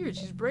 She's weird.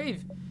 She's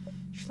brave.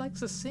 She likes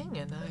to sing,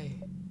 and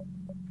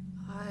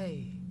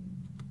I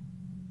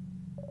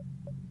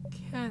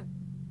can't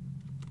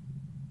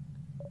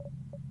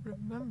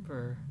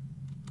remember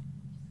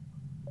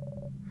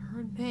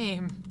her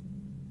name.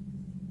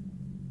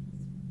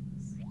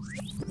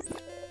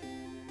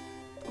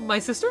 My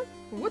sister?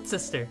 What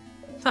sister?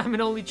 I'm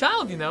an only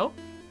child, you know.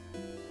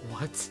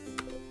 What?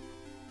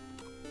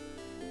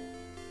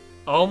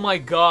 Oh my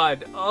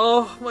god.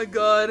 Oh my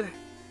god.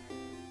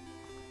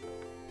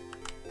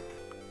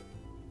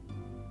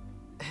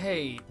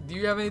 Hey, do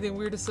you have anything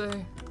weird to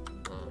say?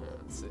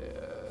 Let's see.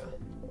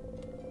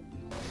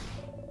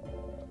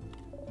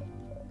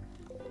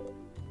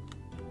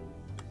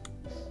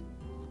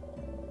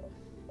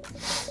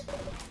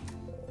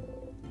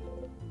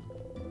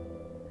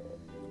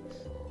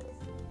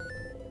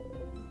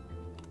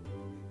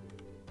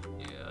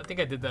 Yeah, I think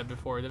I did that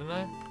before, didn't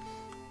I?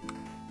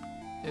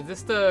 Is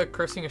this the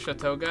cursing a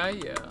chateau guy?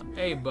 Yeah.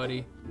 Hey,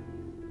 buddy.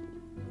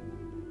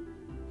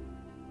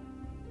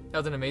 That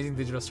was an amazing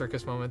digital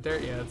circus moment there.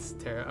 Yeah, it's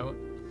terrible.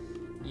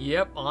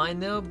 Yep, I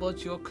know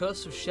about your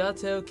curse of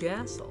Chateau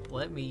Castle.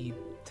 Let me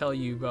tell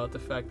you about the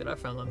fact that I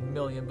found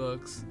 1,000,000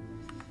 books.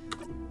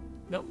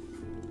 Nope.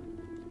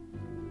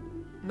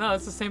 No,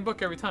 it's the same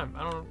book every time.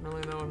 I don't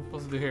really know what I'm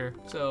supposed to do here.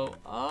 So,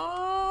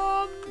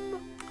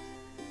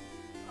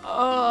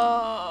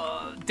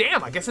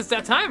 damn, I guess it's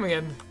that time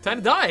again. Time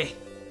to die.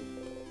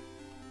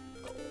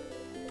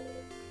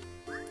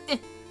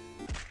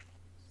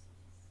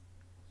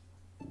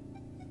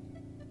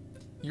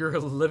 You're a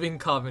living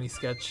Kobeni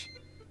sketch.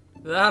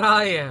 That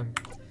I am.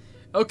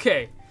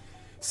 Okay.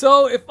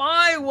 So if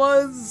I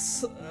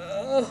was...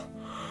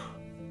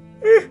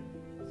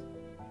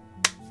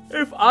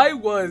 if I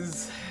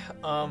was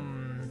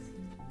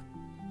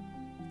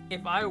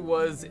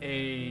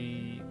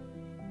a...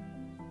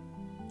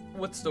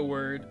 What's the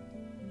word?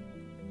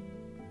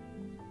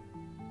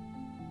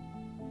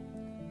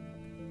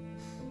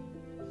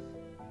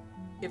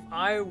 If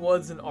I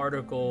was an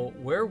article,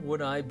 where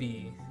would I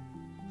be?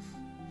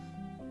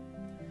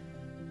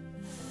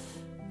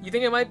 You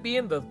think it might be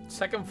in the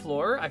second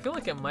floor? I feel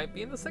like it might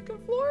be in the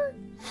second floor.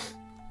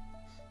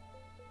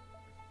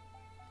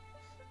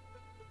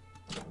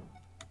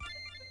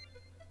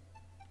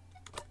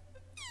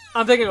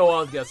 I'm taking a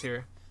wild guess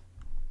here.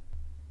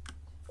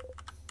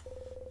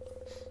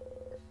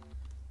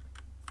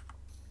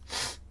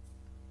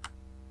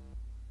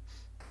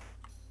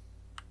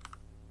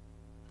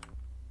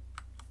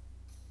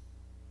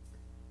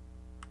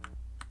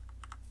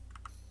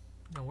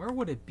 Now, where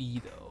would it be,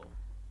 though?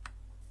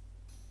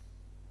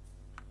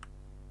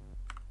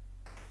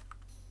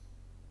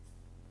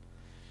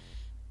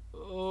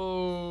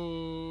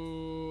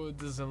 Oh, it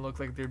doesn't look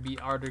like there'd be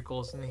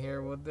articles in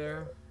here, would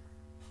there?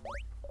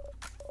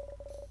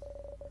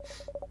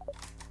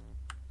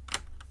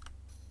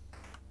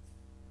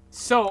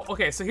 So,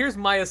 okay, so here's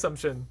my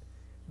assumption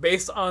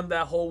based on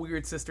that whole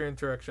weird sister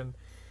interaction.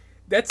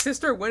 That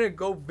sister went to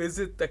go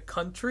visit the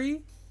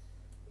country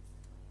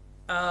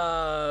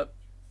that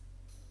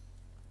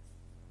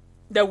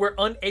we're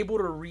unable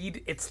to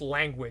read its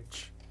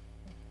language.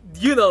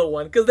 You know the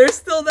one, because there's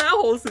still that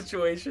whole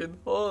situation.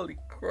 Holy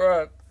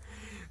crap.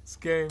 This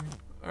game.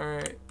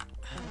 Alright.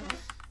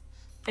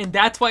 And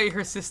that's why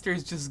her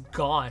sister's just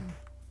gone.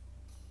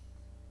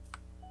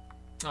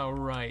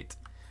 Alright.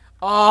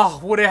 Oh,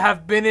 would it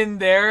have been in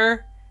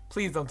there?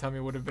 Please don't tell me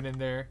it would have been in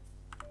there.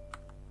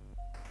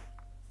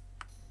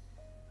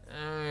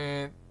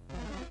 Alright.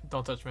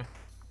 Don't touch me.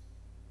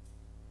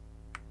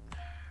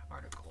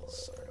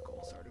 Articles.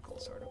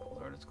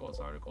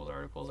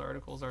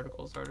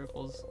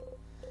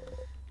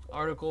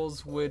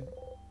 Articles would...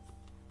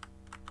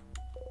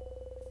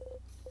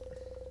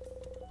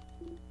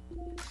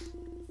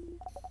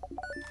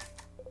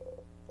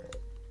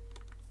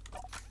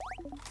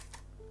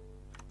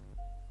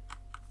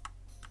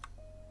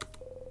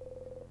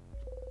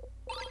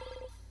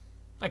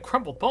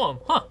 crumbled poem.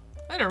 Huh.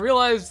 I didn't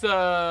realize we...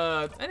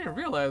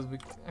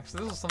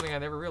 Actually, this is something I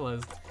never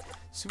realized.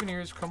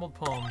 Souvenirs, crumbled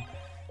poem.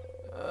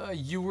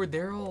 You were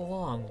there all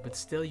along, but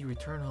still you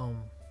return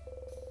home.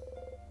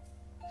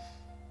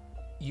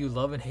 You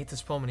love and hate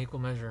this poem in equal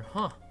measure.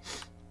 Huh.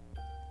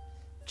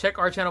 Check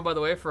our channel, by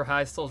the way, for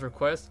Heistel's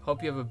request.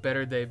 Hope you have a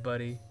better day,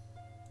 buddy.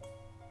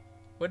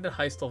 What did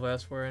Heistel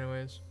ask for,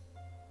 anyways?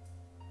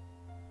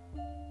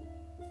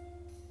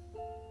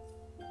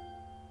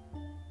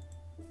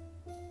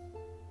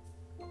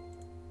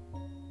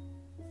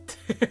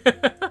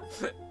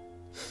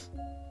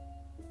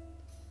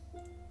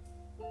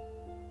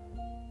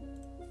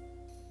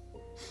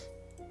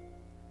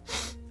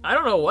 I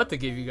don't know what to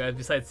give you guys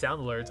besides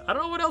sound alerts. I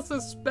don't know what else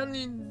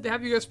to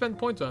have you guys spend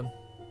points on.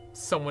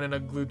 Someone in a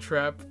glue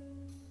trap.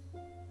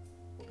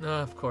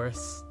 Of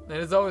course. And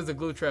it's always a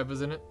glue trap,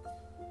 isn't it?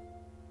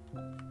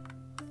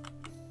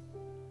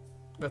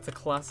 That's a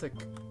classic.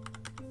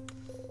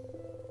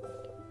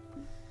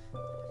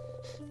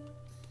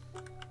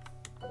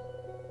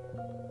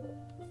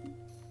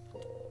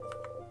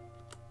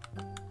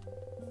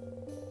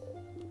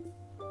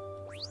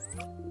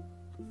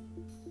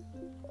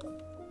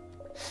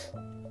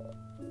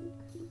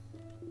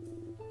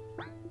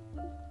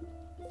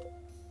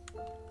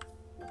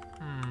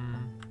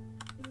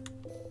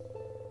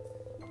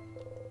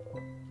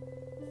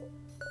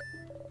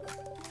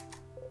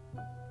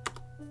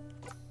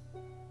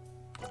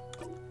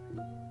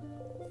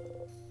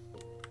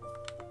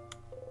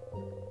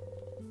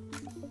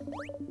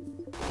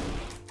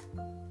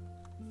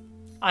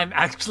 I'm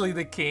actually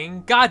the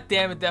king. God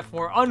damn it,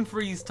 Def4.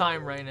 Unfreeze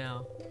time right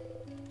now.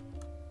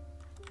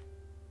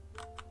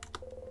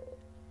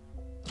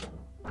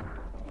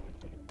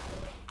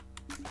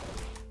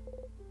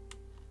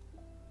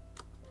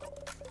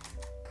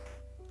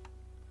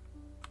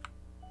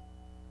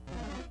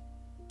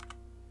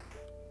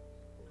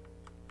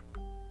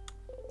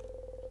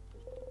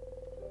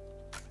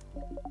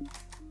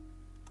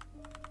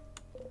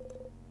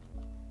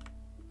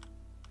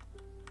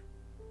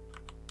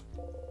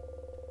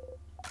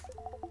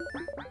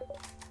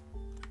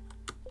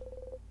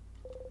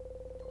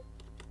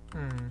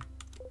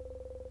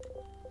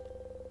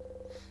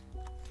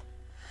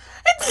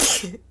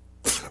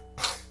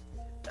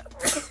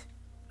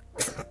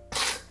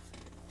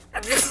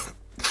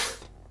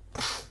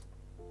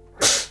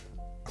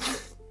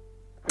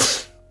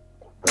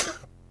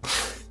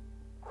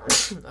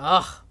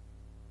 Ugh.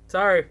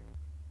 Sorry.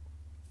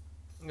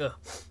 Ugh.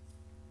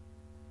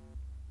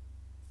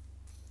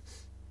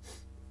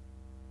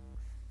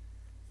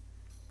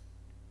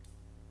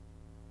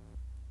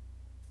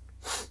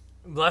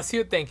 Bless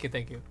you. Thank you.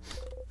 Thank you.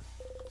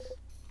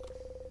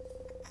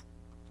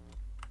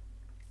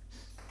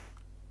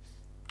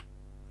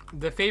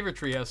 The favorite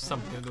tree has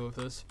something to do with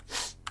this.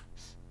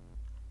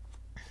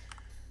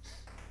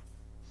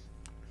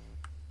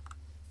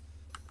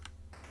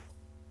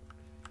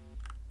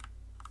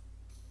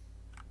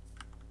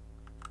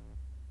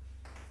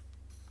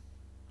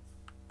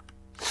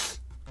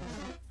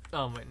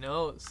 Oh, my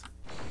nose.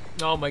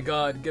 Oh my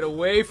god, get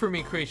away from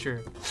me,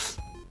 creature.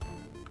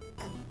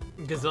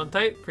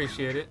 Gesundheit,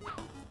 appreciate it.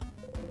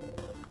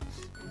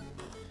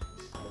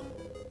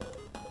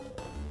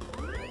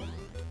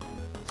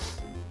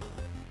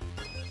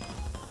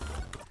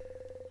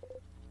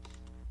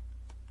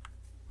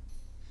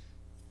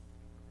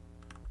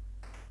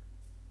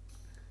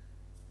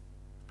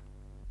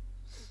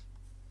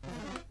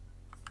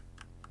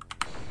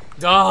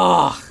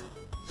 Ugh.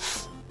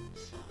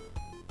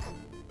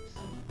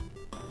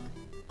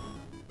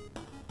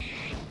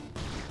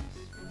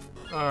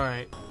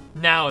 Alright,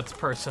 now it's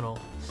personal.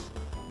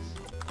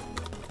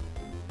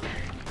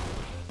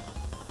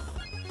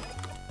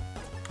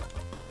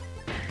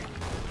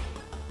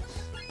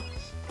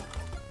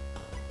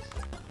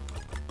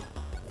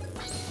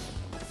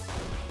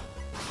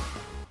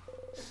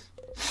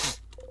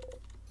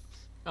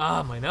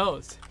 Ah, my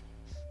nose.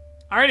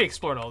 I already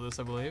explored all this,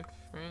 I believe.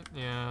 Right?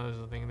 Yeah, there's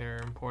a thing there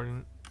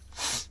important.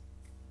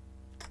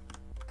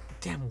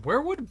 Damn,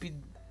 where would it be?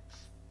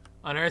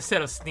 Another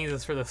set of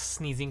sneezes for the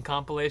sneezing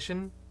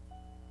compilation.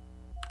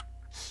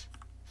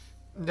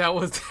 That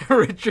was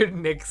Richard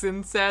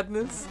Nixon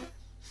sadness.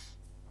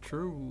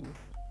 True.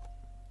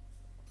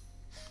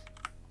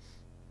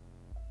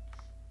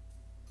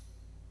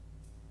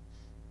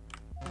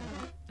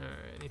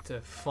 Alright, I need to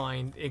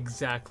find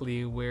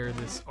exactly where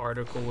this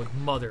article with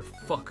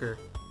motherfucker.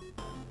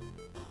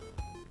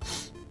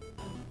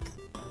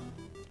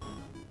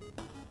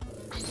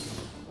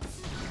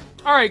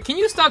 Alright, can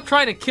you stop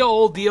trying to kill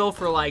old deal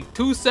for like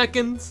 2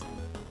 seconds?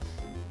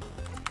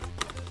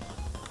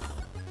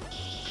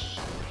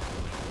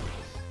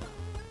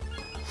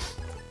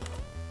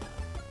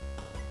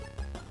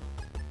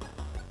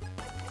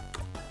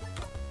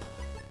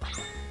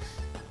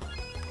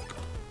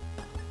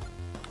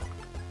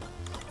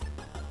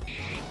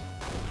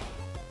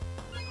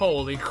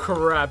 Holy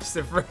crap,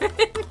 Siffrin.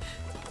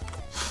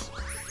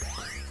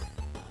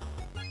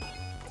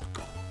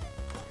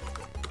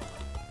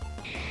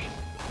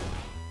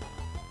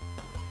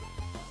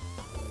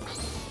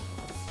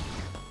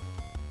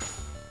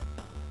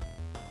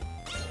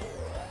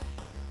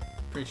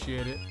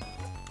 Appreciate it.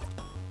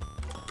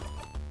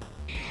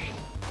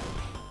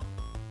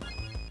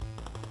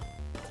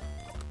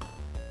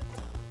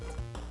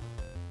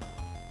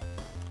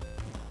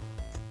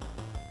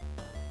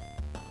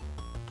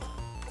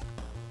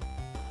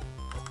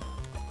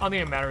 I don't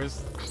think it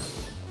matters.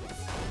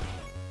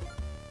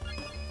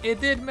 It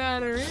did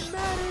matter. It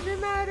mattered.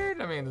 It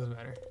mattered. I mean, it doesn't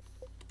matter.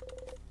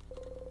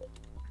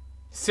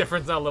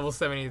 Siffrin's not level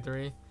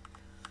 73.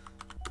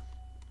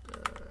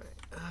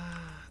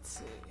 Let's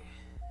see.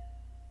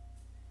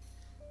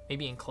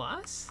 Maybe in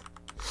class?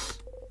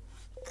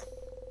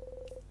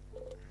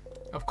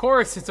 Of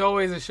course, it's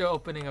always a show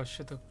opening of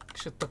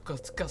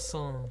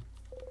Shotokason.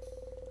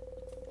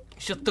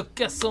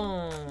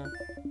 Shotokason.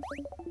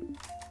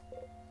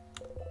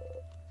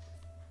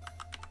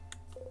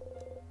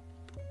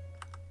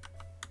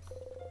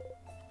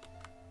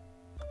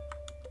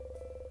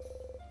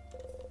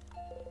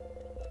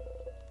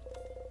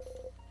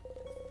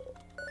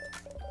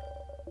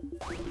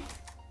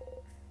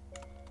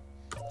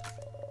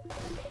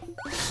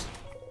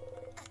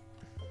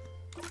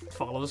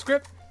 Follow the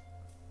script.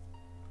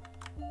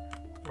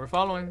 We're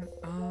following.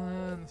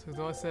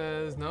 So it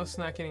says no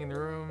snacking in the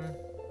room.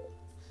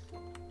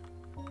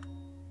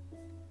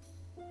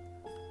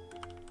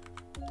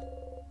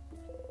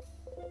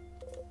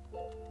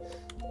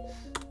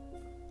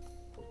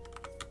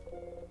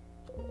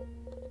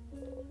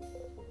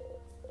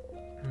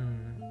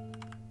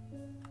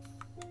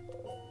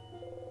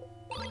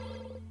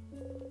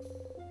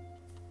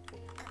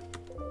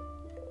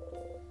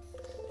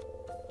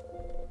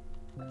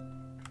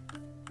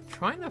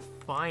 Trying to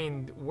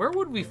find, where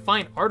would we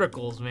find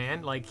articles,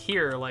 man? Like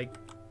here, like,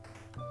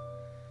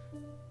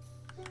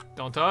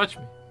 don't touch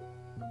me.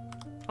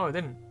 Oh, it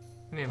didn't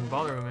even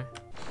bother with me.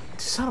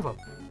 Son of a.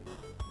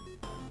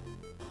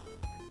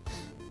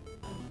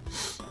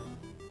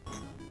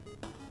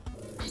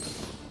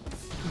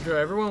 Bro,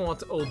 everyone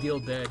wants Odile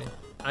dead.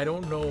 I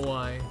don't know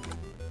why.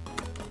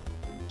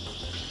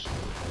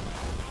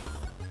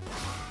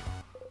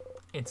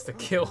 Insta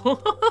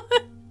kill.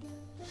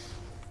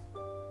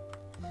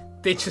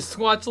 They just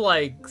watch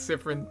like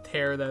Siffrin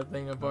tear that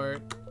thing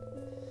apart.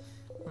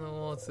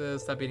 Oh, what's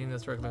this? Stop eating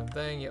this regular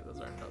thing. Yep, those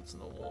are notes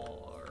on the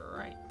wall.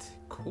 Alright,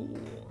 cool.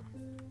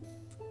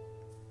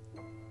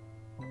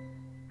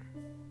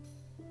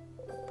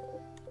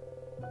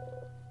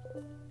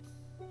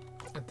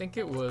 I think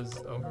it was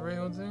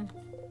over, let's see.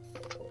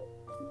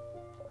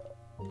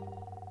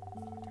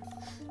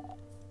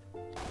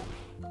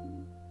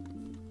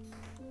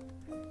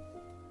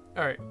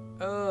 Alright,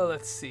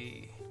 let's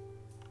see.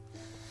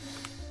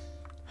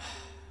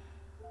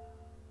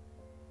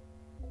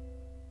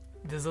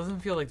 This doesn't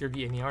feel like there'd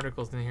be any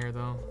articles in here,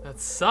 though. That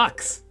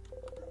sucks!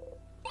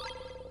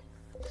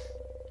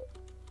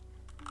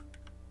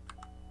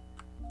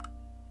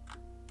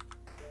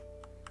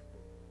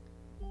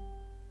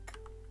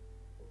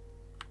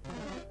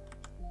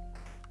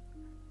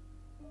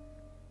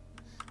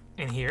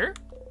 In here?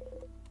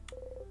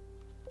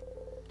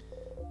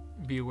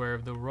 Beware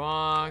of the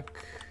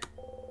rock.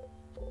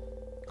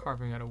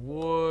 Carving out of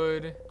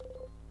wood.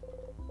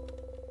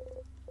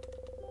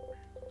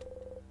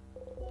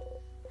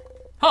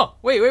 Oh,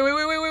 wait.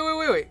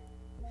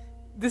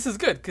 This is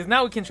good, because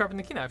now we can sharpen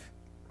the key knife.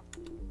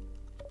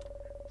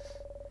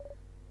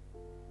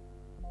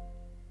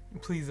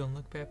 Please don't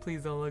look bad,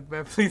 please don't look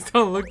bad, please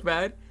don't look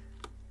bad.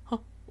 Huh?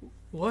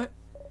 What?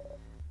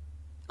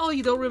 Oh,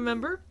 you don't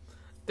remember?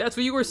 That's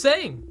what you were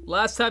saying.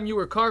 Last time you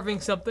were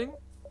carving something.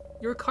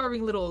 You were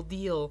carving little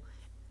Odile.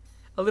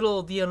 A little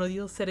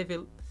Odile said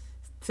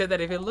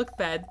that if it looked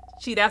bad,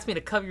 she'd ask me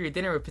to cover your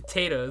dinner with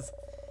potatoes.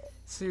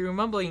 So you were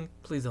mumbling,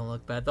 please don't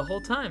look bad, the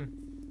whole time.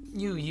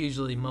 You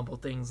usually mumble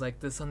things like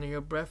this under your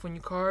breath when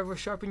you carve or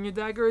sharpen your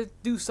dagger or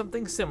do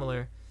something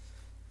similar.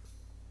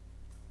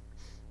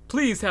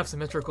 Please have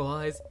symmetrical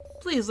eyes.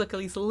 Please look at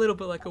least a little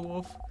bit like a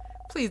wolf.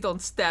 Please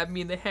don't stab me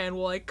in the hand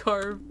while I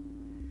carve.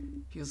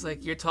 Feels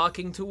like you're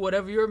talking to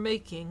whatever you're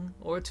making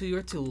or to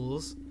your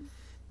tools.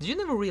 Did you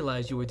never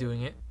realize you were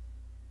doing it?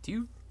 Do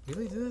you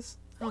really do this?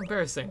 How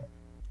embarrassing.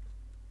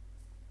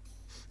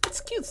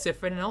 It's cute,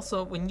 Siffrin, and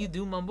also when you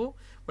do mumble,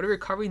 whatever you're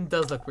carving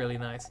does look really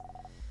nice.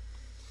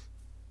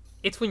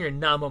 It's when you're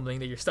not mumbling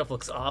that your stuff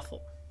looks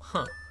awful.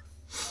 Huh.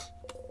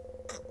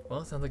 Well,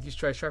 it sounds like you should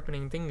try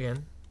sharpening thing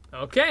again.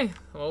 Okay,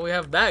 well we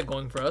have that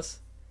going for us.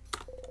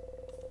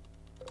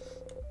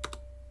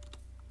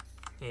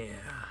 Yeah.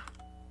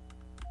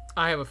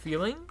 I have a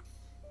feeling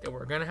that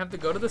we're gonna have to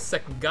go to the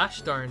second.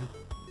 Gosh darn.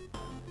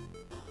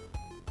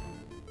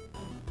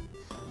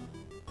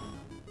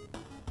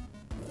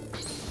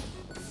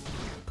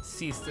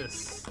 Cease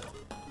this.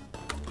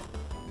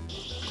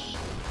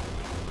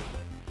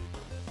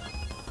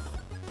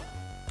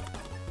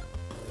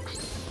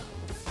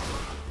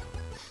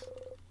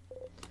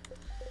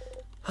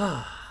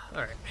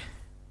 Alright.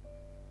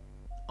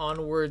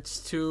 Onwards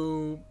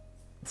to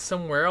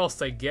somewhere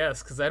else, I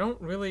guess, because I don't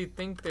really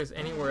think there's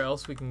anywhere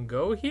else we can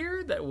go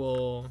here that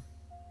will...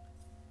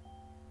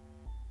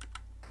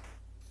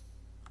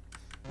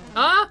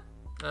 that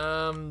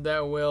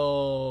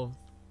will...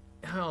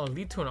 Oh,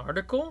 lead to an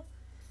article?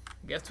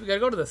 Guess we gotta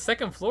go to the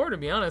second floor, to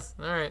be honest.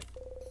 Alright.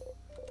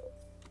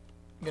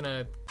 I'm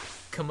gonna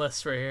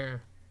comust right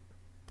here.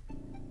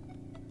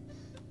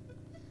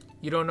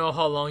 You don't know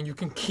how long you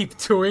can keep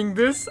doing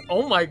this?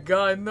 Oh my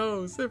god,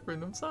 no,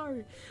 Siffrin, I'm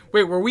sorry.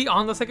 Wait, were we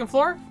on the second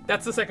floor?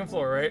 That's the second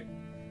floor, right?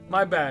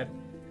 My bad.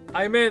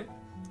 I meant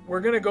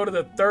we're gonna go to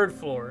the third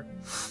floor.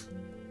 Cause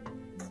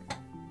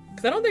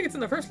I don't think it's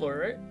in the first floor,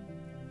 right?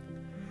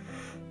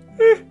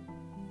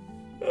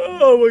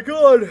 Oh my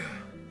god.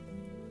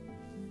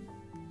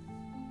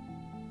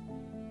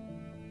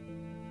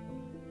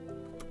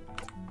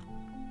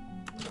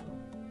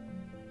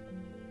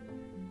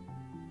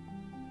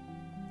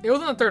 It was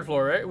on the third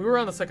floor, right? We were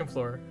on the second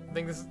floor. I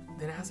think this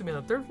then it has to be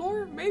on the third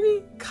floor,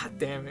 maybe? God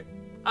damn it.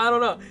 I don't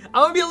know.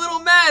 I'm gonna be a little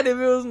mad if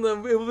it was in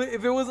the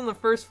if it was on the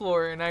first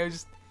floor and I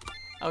was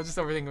just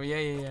overthinking.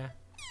 Yeah.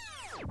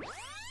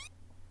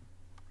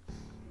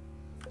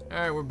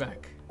 Alright, we're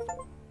back.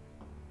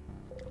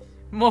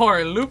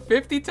 More loop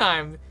 50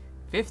 times.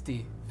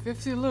 50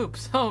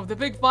 loops. Oh, the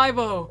big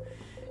 5-0.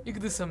 You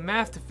could do some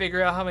math to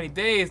figure out how many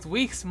days,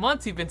 weeks,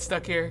 months you've been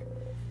stuck here.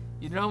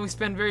 You don't always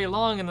spend very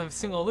long in a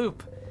single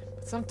loop.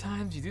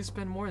 Sometimes you do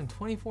spend more than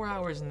 24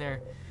 hours in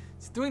there.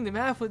 So doing the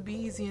math would be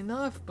easy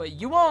enough, but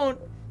you won't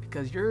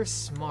because you're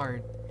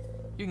smart.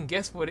 You can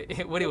guess what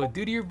it would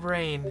do to your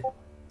brain.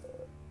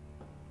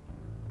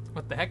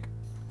 What the heck?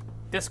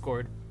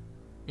 Discord.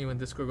 You mean when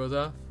Discord goes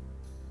off?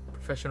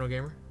 Professional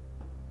gamer.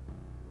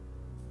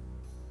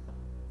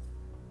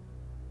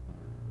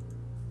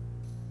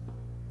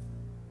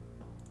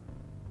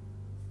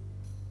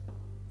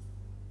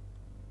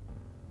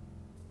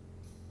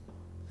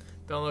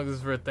 Don't look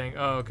this for a thing.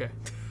 Oh, okay.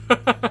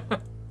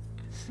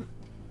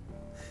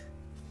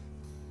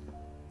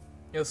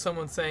 Yo,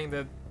 someone saying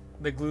that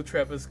the glue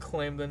trap has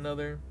claimed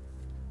another.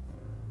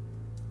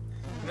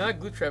 Not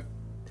glue trap.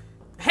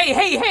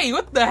 Hey!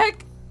 What the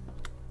heck?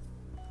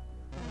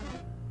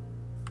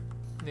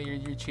 No,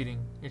 you're cheating.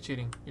 You're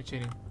cheating.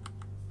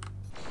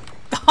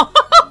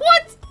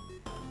 What?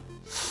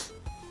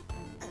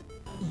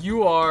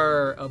 You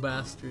are a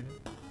bastard.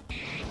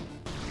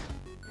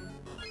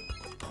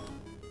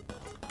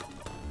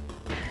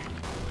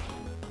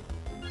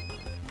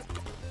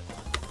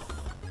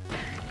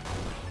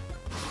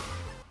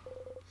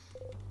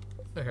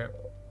 Okay.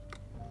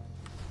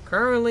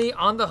 Currently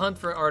on the hunt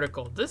for an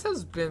article. This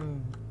has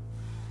been...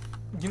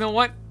 You know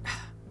what?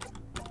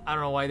 I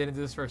don't know why I didn't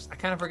do this first. I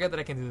kind of forget that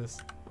I can do this.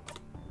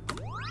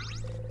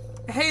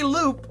 Hey,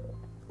 Loop!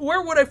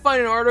 Where would I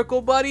find an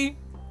article, buddy?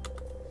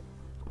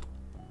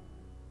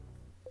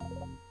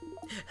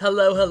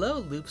 Hello,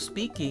 Loop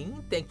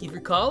speaking. Thank you for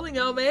calling.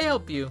 How may I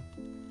help you?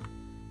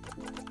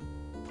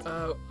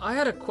 I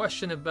had a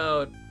question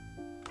about...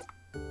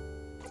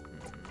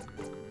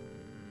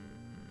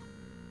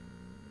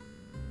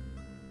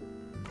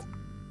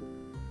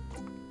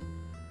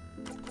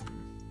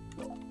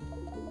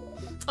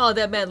 Oh,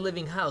 that mad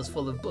living house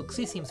full of books.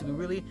 He seems to be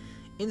really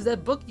into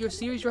that book, your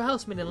series, your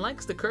housemate, and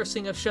likes the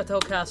cursing of Chateau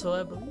Castle,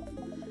 I believe.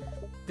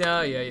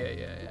 Oh,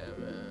 yeah.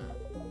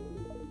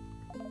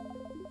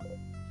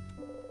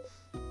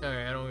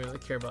 Alright, I don't really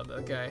care about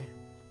that guy.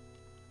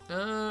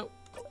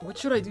 What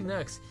should I do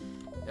next?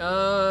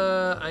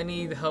 I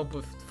need help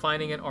with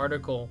finding an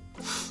article.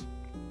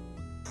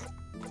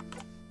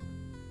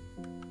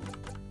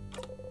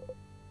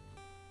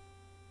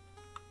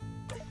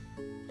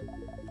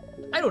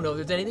 I don't know if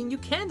there's anything you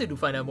can do to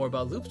find out more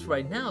about loops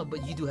right now,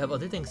 but you do have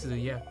other things to do,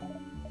 yeah.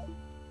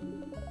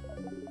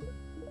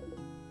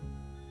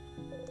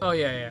 Oh,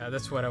 yeah,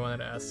 that's what I wanted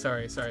to ask.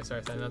 Sorry,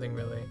 nothing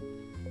really.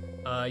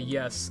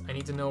 Yes, I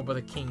need to know about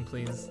the king,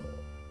 please.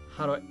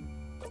 How do I...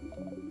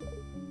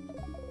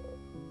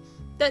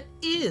 That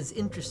is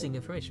interesting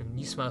information.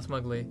 You smile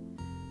smugly.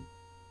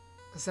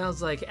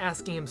 Sounds like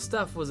asking him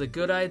stuff was a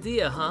good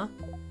idea, huh?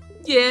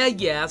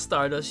 Yeah,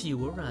 Stardust, you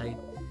were right.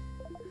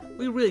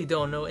 We really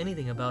don't know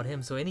anything about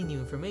him, so any new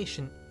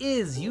information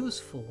is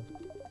useful.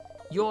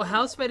 Your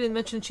housemate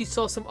mentioned she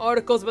saw some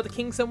articles about the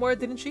king somewhere,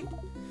 didn't she?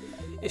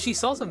 If she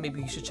saw some,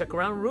 maybe you should check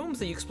around rooms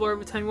that you explore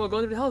every time you want to go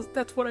into the house.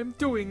 That's what I'm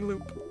doing,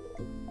 Loop.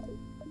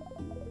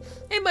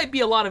 It might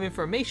be a lot of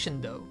information,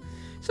 though,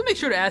 so make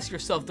sure to ask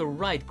yourself the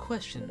right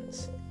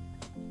questions.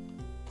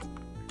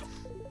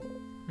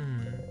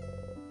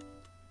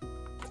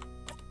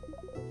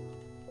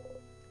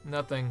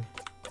 Nothing.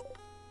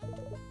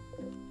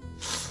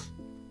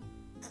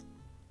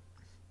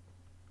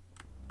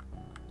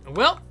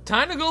 Well,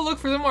 time to go look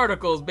for them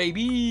articles,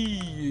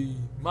 baby.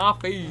 My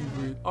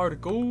favorite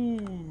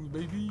articles,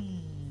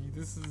 baby.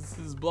 This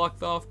is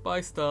blocked off by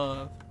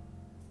stuff.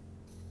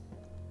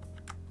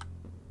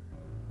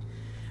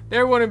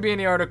 There wouldn't be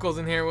any articles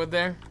in here, would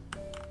there?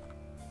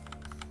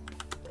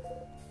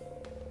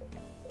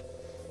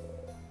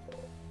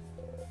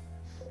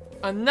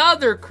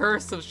 Another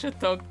Curse of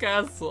Chateau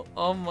Castle.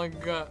 Oh my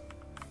god.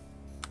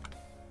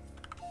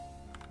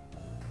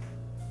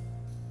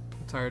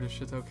 I'm tired of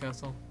Chateau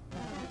Castle.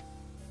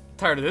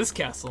 Tired of this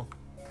castle.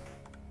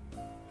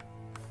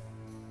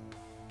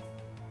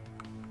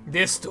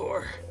 This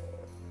door.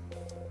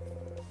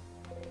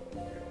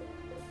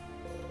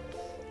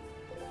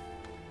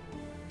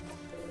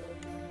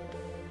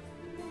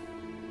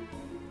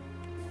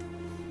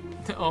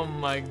 Oh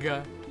my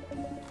god.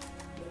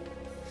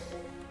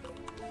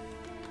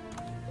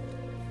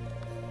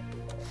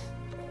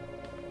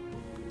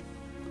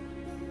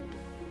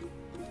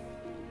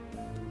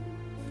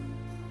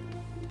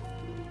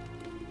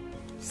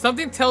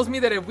 Something tells me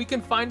that if we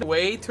can find a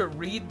way to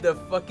read the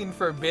fucking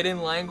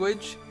forbidden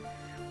language,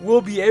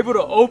 we'll be able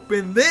to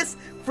open this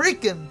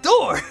freaking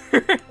door.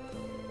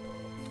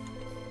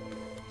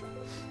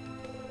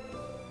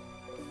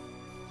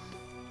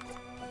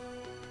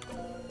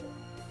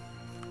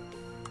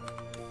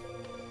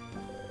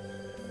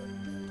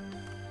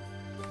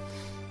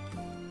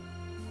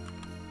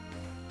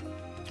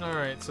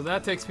 Alright, so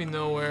that takes me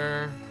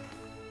nowhere.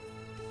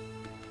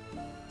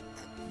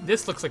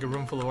 This looks like a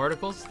room full of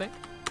articles, I think.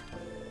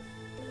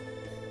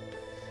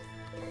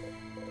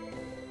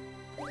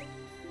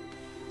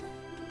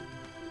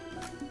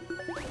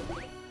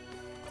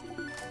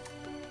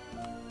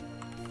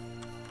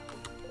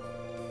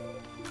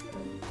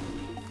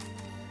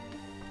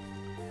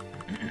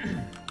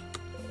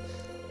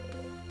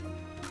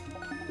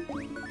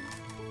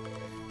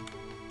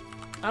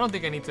 I don't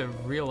think I need to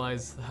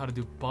realize how to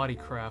do body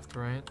craft,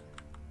 right?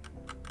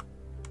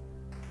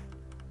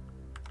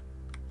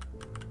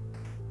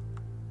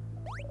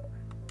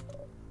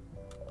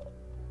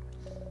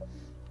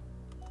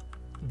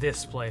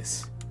 This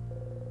place.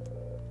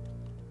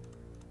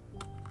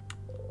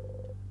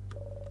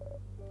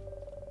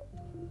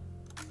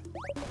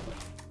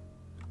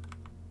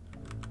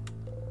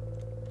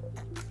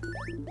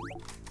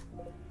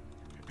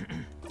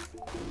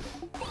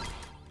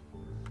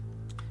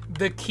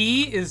 The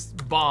key is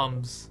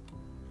bombs.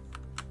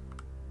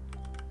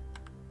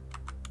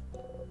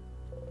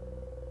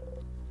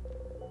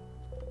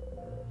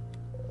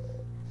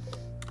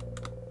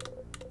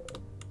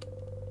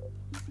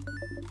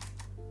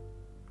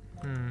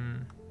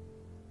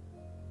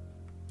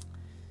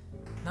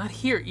 Not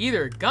here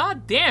either.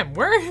 God damn,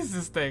 where is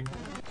this thing?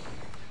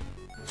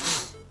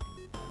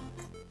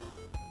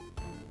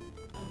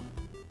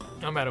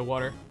 I'm out of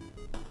water.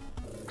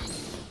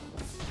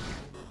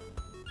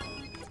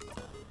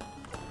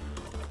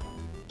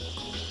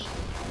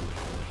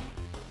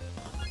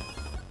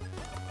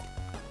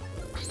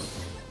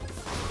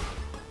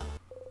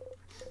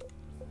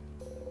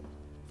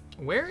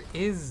 Where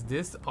is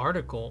this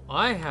article?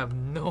 I have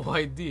no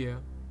idea.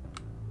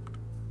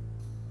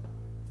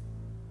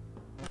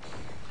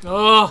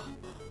 Oh!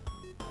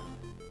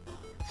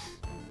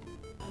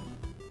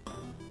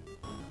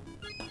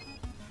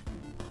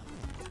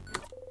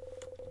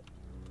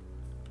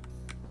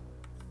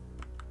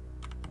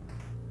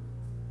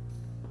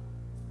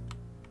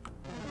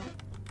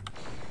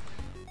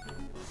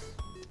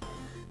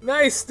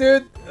 Nice,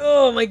 dude.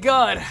 Oh my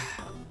god.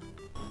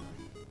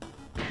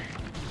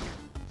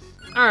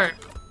 Alright,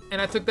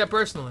 and I took that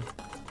personally.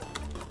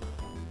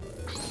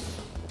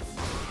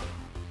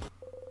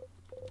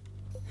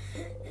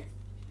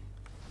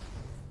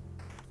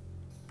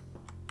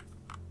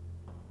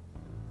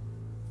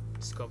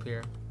 Let's go up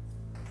here.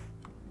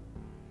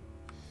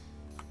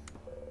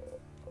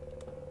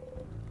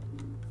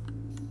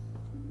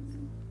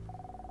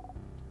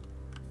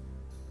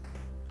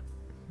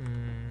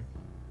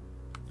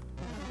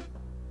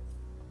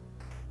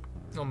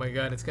 Oh my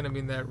god, it's gonna be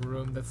in that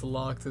room that's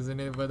locked, isn't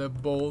it? By the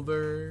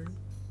boulder.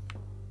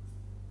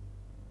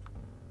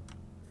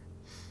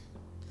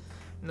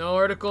 No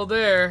article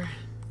there.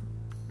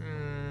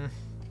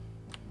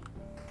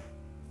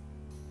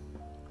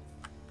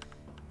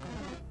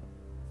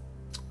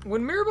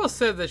 When Mirabelle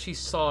said that she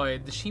saw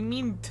it, does she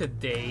mean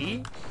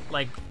today?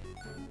 Like,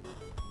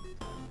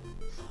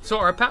 so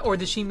or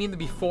did she mean the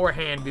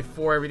beforehand,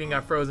 before everything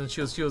got frozen?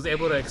 She was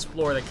able to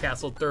explore the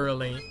castle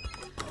thoroughly.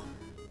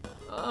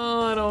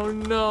 Oh, I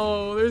don't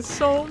know. There's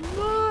so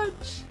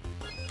much.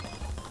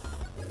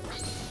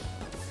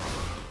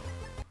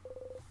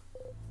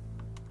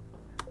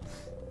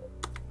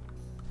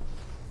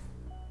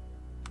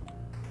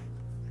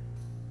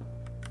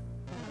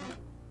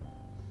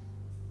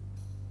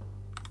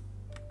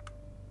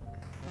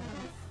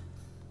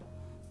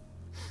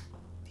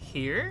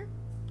 Here?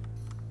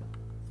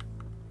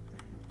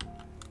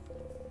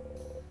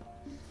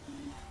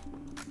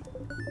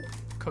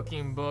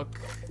 Cooking book.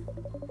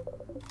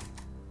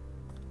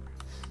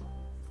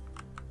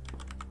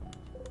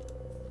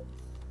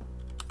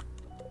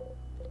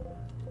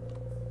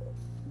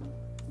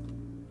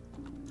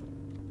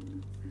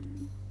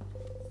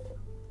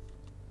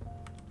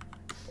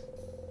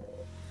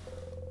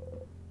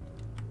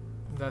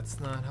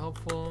 That's not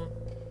helpful.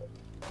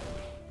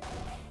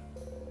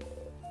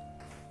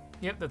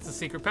 Yep, that's the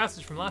secret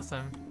passage from last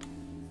time.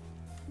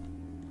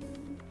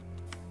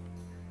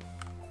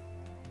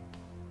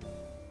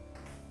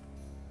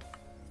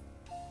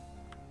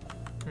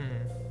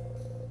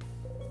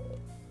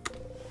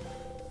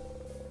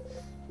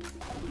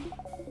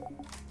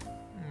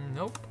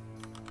 Nope.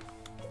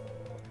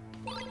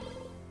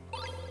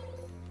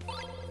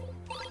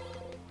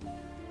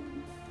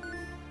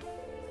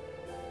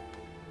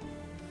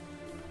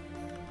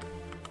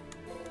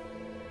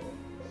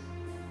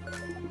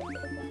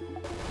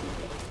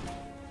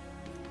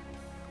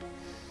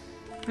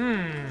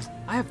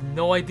 I have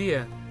no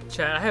idea.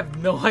 Chat, I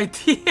have no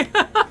idea.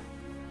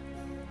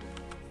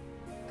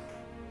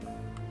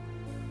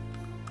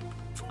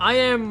 I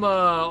am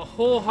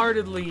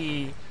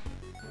wholeheartedly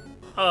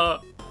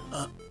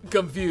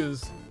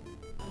confused.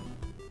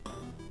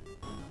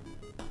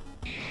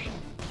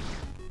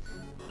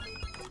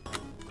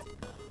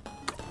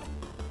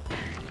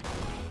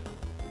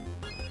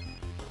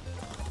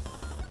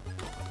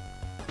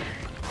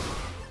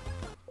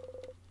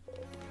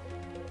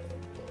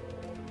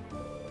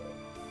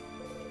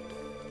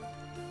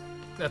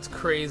 That's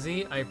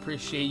crazy. I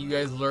appreciate you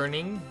guys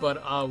learning,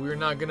 but we're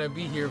not gonna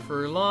be here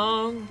for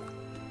long.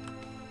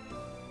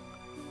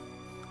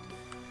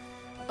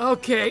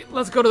 Okay,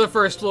 let's go to the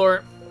first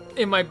floor.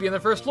 It might be in the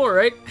first floor,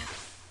 right?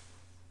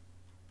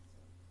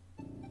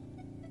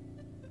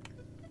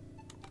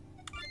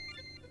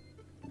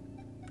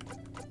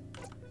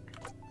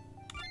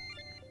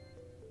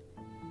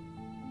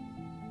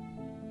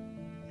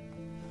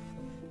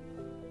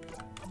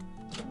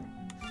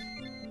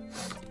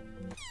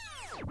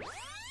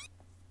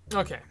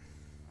 Okay.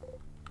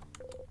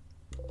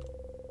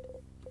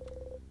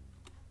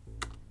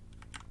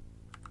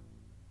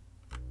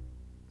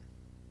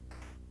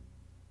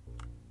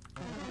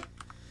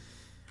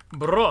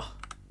 Bro,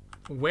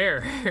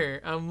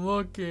 where? I'm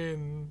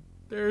looking.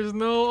 There's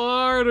no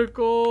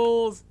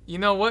articles. You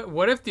know what?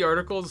 What if the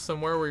article is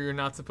somewhere where you're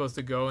not supposed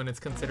to go and it's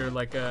considered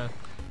like a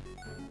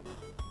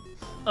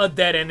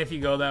dead end if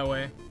you go that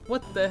way?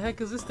 What the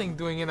heck is this thing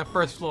doing in the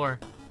first floor?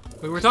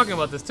 We were talking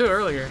about this too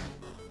earlier.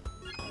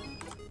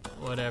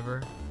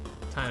 Whatever.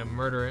 Time to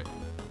murder it.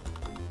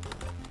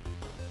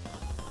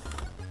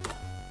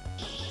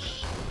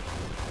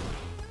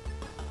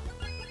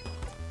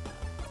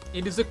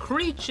 It is a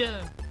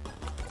creature.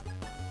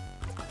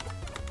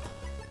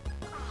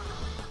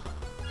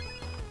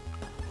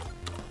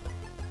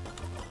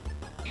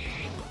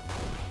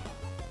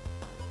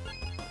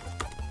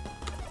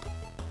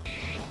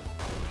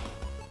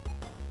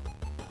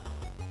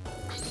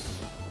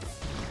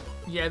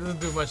 Yeah, it doesn't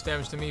do much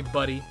damage to me,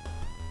 buddy.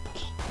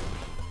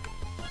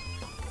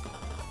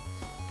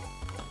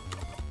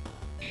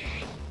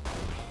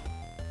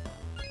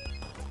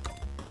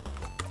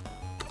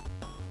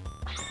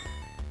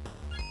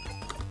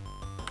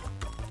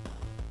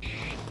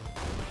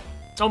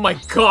 Oh my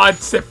god,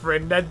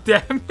 Siffrin, that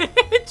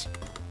damage!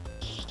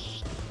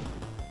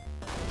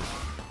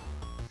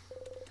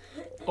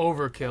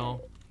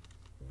 Overkill.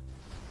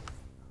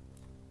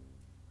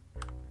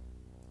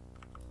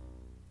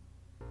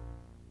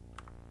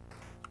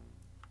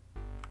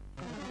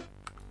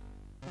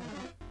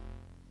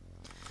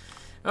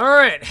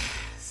 Alright.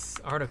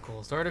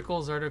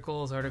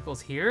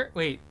 Articles here.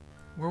 Wait,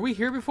 were we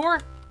here before?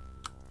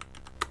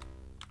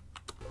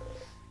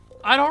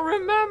 I don't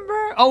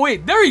remember. Oh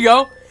wait, there you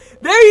go.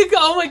 There you go!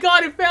 Oh my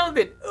god, I found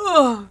it!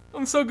 Ugh,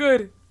 I'm so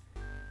good.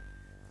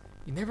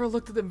 You never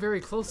looked at them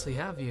very closely,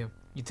 have you?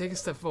 You take a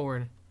step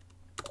forward.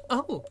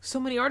 Oh, so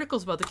many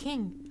articles about the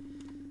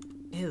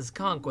king. His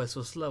conquest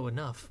was slow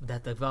enough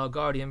that the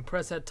Valgardian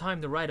press had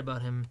time to write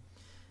about him.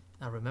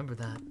 I remember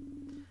that.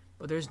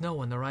 But there's no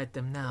one to write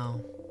them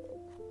now.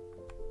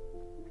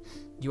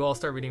 You all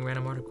start reading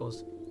random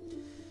articles.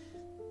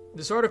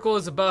 This article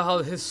is about how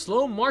his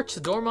slow march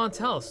to Dormont's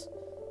house.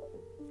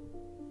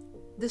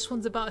 This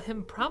one's about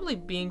him probably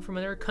being from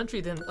another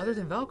country other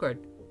than Valgard.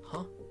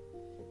 Huh?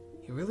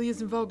 He really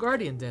isn't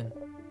Valgardian then.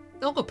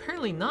 No,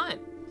 apparently not.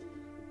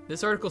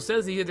 This article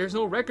says there's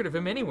no record of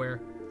him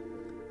anywhere.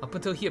 Up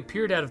until he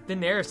appeared out of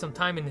thin air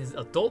sometime in his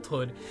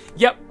adulthood.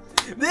 Yep,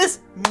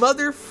 this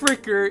mother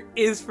fricker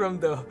is from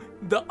the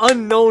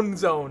unknown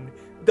zone.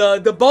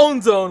 The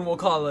bone zone, we'll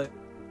call it.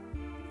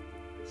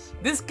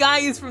 This guy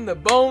is from the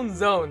bone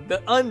zone,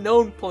 the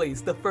unknown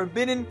place, the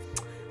forbidden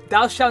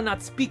thou shalt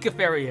not speak of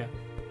area.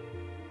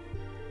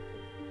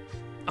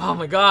 Oh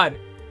my god.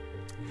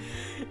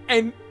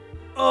 And,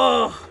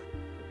 oh,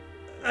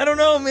 I don't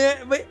know,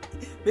 man. But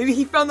maybe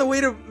he found a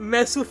way to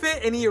mess with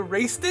it and he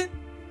erased it.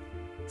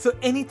 So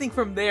anything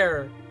from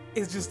there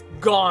is just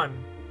gone.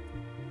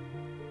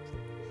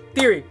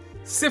 Theory.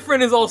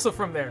 Siffrin is also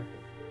from there.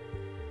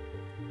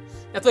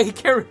 That's why he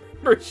can't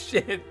remember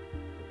shit.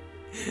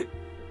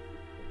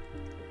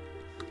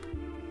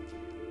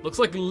 Looks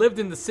like he lived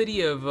in the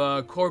city of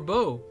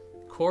Corbeau.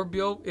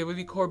 Corbeau, it would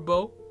be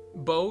Corbeau.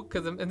 Bow,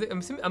 because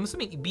I'm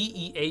assuming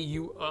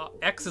B-E-A-U,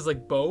 X is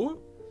like bow?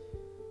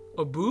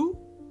 Or boo?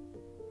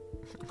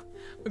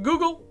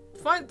 Google,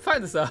 find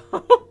this out.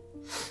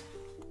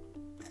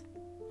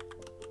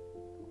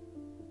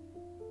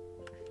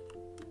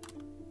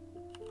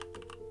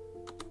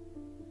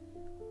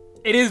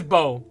 It is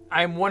bow.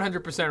 I'm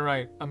 100%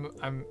 right.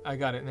 I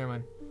got it. Never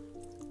mind.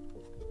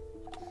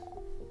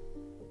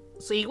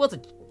 So he was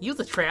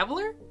a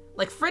traveler?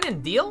 Like Fred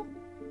and Deal?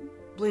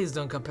 Please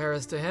don't compare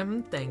us to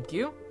him, thank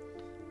you.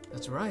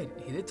 That's right,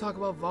 he did talk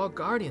about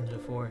Valgardians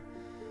before.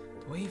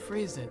 The way he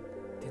phrased it,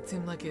 it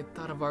seemed like it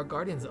thought of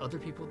Valgardians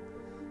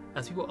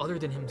as people other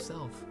than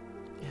himself.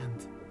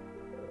 And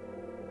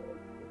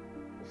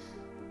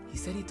he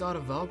said he thought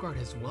of Valgard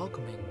as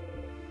welcoming,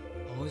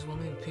 Always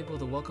wanting people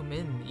to welcome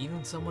in,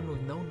 even someone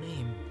with no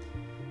name.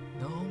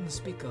 No home to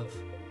speak of.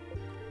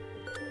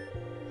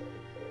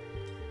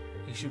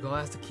 You should go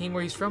ask the king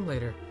where he's from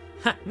later.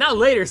 Ha! Not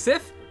later,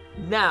 Sif!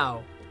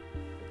 Now!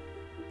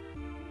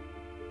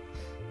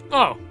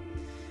 Oh!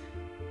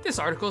 This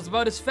article is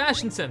about his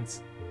fashion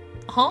sense.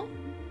 Huh?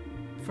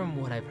 From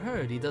what I've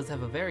heard, he does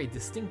have a very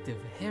distinctive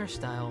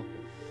hairstyle.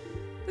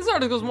 This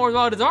article is more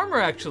about his armor,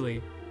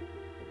 actually.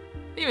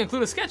 They even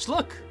include a sketch,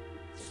 look!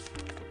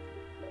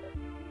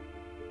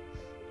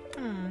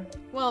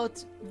 Well,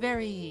 it's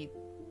very...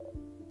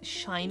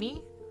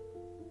 shiny?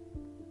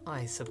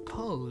 I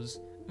suppose.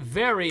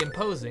 Very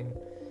imposing.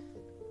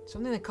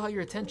 Something that caught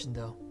your attention,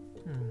 though.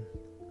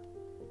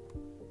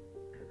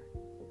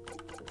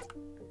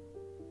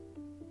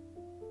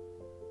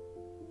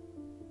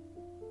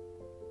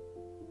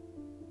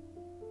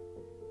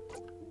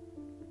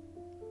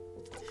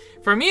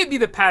 For me, it'd be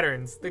the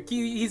patterns.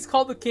 He's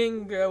called the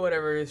king,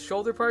 whatever. His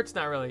shoulder parts,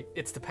 not really.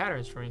 It's the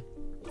patterns for me.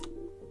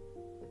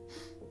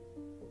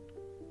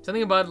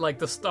 Something about like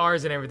the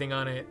stars and everything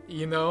on it,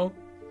 you know?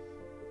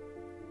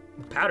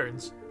 The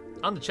patterns.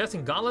 On the chest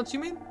and gauntlets, you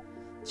mean?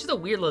 It's just a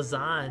weird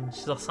lasagna.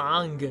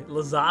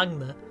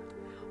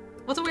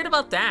 What's so weird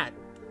about that?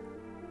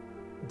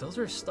 Those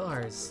are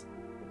stars.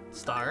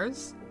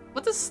 Stars?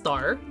 What's a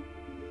star?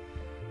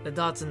 The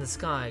dots in the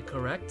sky,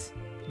 correct?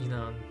 You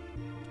know.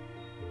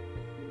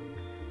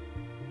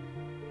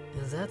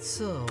 Is that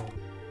so?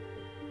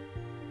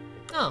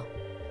 Oh.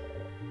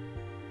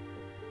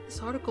 This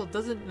article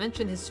doesn't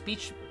mention his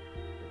speech.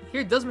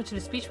 Here it does mention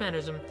his speech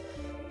mannerism.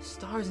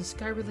 Stars and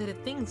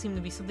sky-related things seem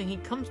to be something he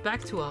comes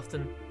back to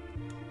often.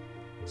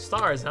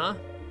 Stars, huh?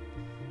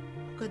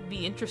 What could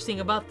be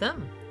interesting about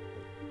them?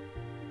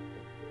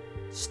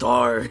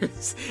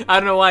 Stars! I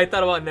don't know why I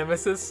thought about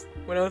Nemesis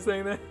when I was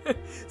saying that.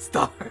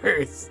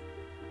 Stars!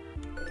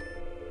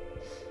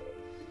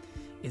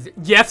 Is it?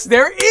 Yes,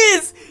 there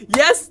is!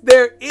 Yes,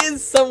 there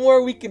is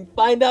somewhere we can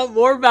find out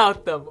more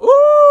about them.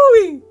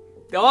 Ooh!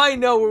 Now I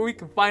know where we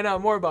can find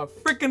out more about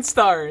freaking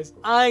stars.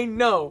 I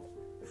know.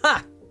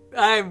 Ha!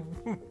 I'm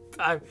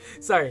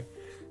sorry.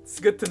 It's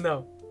good to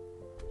know.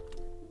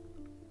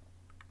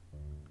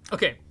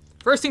 Okay,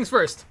 first things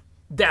first.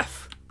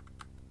 Death.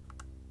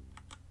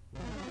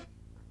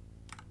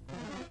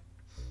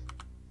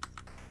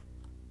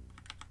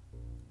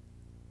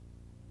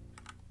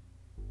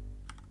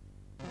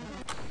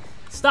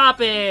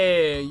 Stop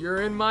it!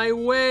 You're in my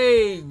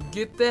way.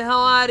 Get the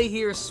hell out of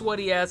here,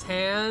 sweaty ass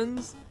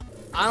hands.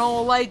 I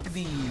don't like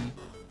thee.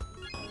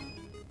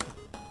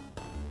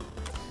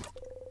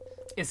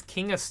 Is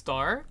King a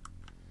star?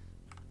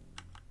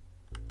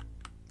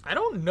 I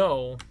don't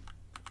know.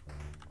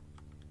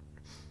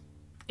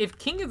 If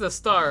King is a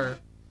star,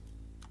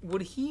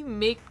 would he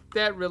make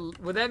that?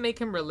 Would that make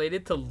him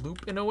related to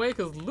Loop in a way?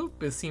 Because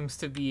Loop seems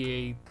to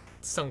be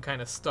some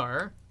kind of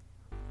star.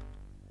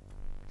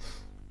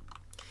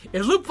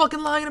 Is Loop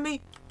fucking lying to me?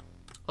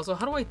 Also,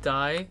 how do I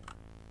die?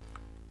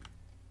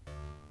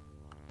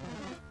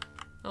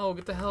 Oh,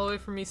 get the hell away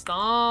from me. Stop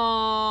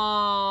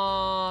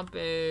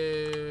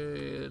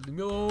it.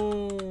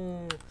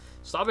 No.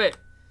 Stop it.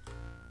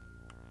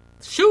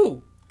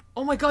 Shoo!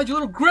 Oh my god, you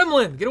little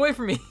gremlin! Get away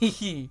from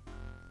me!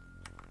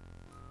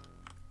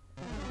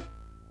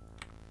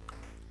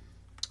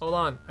 Hold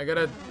on, I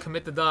gotta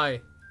commit to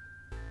die.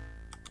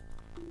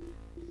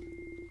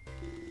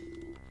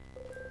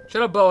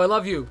 Shut up, Bo, I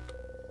love you.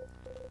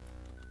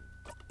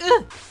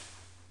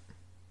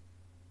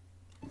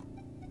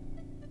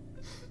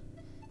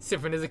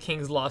 Siffrin is a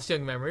king's lost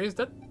young memories.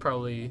 That'd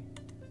probably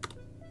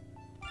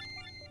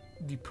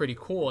be pretty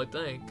cool, I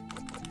think.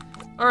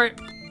 Alright.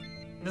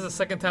 This is the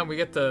second time we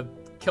get to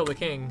kill the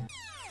king.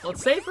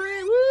 Let's save for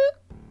it! Woo!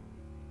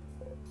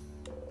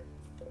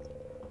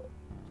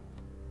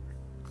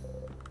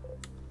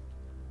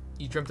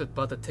 You dreamt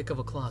about the tick of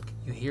a clock.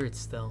 You hear it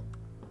still.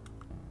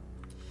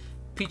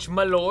 Peach,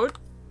 my lord.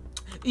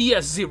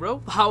 Yes,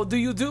 Zero. How do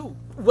you do?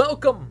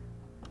 Welcome.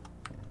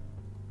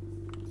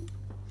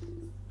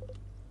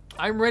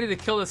 I'm ready to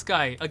kill this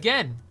guy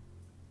again.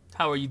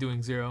 How are you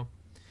doing, Zero?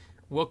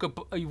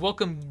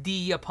 Welcome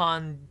thee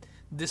upon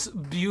this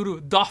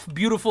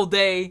beautiful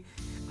day.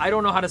 I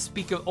don't know how to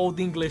speak of Old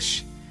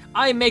English.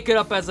 I make it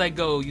up as I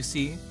go, you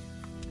see.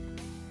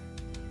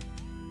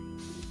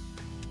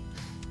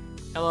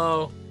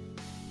 Hello.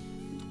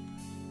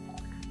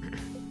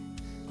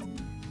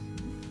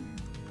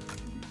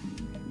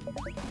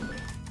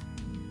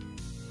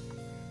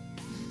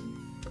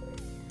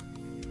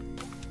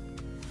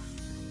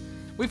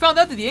 We found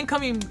out that the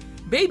incoming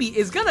baby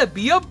is gonna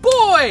be a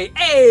boy!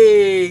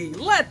 Hey!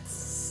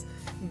 Let's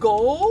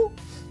go!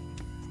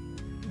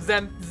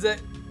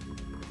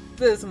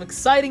 There's some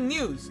exciting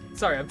news.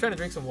 Sorry, I'm trying to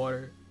drink some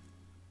water.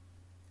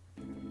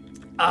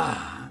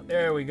 Ah,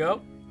 there we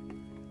go.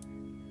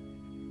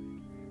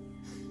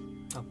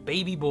 A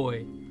baby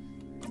boy.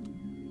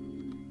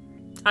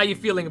 How you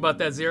feeling about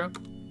that, Zero?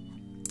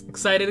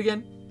 Excited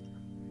again?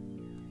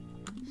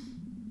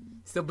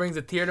 Still brings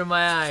a tear to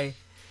my eye.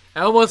 It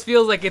almost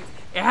feels like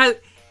has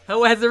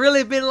it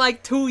really been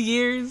like 2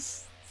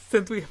 years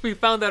Since we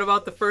found out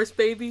about the first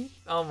baby?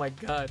 Oh my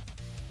god.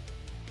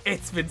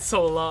 It's been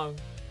so long.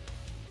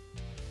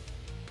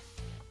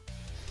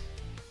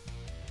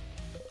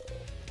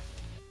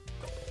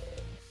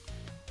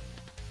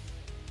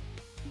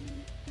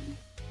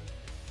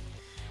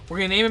 We're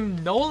gonna name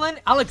him Nolan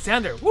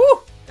Alexander. Woo!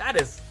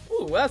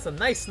 That's a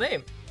nice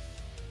name.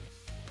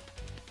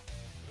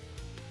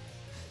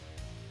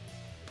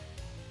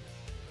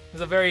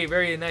 It's a very,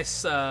 very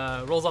nice,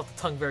 rolls off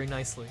the tongue very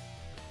nicely.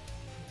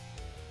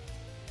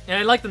 And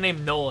I like the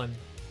name Nolan.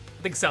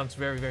 I think it sounds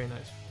very, very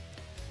nice.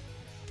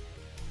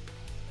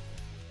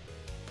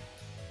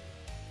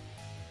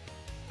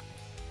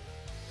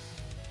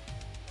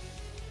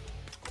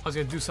 I was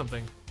gonna do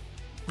something.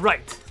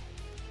 Right.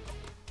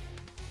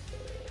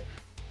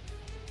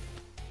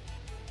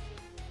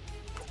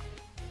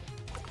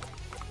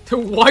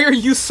 Why are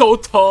you so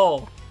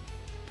tall?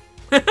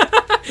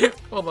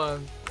 Hold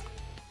on.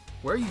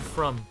 Where are you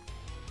from?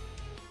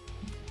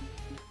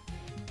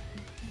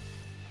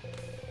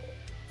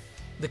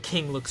 The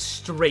king looks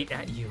straight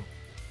at you.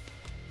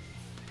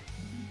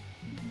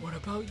 What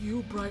about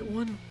you, bright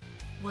one?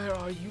 Where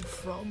are you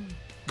from?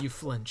 You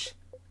flinch.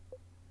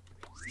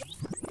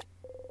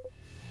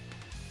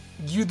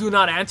 You do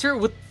not answer?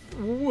 What?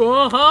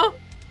 Huh?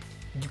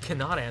 You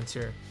cannot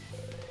answer.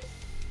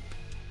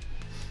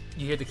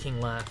 You hear the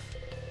king laugh.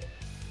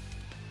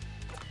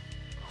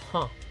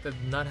 Huh, that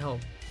did not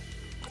help.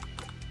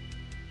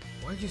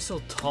 Why are you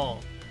so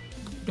tall?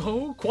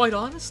 Oh, quite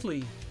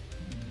honestly.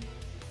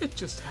 It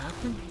just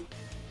happened.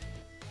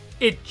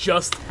 It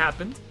just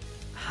happened?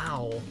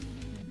 How?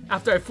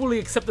 After I fully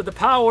accepted the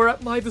power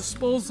at my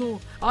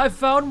disposal, I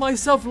found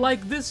myself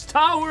like this,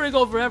 towering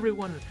over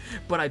everyone.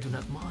 But I do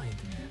not mind.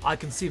 I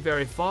can see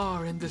very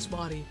far in this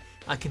body.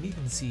 I can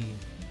even see...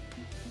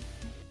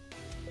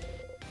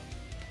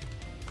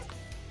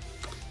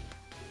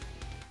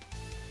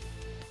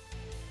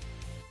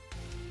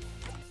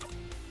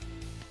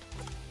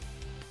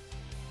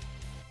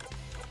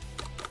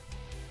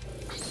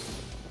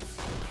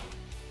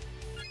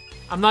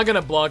 I'm not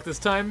gonna block this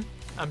time.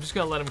 I'm just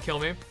gonna let him kill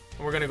me. And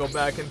we're gonna go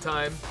back in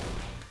time.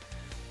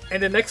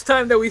 And the next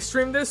time that we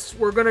stream this,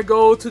 we're gonna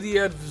go to the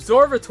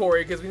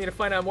observatory because we need to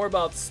find out more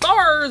about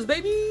stars,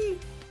 baby!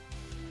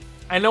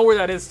 I know where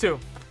that is too.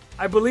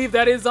 I believe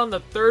that is on the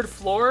 3rd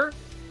floor.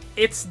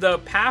 It's the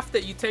path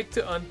that you take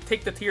to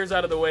take the tears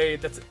out of the way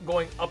that's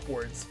going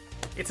upwards.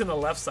 It's in the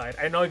left side.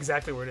 I know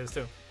exactly where it is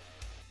too.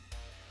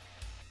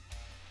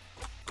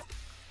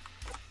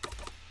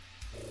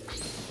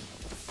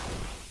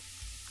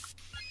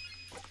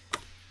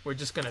 We're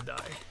just gonna die.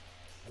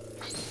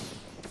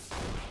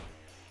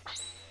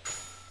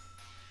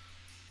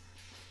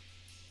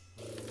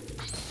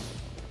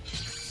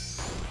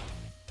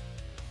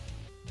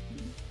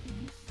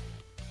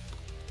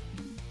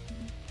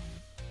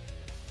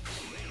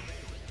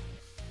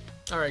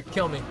 Alright,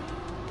 kill me.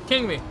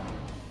 King me.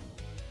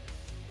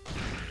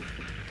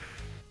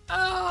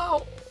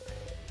 Ow!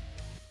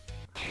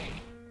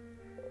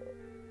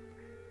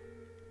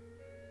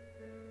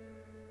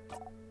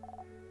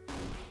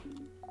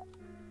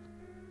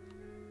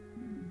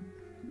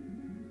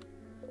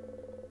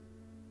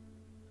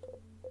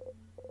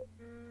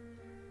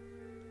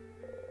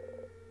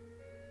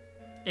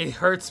 It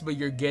hurts, but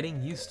you're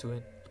getting used to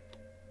it.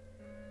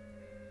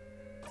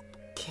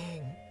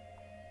 King.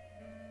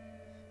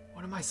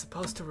 What am I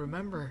supposed to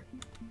remember?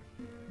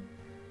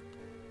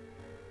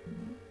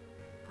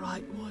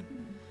 Bright one,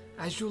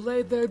 as you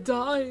lay there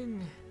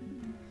dying,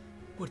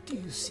 what do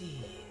you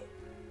see?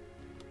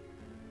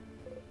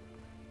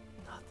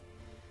 Not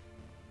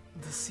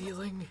the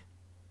ceiling.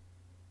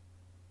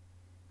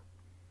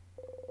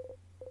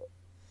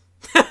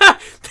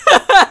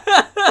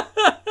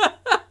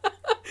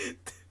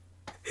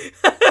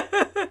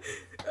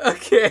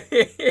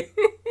 Okay.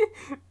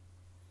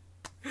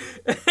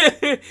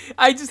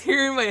 I just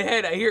hear in my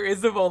head, I hear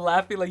Isabel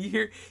laughing, like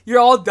you're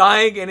all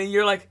dying and then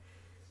you're like,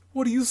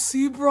 what do you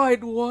see,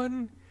 bright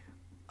one?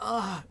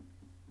 The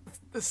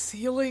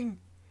ceiling.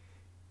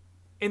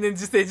 And then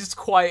they just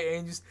quiet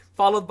and just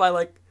followed by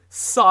like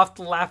soft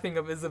laughing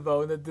of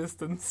Isabel in the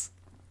distance.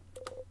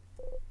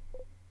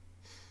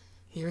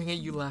 Hearing it,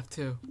 you laugh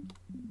too.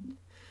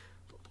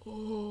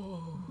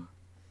 Oh,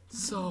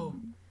 so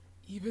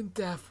even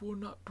death will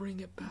not bring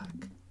it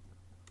back.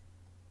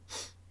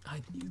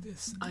 I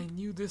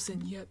knew this,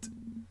 and yet...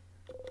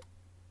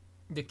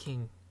 The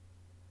king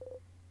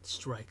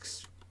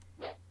strikes.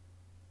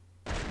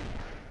 One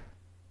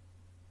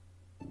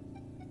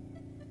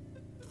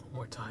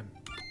more time.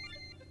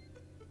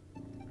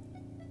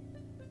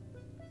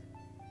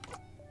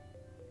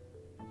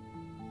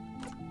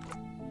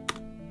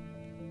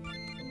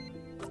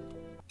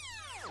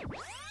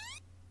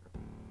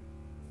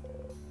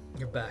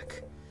 You're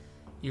back.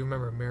 You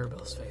remember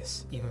Mirabelle's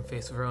face, even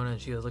face of her own, and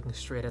she was looking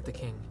straight at the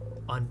king.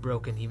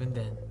 Unbroken even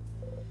then.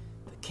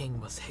 The king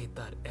must hate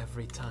that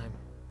every time.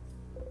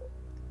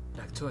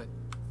 Back to it.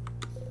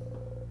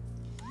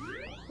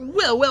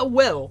 Well.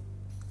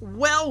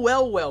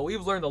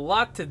 We've learned a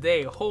lot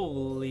today.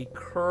 Holy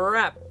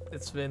crap.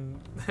 It's been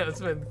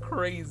it's been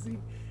crazy.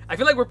 I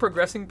feel like we're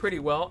progressing pretty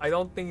well. I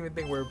don't even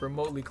think we're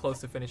remotely close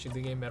to finishing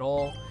the game at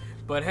all.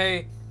 But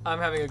hey, I'm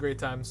having a great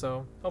time,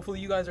 so hopefully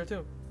you guys are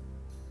too.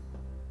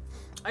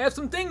 I have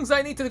some things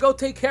I need to go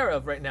take care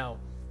of right now.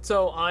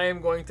 So I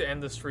am going to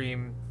end the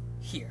stream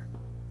here.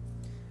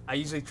 I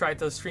usually try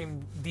to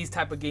stream these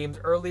type of games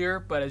earlier,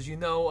 but as you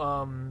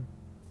know,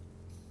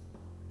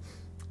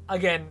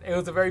 again, it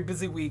was a very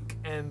busy week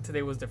and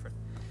today was different.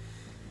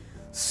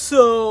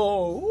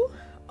 So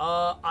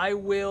I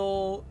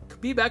will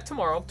be back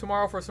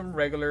tomorrow for some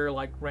regular,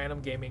 like,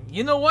 random gaming.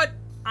 You know what?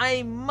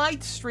 I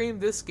might stream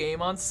this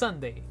game on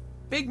Sunday.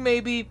 Big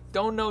maybe,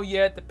 don't know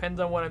yet, depends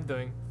on what I'm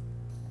doing.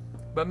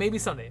 But maybe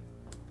Sunday.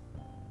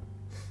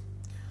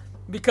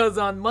 Because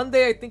on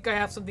Monday, I think I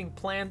have something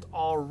planned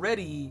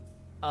already,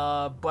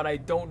 but I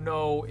don't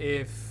know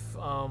if,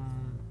 I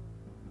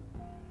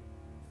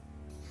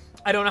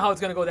don't know how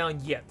it's going to go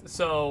down yet.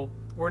 So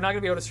we're not going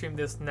to be able to stream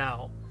this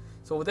now.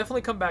 So we'll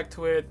definitely come back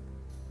to it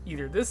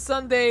either this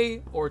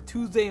Sunday or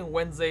Tuesday and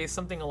Wednesday,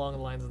 something along the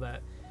lines of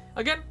that.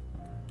 Again,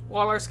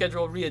 while our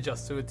schedule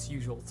readjusts to its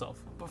usual self.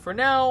 But for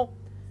now,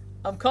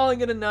 I'm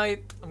calling it a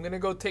night. I'm going to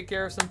go take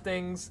care of some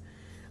things.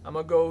 I'm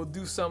going to go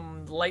do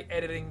some light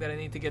editing that I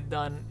need to get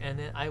done. And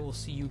then I will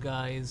see you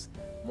guys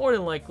more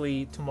than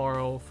likely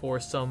tomorrow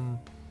for some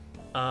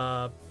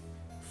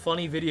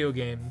funny video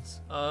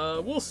games.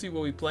 We'll see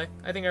what we play.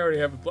 I think I already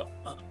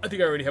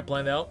have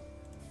planned out.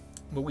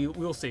 But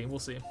we'll see. We'll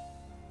see.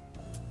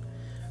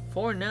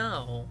 For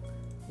now,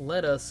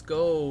 let us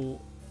go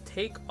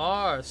take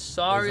our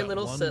sorry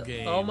little self.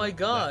 Oh my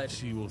god.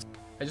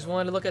 I just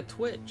wanted to look at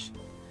Twitch.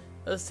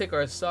 Let's take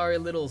our sorry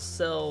little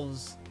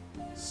selves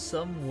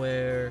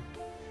somewhere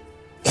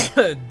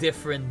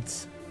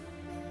different.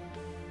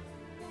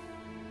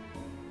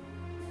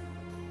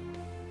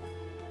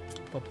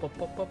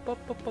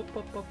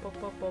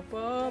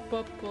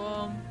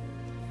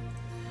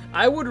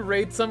 I would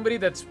rate somebody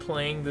that's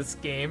playing this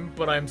game,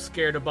 but I'm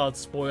scared about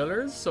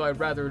spoilers, so I'd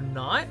rather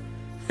not.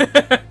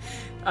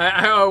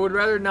 I would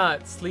rather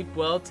not. Sleep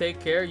well,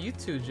 take care. You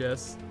too,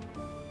 Jess.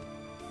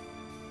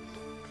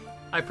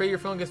 I pray your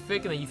phone gets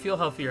fixed and that you feel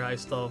healthier,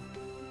 Istolf.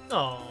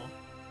 Aww.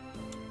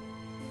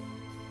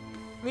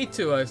 Me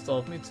too,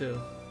 Istolf, me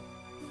too.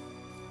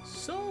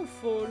 So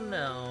for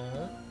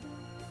now...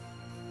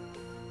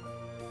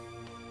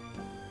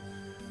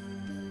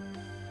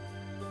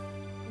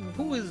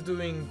 Who is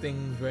doing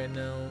things right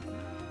now?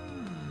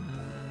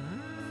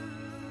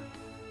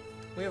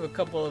 We have a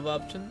couple of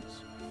options.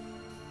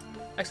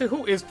 Actually,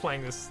 who is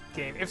playing this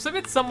game? If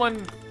it's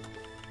someone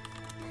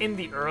in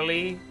the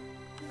earlier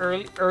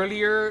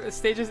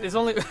stages, it's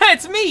only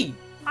it's me.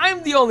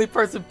 I'm the only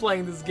person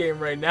playing this game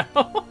right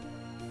now.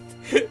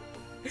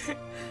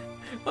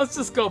 Let's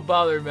just go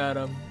bother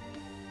Madam.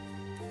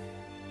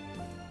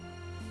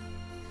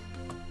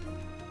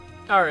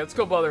 All right, let's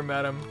go bother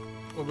Madam.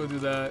 We'll go do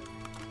that.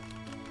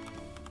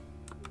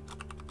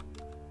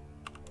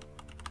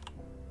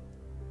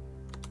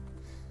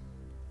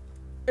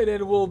 And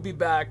then we'll be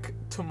back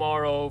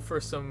tomorrow for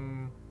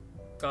some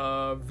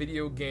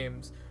video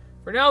games.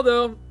 For now,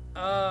 though,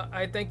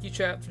 I thank you,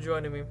 chat, for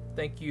joining me.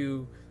 Thank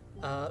you,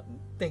 my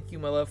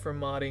love, for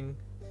modding.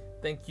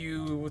 Thank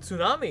you,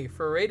 Tsunami,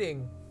 for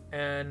rating,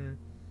 and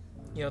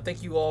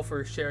thank you all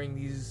for sharing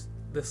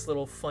this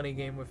little funny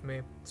game with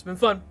me. It's been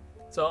fun.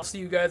 So I'll see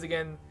you guys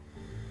again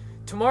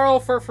tomorrow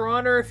for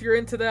Honor if you're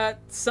into that.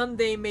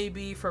 Sunday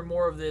maybe for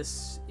more of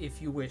this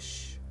if you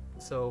wish.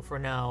 So for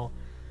now,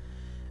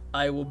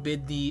 I will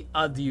bid thee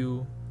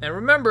adieu. And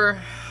remember,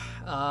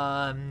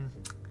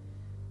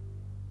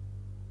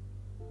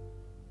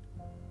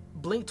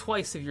 blink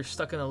twice if you're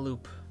stuck in a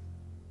loop.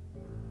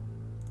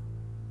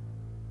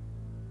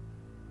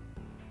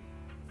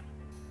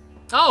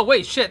 Oh,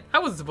 wait, shit. I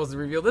wasn't supposed to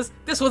reveal this.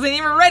 This wasn't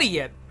even ready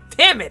yet.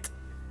 Damn it.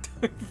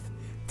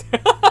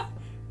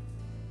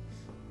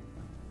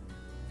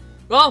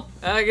 Well,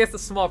 I guess a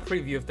small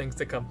preview of things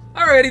to come.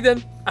 Alrighty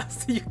then. I'll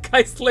see you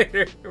guys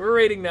later. We're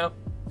rating now.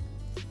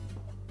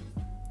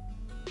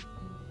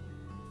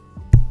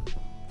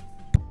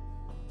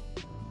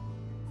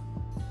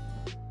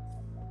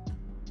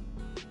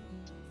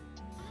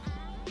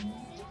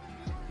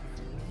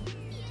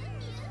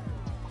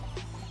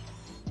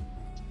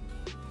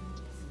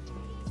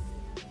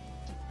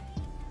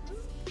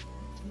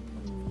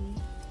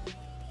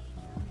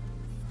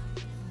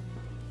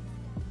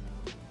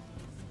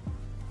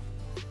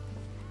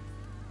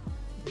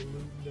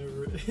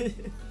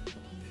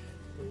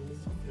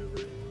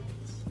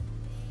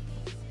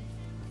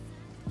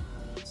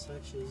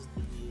 Such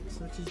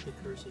is the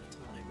curse of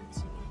time, it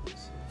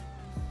seems.